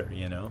ether,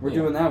 you know? We're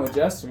doing that with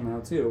Jester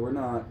now, too. We're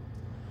not...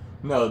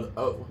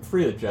 No,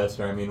 free of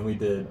Jester, I mean, we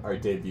did our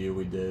debut,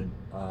 we did,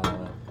 I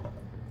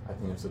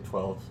think it was a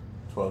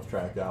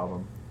 12-track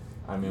album.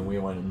 I mean, we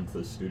went into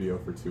the studio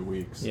for 2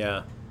 weeks.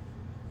 Yeah.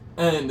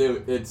 And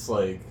it's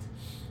like...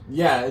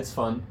 Yeah, it's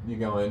fun. You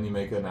go in, you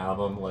make an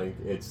album, like,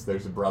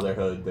 there's a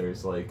brotherhood,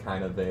 there's, like,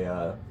 kind of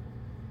a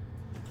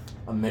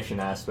mission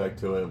aspect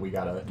to it. We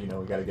gotta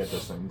get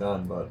this thing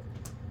done, but,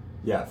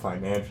 yeah,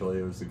 financially,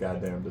 it was a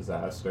goddamn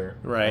disaster.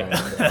 Right.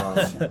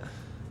 And,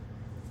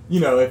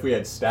 if we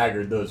had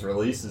staggered those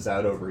releases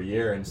out over a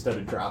year instead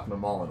of dropping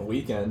them all in a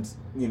weekend,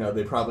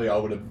 they probably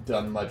all would have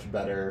done much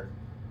better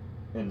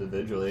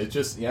individually. It's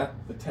just,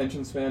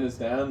 attention span is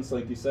down. It's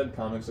like you said,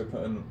 comics are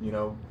putting,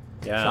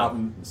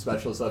 chopping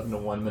specials up into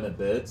 1-minute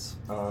bits.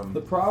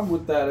 The problem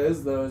with that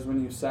is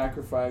when you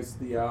sacrifice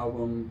the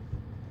album,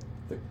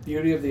 the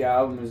beauty of the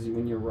album is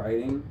when you're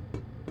writing,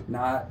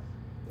 not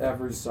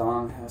every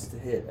song has to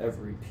hit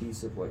every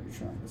piece of what you're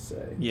trying to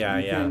say.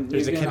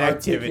 There's a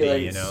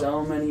connectivity,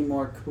 so many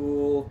more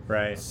cool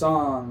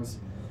songs.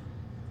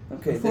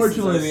 Okay.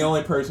 Unfortunately, the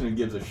only person who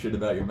gives a shit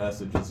about your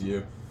message is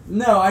you.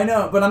 No, I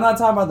know, but I'm not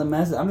talking about the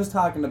message. I'm just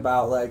talking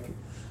about, like...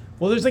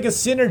 Well, there's like a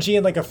synergy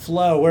and like a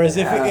flow, whereas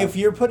if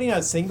you're putting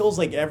out singles,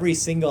 like every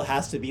single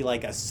has to be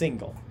like a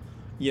single,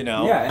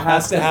 Yeah, it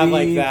has to have be,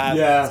 like that.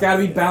 Yeah. It's got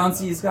to be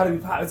bouncy. It's got to be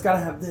pop. It's got to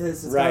have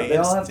this. They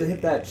all have to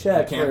hit that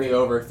check. It can't be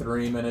over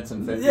 3 minutes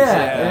and 50 seconds.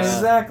 Yeah,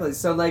 exactly.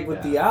 So like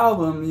with the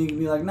album, you can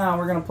be like, no,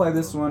 we're gonna play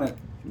this one at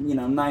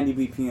 90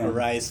 BPM.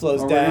 Right,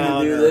 slows or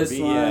down. We're gonna do this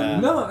one. Yeah.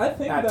 No, I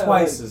think at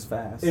twice as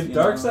fast. If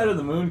Dark Side of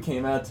the Moon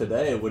came out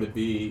today, would it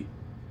be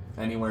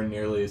anywhere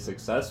nearly as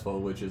successful?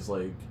 Which is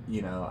like,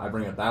 I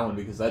bring up that one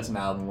because that's an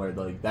album where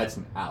like that's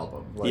an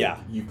album. Like,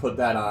 you put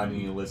that on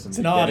and you listen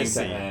to beginning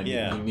to end.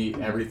 Yeah. You need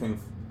everything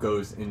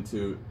goes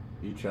into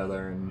each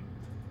other and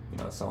so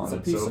on and so forth.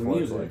 It's a piece of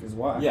music is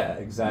why. Yeah,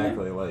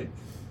 exactly. Yeah. Like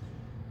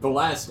the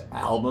last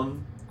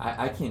album,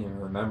 I can't even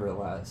remember the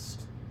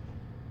last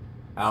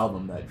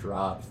album that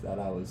dropped that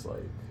I was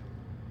like,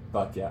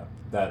 fuck yeah,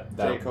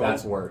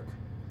 that's work.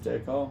 J.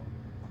 Cole.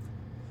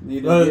 You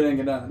didn't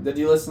get done. Did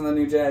you listen to the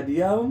new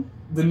J.I.D. album?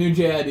 The new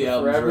J.I.D.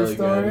 album is really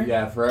good.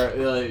 Yeah,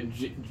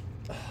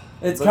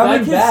 it's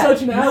coming back.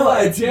 Such an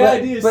outlier.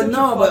 J.I.D. is such a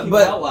fucking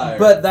outlier.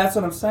 But that's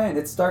what I'm saying.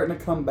 It's starting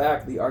to come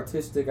back, the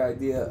artistic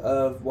idea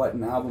of what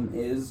an album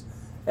is.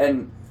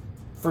 And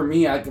for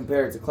me, I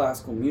compare it to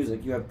classical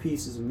music. You have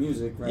pieces of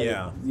music, right?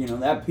 Yeah.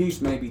 That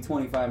piece may be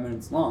 25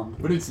 minutes long.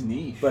 But it's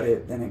niche. But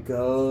it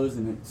goes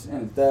and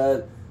it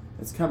does.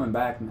 It's coming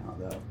back now,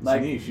 though.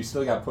 Like, niche. You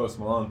still got Post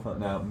Malone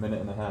putting out 1.5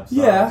 minute songs.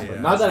 Yeah.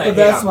 Not that I hate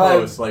on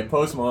Post. Like,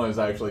 Post Malone is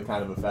actually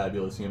kind of a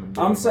fabulous human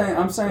being. I'm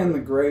saying the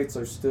greats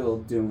are still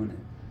doing it.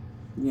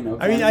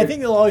 I mean, I think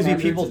there'll always be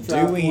people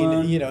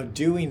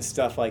doing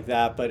stuff like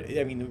that, but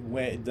I mean,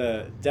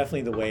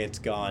 definitely the way it's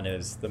gone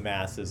is the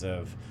masses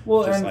of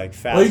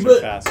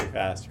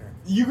faster.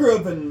 You grew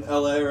up in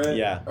LA, right?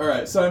 Yeah. All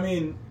right. So I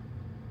mean,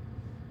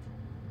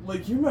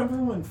 like, you remember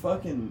when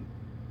fucking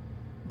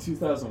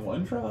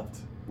 2001 dropped?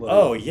 Like,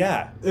 oh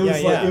yeah, it was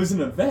it was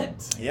an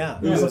event. Yeah,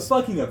 it was a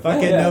fucking event.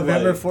 Fucking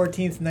November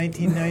 14th,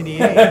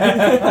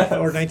 1998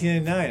 or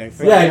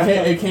 1999. Yeah,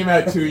 it came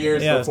out 2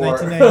 years before. It was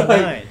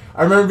 1999.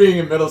 I remember being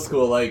in middle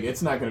school. Like,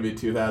 it's not going to be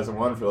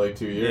 2001 for like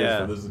 2 years.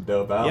 So this is a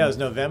dope album. Yeah, it was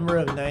November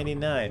of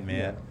 '99,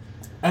 man.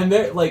 And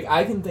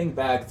I can think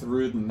back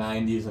through the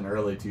 '90s and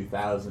early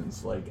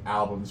 2000s, like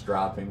albums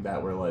dropping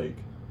that were like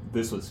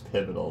this was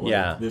pivotal.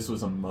 Like, this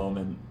was a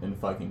moment in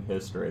fucking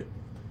history.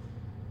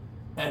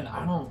 And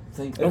I don't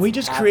think that's Are we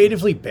just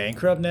creatively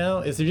bankrupt now?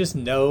 Is there just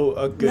no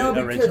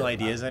original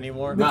ideas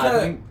anymore?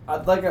 Because,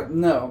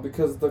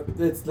 because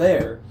it's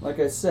there. Like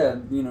I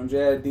said,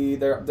 JID,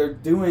 they're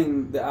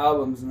doing the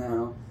albums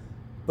now,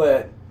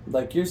 but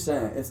like you're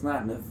saying, it's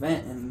not an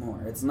event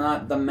anymore. It's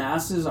not, the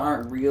masses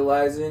aren't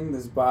realizing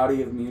this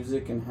body of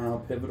music and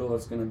how pivotal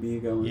it's going to be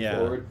going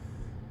forward,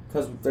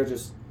 because they're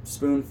just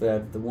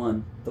spoon-fed the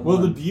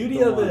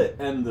beauty of it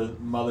and the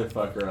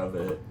motherfucker of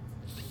it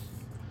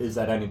is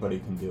that anybody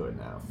can do it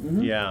now.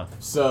 Mm-hmm. Yeah.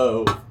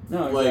 So,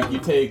 you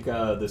take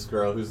this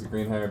girl, who's the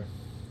green-haired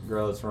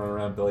girl that's running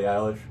around, Billie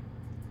Eilish,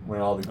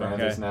 winning all the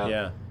Grammys now.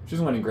 Yeah. She's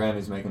winning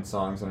Grammys making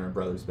songs in her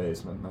brother's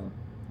basement, man.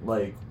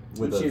 Like,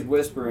 she's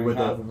whispering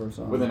half of her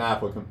songs. With an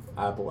Apple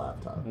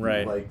laptop.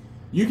 Right. Like,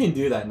 you can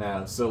do that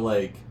now. So,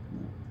 like,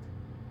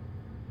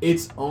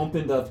 it's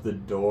opened up the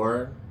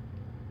door,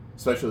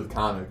 especially with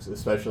comics,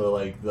 especially,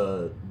 like,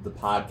 the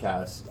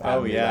podcast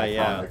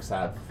comics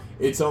have.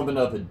 It's opened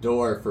up a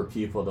door for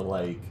people to,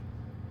 like,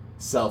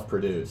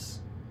 self-produce.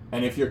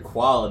 And if you're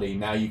quality,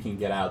 now you can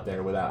get out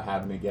there without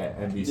having to get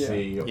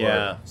NBC or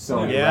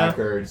Sony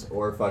Records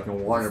or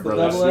fucking Warner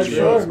Brothers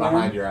Studios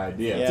behind your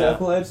idea. Yeah.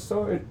 Double-edged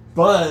sword.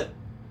 But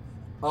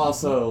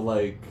also,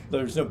 like,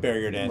 there's no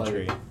barrier to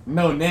entry. Like,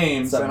 no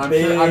names, and I'm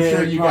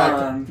sure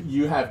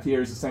you have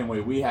peers the same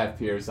way we have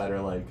peers that are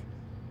like,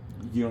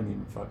 you don't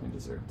even fucking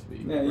deserve to be.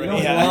 Yeah, you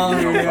don't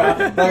belong.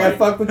 Like, I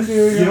fuck with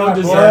you. You don't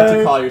deserve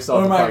to call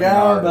yourself a fucking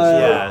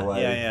artist.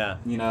 Yeah.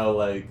 You know,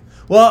 like.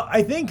 Well,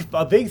 I think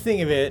a big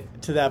thing of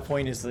it to that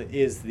point is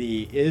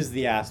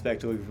the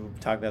aspect we've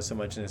talked about so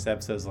much in this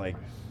episode is like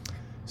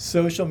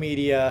social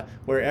media,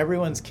 where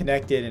everyone's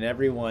connected and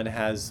everyone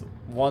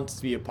wants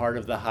to be a part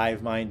of the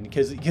hive mind,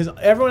 because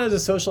everyone has a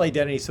social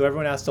identity, so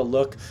everyone has to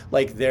look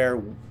like they're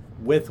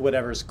with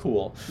whatever's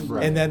cool.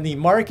 Right. And then the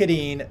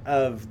marketing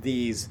of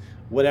these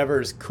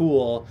whatever's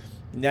cool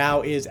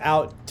now is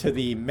out to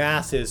the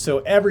masses, so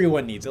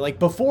everyone needs it. Like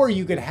before,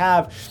 you could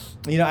have,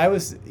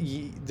 there's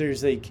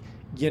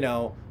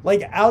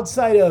like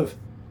outside of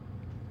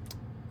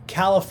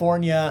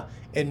California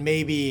and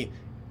maybe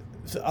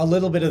a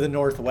little bit of the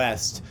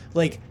Northwest,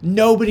 like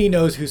nobody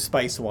knows who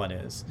Spice One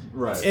is.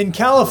 Right. In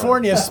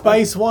California,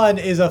 Spice One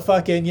is a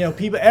fucking,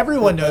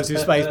 everyone knows who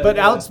Spice, but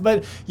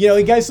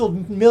he guys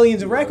sold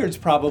millions of records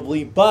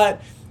probably,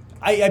 but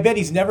I bet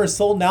he's never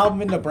sold an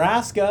album in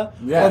Nebraska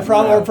or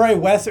probably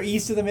west or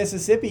east of the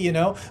Mississippi,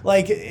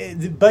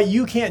 but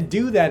you can't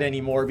do that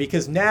anymore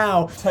because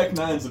now Tech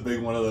Nine's a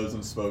big one of those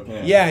in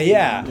Spokane.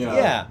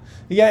 Yeah.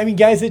 I mean,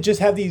 guys that just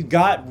have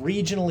got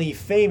regionally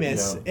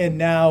famous and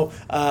now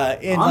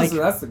honestly,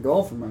 that's the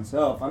goal for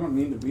myself. I don't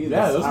need to be this.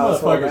 Yeah, those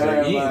motherfuckers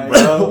are eating,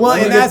 bro. Well,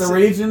 and that's the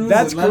regions.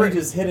 That's let me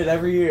just hit it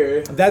every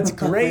year. That's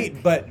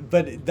great, but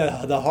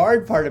the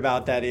hard part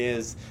about that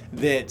is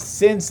that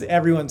since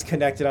everyone's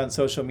connected on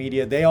social media,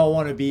 they all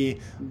want to be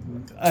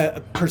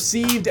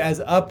perceived as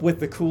up with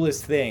the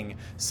coolest thing.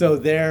 So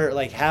they're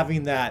like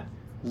having that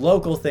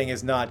local thing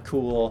is not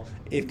cool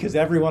because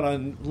everyone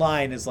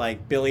online is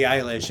like Billie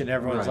Eilish, and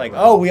everyone's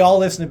oh, we all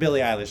listen to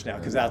Billie Eilish now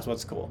because that's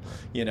what's cool,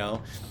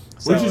 So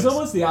which is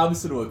almost the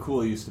opposite of what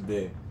cool used to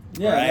be.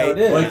 Yeah, right? No, it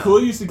is. Like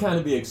cool used to kind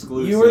of be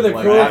exclusive. You were the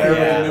cool.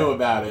 Everybody knew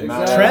about it.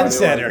 Exactly.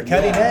 Trendsetter,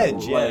 cutting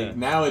edge. Yeah. Like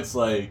now it's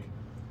like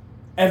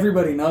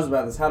everybody knows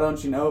about this. How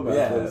don't you know about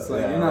this?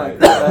 Like, you're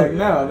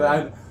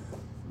not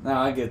no,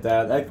 I get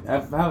that. I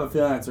have a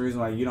feeling that's the reason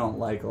why you don't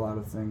like a lot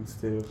of things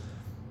too.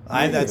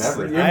 I know,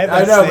 but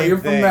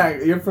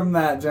you're from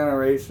that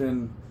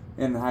generation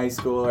in high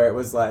school where it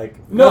was like,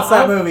 what's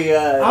that movie?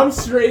 I'm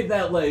straight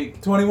that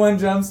like 21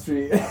 Jump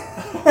Street,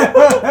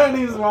 and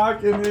he's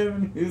walking in,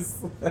 and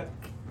he's like,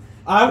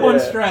 I one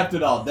strapped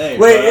it all day.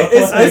 Wait,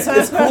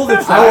 it's cool to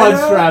try. I one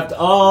strapped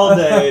all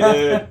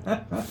day, dude.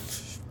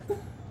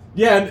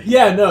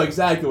 Yeah, no,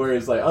 exactly. Where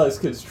it's like, oh, this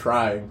kid's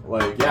trying.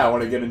 Like, yeah, I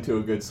want to get into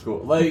a good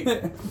school. Like,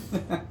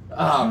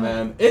 oh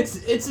man, it's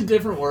a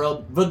different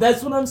world. But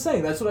that's what I'm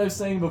saying. That's what I was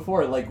saying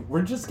before. Like,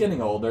 we're just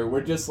getting older.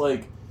 We're just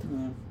like,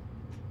 I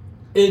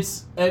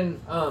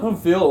don't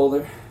feel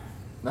older.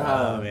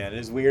 Oh man,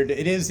 it's weird.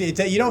 It is.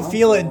 You don't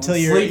feel it until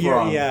you're.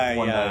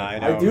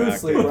 I do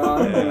sleep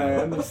wrong, and I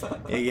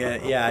understand.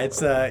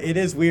 It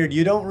is weird.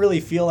 You don't really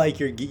feel like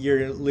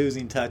you're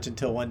losing touch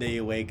until one day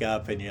you wake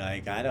up and you're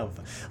like, I don't.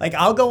 Like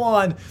I'll go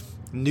on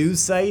news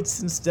sites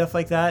and stuff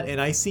like that,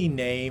 and I see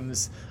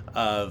names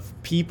of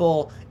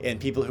people and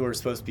people who are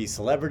supposed to be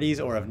celebrities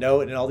or of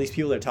note, and all these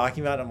people they're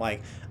talking about. And I'm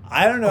like,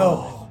 I don't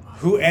know.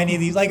 Who any of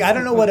these, like, I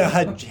don't know what a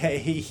Habib,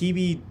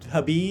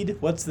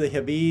 what's the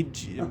Habib,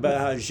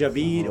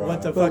 Jabid,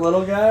 what the fuck? The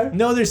little guy?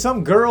 No, there's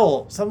some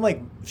girl,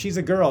 she's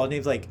a girl, and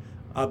name's like,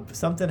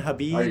 something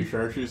Habib. Are you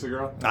sure she's a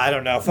girl? I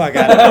don't know, fuck,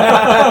 I don't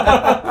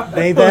know.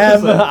 They,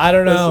 them, I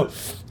don't know.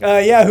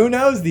 Who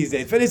knows these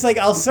days? But it's like,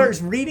 I'll start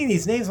reading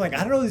these names, I'm like,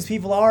 I don't know who these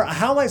people are.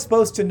 How am I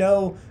supposed to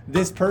know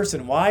this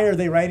person? Why are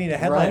they writing a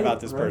headline about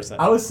this person?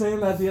 I was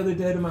saying that the other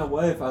day to my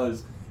wife.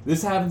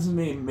 this happens to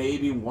me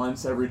maybe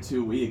once every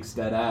 2 weeks,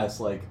 dead ass,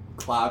 like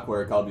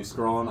clockwork. I'll be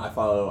scrolling. I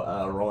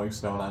follow Rolling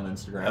Stone on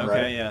Instagram, right?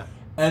 Okay, yeah.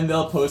 And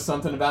they'll post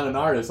something about an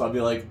artist. I'll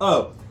be like,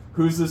 oh,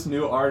 who's this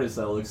new artist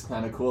that looks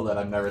kind of cool that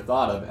I've never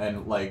thought of?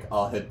 And, like,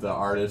 I'll hit the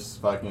artist's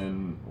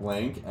fucking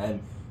link,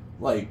 and,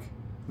 like,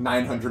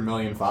 900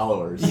 million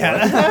followers. Yeah.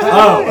 Like,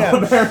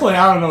 oh, apparently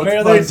I don't know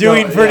what they're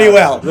doing pretty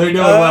well. They're doing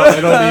well.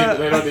 They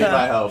don't need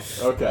my help.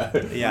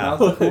 Okay. Yeah. Not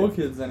the cool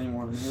kids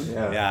anymore, man.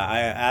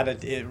 Yeah.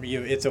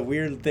 It's a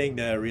weird thing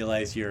to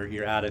realize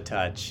you're out of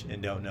touch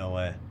and don't know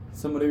what.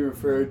 Somebody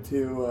referred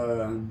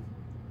to,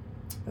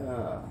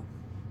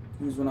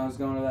 it was when I was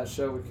going to that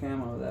show with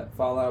Camo, that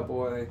Fall Out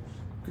Boy,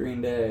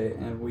 Green Day,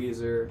 and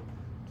Weezer.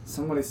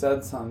 Somebody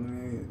said something to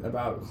me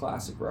about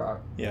classic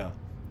rock. Yeah.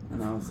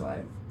 And I was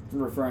like,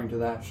 referring to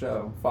that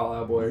show, Fall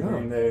Out Boy,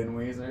 Green Day, and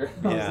Weezer.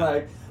 I was Yeah.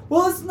 like,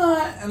 well, it's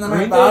not. And then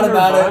Green I thought Day and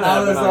about it, and Nirvana I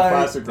have was been on like,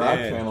 classic rock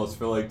Dude. channels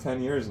for like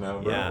 10 years now,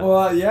 bro. Yeah.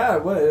 well, yeah,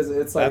 what is it?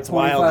 It's like That's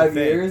wild to 25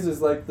 think. years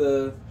is like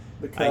the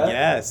cut. I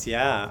guess,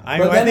 yeah. I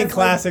But then think it's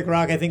classic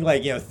rock. I think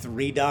like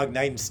Three Dog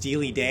Night and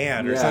Steely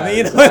Dan or Yeah, something.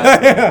 You know?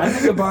 exactly. I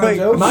think the Bon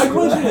Jovi. My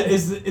question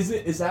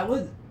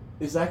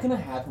is that gonna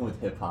happen with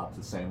hip hop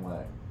the same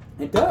way?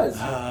 It does.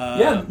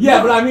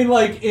 Yeah, but I mean,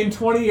 like in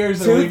 20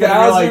 years, are we gonna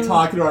be like 2000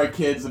 talking to our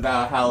kids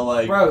about how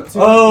like, Bro,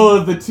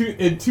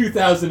 in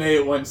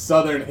 2008 when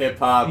Southern hip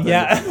hop,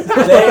 Yeah.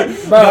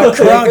 Bro,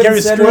 Crunk,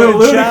 every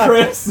screwed shop.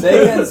 Ludacris.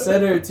 They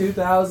consider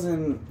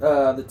 2000,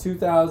 the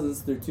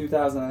 2000s through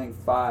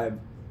 2005,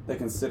 they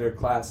consider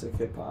classic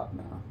hip hop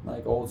now,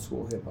 like old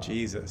school hip hop.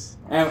 Jesus.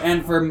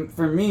 And for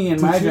me and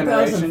To my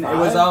generation, it 2005?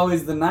 was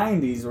always the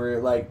 90s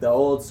where like the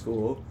old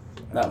school.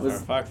 That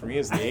was For me,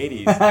 it's the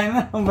 80s.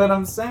 I know, but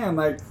I'm saying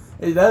like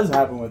it does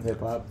happen with hip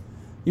hop.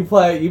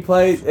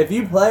 If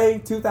you play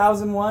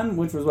 2001,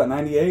 which was what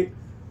 98.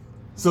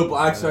 So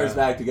Black Star's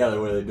back together.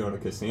 Were they doing a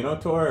casino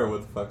tour or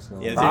what the fuck's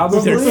going on? Yeah,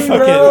 Probably, they're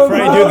bro,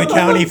 probably doing the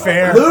county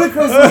fair. Ludacris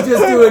was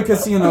just doing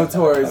casino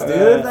tours,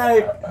 dude.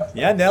 Like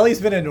Yeah, Nelly's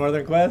been in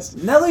Northern Quest.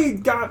 Nelly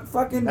got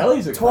fucking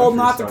Nelly's a told country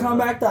not to star, come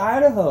though. back to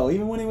Idaho,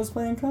 even when he was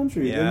playing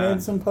country. Yeah. They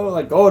made some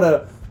like go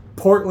to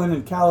Portland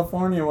and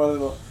California,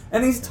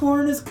 and he's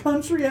touring his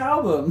country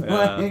album.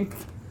 Yeah. Like,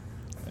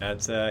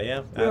 That's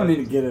yeah. we don't need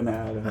to get into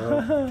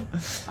Idaho.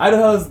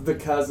 Idaho's the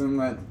cousin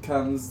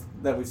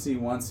that we see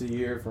once a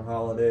year for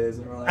holidays,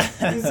 and we're like,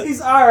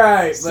 he's all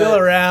right, Still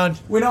but around.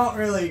 we don't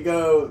really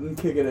go and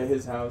kick it at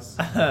his house.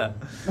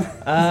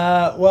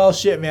 Well,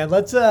 shit, man.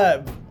 Let's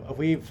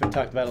we've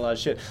talked about a lot of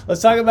shit.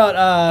 Let's talk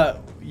about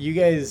you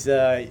guys'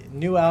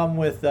 new album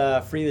with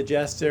Free the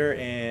Jester,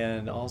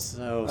 and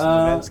also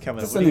some events coming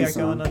up. just What a do you new got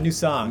going on? New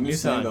song. New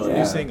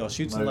Yeah. single.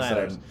 Shoots and Like I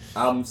Ladders. said,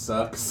 album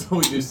sucks, so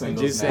we do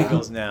singles. Do now.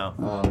 singles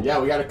now. Yeah,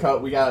 we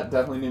got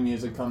definitely new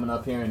music coming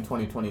up here in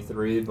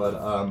 2023,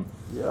 but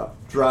Yeah.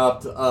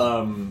 dropped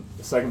the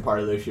second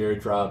part of this year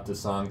dropped a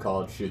song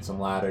called Shoot Some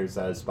Ladders.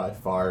 That has by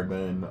far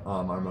been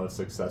our most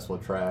successful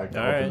track.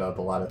 All Opened right. up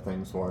a lot of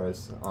things for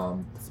us.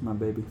 That's my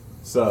baby.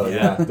 So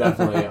Yeah. yeah,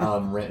 definitely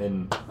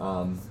written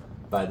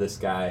by this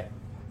guy.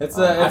 It's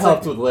I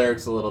helped with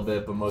lyrics a little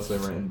bit, but mostly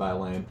written by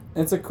Lane.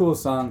 It's a cool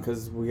song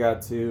because we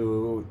got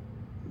to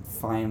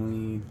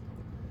finally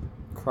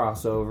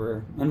cross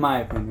over, in my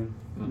opinion,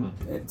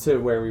 to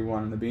where we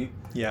wanted to be.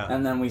 Yeah.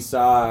 And then we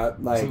saw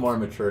like It's a more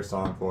mature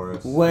song for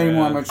us. way Yeah.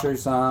 more mature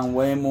song,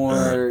 way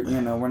more.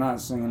 We're not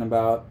singing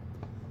about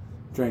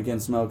drinking,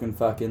 smoking,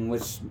 fucking,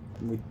 which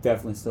we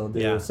definitely still do.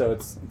 Yeah. So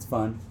it's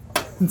fun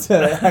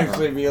to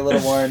actually be a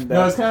little more in depth.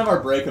 No, it's kind of our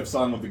breakup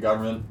song with the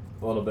government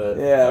a little bit.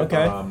 Yeah. Okay.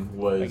 I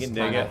Was can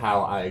dig kind of it.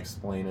 how I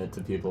explain it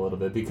to people a little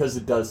bit because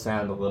it does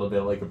sound a little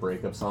bit like a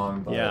breakup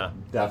song, but Yeah.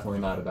 definitely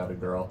not about a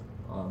girl.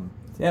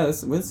 Yeah,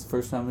 this is the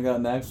first time we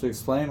got to actually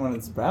explain what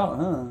it's about,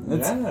 huh? Yeah,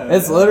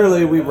 It's yeah,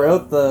 literally yeah. we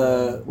wrote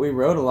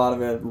a lot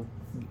of it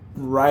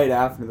right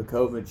after the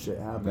COVID shit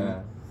happened, Yeah.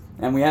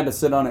 and we had to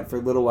sit on it for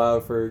a little while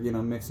for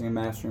mixing and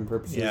mastering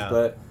purposes. Yeah.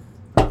 But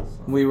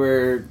we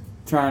were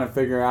trying to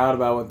figure out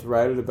about what to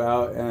write it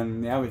about,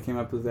 and we came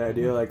up with the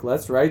idea like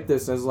let's write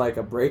this as like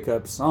a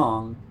breakup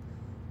song,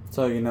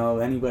 so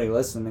anybody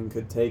listening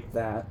could take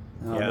that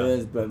how Yeah. it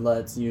is, but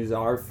let's use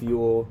our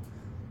fuel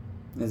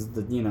is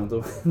the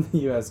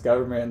U.S.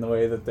 government and the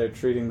way that they're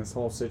treating this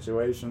whole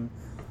situation.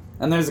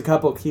 And there's a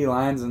couple key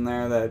lines in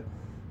there that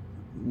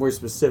we're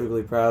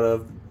specifically proud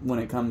of when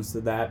it comes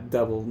to that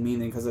double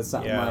meaning, because it's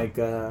something Yeah. like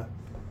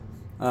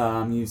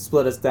you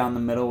split us down the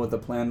middle with a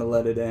plan to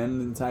let it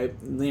end and type.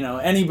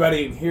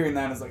 Anybody hearing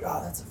that is like,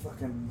 oh, that's a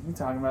fucking, you're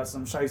talking about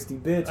some shiesty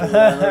bitch or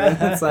whatever.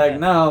 It's like,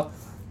 no,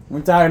 we're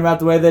talking about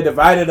the way they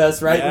divided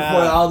us right Yeah.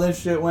 before all this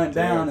shit went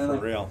down. Dude, And for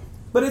like, real.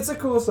 but it's a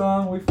cool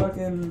song.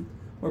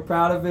 We're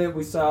proud of it.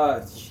 We saw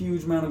a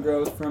huge amount of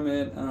growth from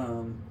it.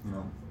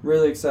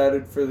 Really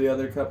excited for the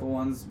other couple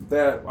ones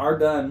that are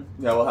done.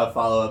 Yeah, we'll have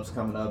follow-ups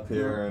coming up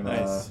here in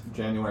Nice.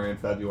 January and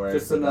February.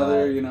 Just for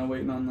another, that.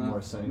 waiting on the More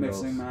singles.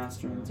 mixing,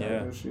 mastering type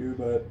Yeah. issue.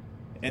 But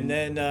And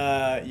then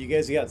you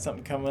guys got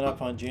something coming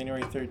up on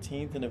January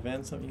 13th, an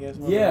event, something you guys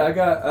want Yeah, I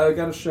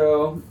got a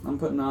show I'm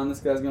putting on. This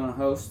guy's going to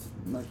host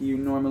like he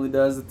normally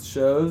does at the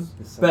shows.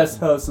 Best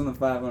host in the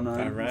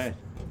 509. All right.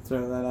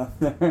 Throw that out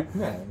there.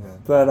 Yeah.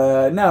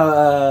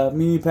 But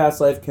me,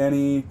 Past Life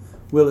Kenny,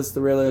 Willis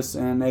the Realist,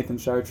 and Nathan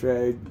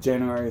Chartre,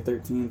 January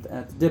 13th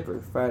at the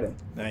Dipper, Friday.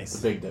 Nice.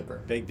 The Big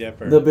Dipper. Big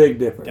Dipper. The Big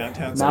Dipper.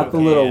 Downtown Not the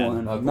Spokane. little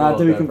one. Not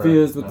to be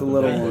confused with the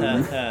little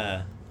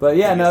one. But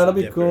yeah, no, it'll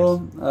be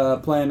cool.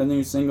 Playing a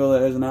new single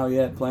that isn't out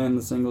yet. Playing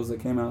the singles that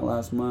came out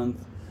last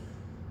month.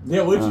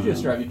 Yeah, what did you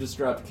just drop? You just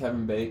dropped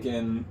Kevin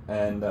Bacon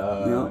and...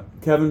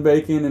 Kevin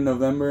Bacon in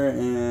November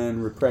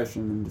and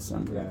Repression in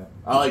December. Yeah,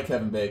 I like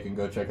Kevin Bacon.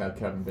 Go check out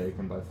Kevin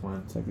Bacon by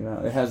Flynn. Check it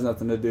out. It has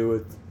nothing to do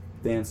with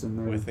dancing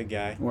or, with the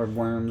guy or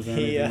worms or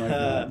anything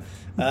like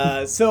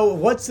that. So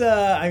what's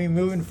I mean,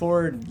 moving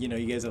forward, you know,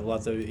 you guys have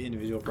lots of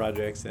individual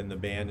projects and the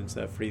band and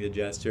stuff, Free the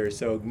Jester.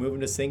 So moving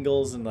to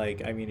singles and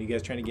like, I mean, you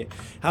guys trying to get,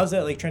 how's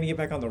that, like trying to get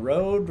back on the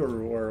road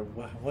or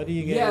what do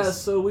you guys? Yeah,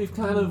 so we've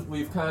kind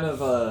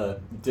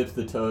of dipped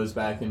the toes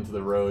back into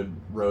the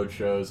road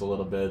shows a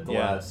little bit the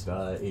last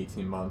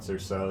 18 months or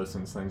so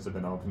since things have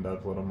been opened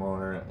up a little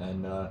more,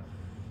 and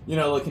you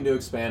know, looking to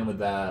expand with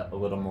that a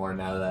little more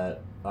now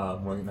that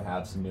we're going to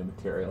have some new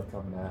material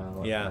coming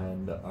out. Yeah.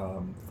 And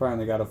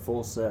finally got a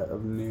full set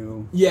of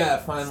new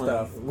finally.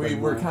 stuff.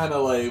 We're kind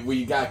of like,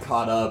 we got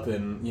caught up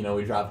and, you know,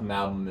 we dropped an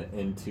album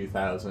in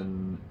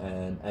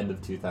end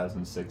of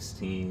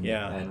 2016.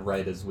 Yeah. And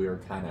right as we were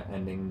kind of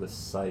ending the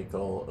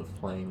cycle of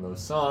playing those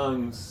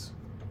songs,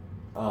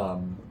 you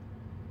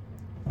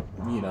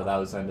know, that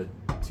was end of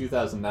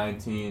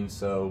 2019,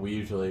 so we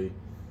usually...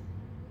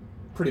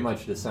 pretty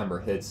much December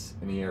hits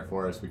in a year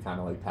for us. We kind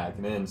of like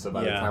packing in. So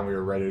by the time we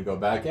were ready to go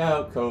back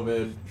out,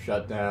 COVID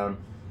shut down,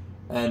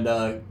 and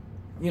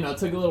you know, it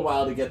took a little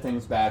while to get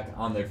things back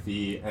on their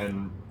feet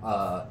and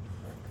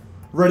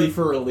ready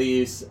for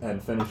release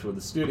and finish with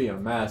the studio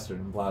and mastered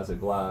and blah blah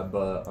blah.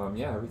 But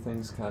yeah,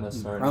 everything's kind of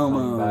starting to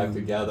come back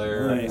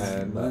together,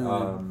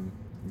 and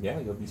yeah,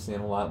 you'll be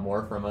seeing a lot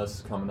more from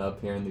us coming up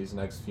here in these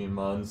next few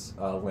months.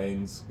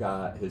 Lane's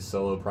got his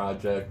solo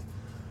project.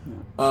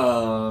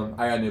 I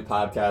got a new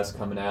podcast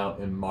coming out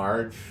in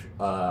March.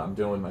 I'm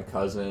doing with my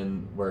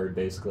cousin. We're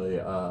basically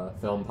a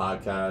film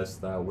podcast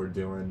that we're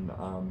doing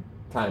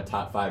kind of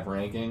top 5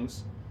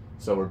 rankings.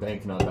 So we're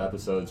banking up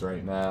episodes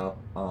right now.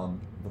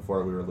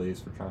 Before we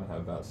release, we're trying to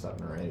have about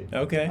 7 or 8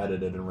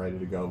 edited and ready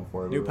to go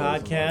before we release. New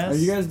podcast. Are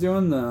you guys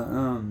doing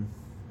the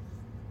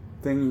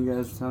thing you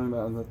guys were talking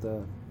about with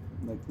the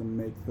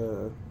make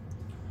the?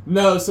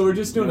 No, so we're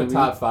just doing a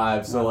top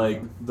 5. So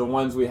like the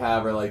ones we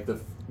have are like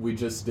we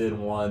just did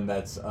one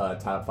that's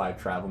top 5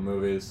 travel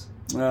movies.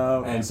 Oh,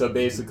 okay. And so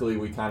basically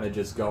we kind of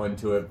just go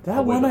into it.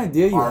 That one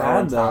idea you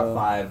had, though.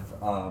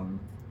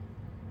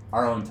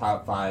 Our own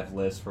top 5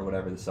 list for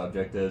whatever the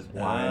subject is,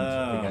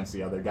 blind against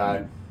the other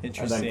guy.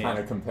 Interesting. And then kind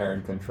of compare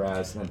and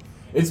contrast. And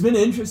it's been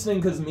interesting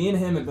because me and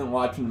him have been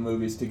watching the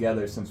movies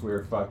together since we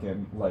were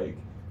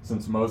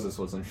since Moses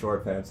was in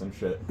short pants and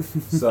shit.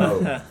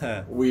 So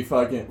we've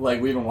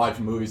been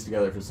watching movies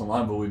together for so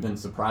long, but we've been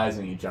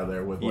surprising each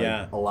other with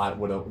a lot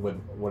what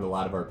a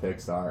lot of our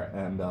picks are.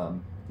 And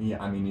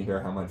I mean, you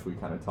hear how much we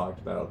kind of talked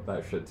about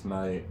that shit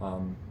tonight.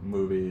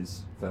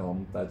 Movies,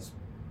 film, that's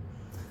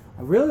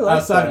I really like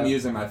outside of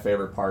music, my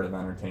favorite part of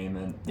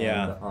entertainment.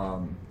 Yeah.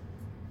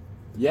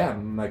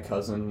 And my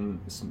cousin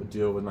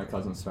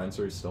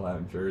Spencer is still out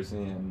in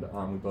Jersey, and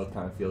we both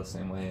kind of feel the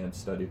same way and have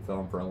studied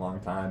film for a long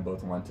time.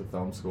 Both went to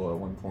film school at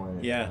one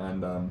point. Yeah.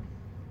 And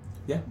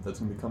that's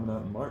going to be coming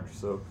out in March.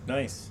 So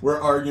nice.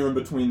 We're arguing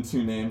between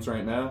 2 names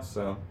right now,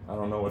 so I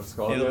don't know what it's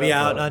called. It'll be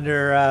out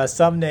under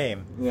some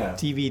name. Yeah.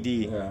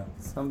 TBD. Yeah.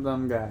 Some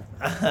dumb guy.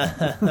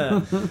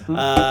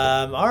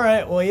 All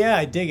right. Well, yeah,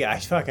 I dig it. I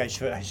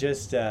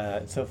just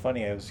it's so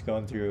funny. I was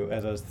going through,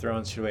 as I was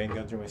throwing shit away and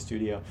going through my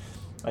studio,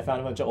 I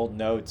found a bunch of old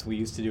notes. We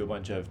used to do a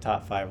bunch of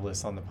top 5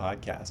 lists on the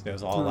podcast. It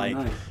was all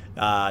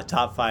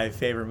top 5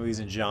 favorite movies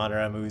in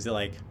genre, movies that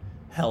like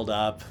held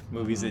up,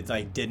 movies that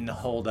like didn't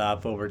hold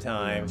up over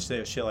time,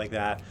 shit like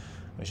that.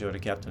 I wish I would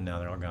have kept them. Now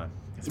they're all gone.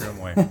 I threw them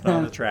away. They're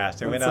on the trash.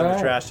 They went out in the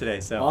trash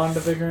today. So on to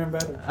bigger and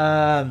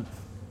better.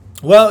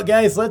 Well,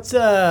 guys, let's.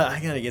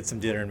 I gotta get some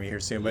dinner in me here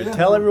soon, but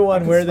tell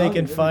everyone where they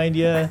can find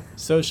you,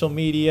 social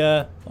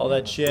media, all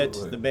that shit,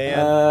 absolutely. The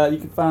band. You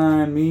can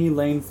find me,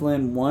 Lane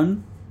Flynn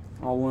 1.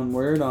 All one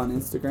word on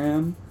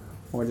Instagram,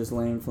 or just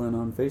Lane Flynn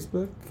on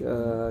Facebook,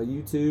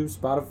 YouTube,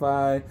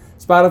 Spotify.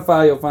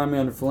 Spotify, you'll find me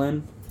under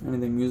Flynn.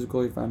 Anything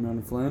musical, you find me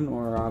under Flynn,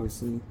 or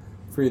obviously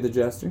Free the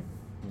Jester,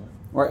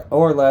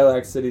 or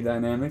Lilac City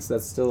Dynamics.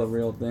 That's still a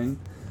real thing.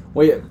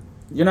 Well,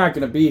 you're not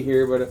going to be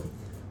here, but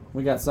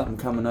we got something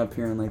coming up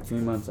here in like 3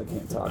 months. I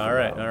can't talk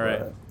about. All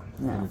right.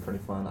 It's gonna be pretty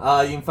fun.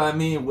 You can find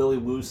me Willie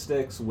Woo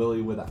Styx,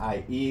 Willie with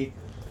an IE.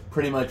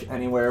 Pretty much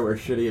anywhere where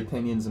shitty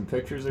opinions and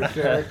pictures are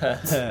shared.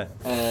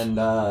 And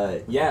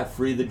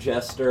Free the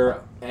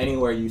Jester,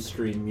 anywhere you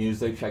stream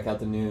music. Check out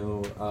the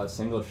new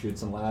single,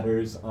 Shoots and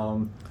Ladders.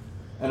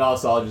 And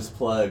also, I'll just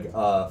plug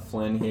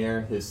Flynn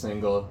here, his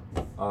single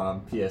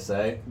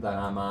PSA that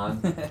I'm on.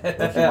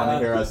 If you want to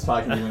hear us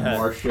talking even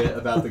more shit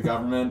about the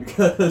government,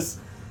 because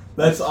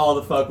that's all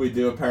the fuck we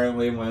do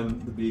apparently when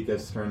the beat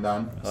gets turned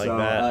on. I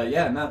like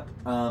that.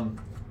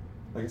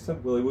 Like I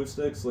said, Willie Woo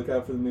Styx, look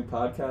out for the new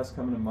podcast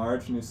coming in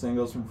March, new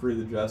singles from Free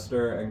the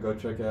Jester, and go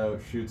check out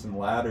Shoots and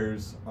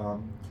Ladders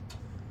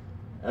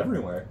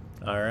everywhere.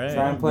 All right.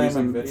 Try and play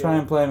him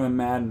in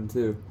Madden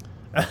too.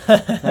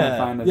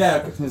 Come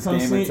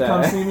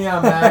see me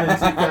on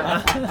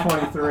Madden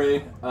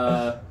 23.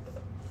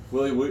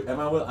 Willie Woo,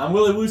 I'm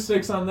Willie Woo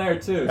Styx on there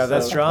too. Oh,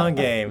 that's strong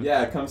game.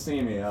 Yeah, come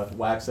see me.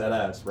 Wax that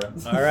ass, bro.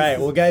 All right,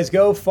 well, guys,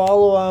 go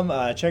follow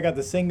them. Check out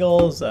the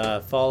singles.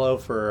 Follow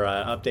for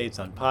updates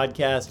on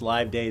podcasts,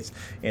 live dates,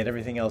 and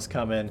everything else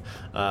coming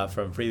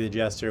from Free the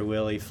Jester,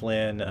 Willie,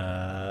 Flynn,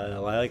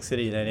 Lilac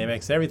City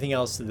Dynamics, and everything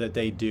else that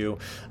they do.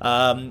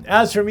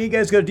 As for me,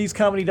 guys, go to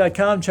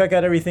deececomedy.com. Check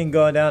out everything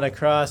going down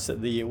across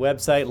the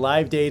website.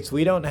 Live dates.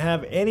 We don't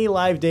have any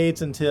live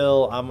dates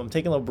until I'm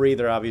taking a little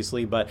breather,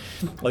 obviously, but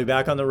we'll be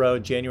back on the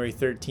road January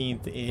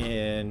 13th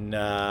in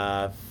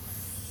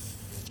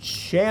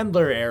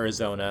Chandler,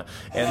 Arizona,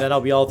 and then I'll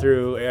be all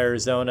through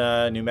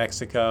Arizona, New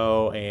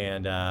Mexico,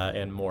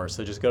 and more.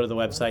 So just go to the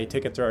website.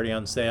 Tickets are already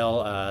on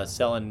sale.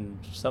 Some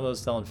of those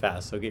selling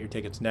fast, so get your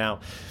tickets now.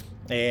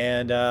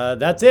 And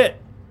that's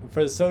it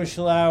for the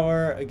social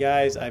hour,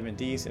 guys. I've been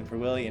Deece, and for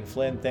Willie and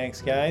Flynn,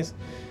 thanks, guys.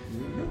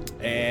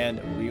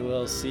 And we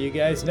will see you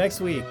guys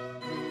next week.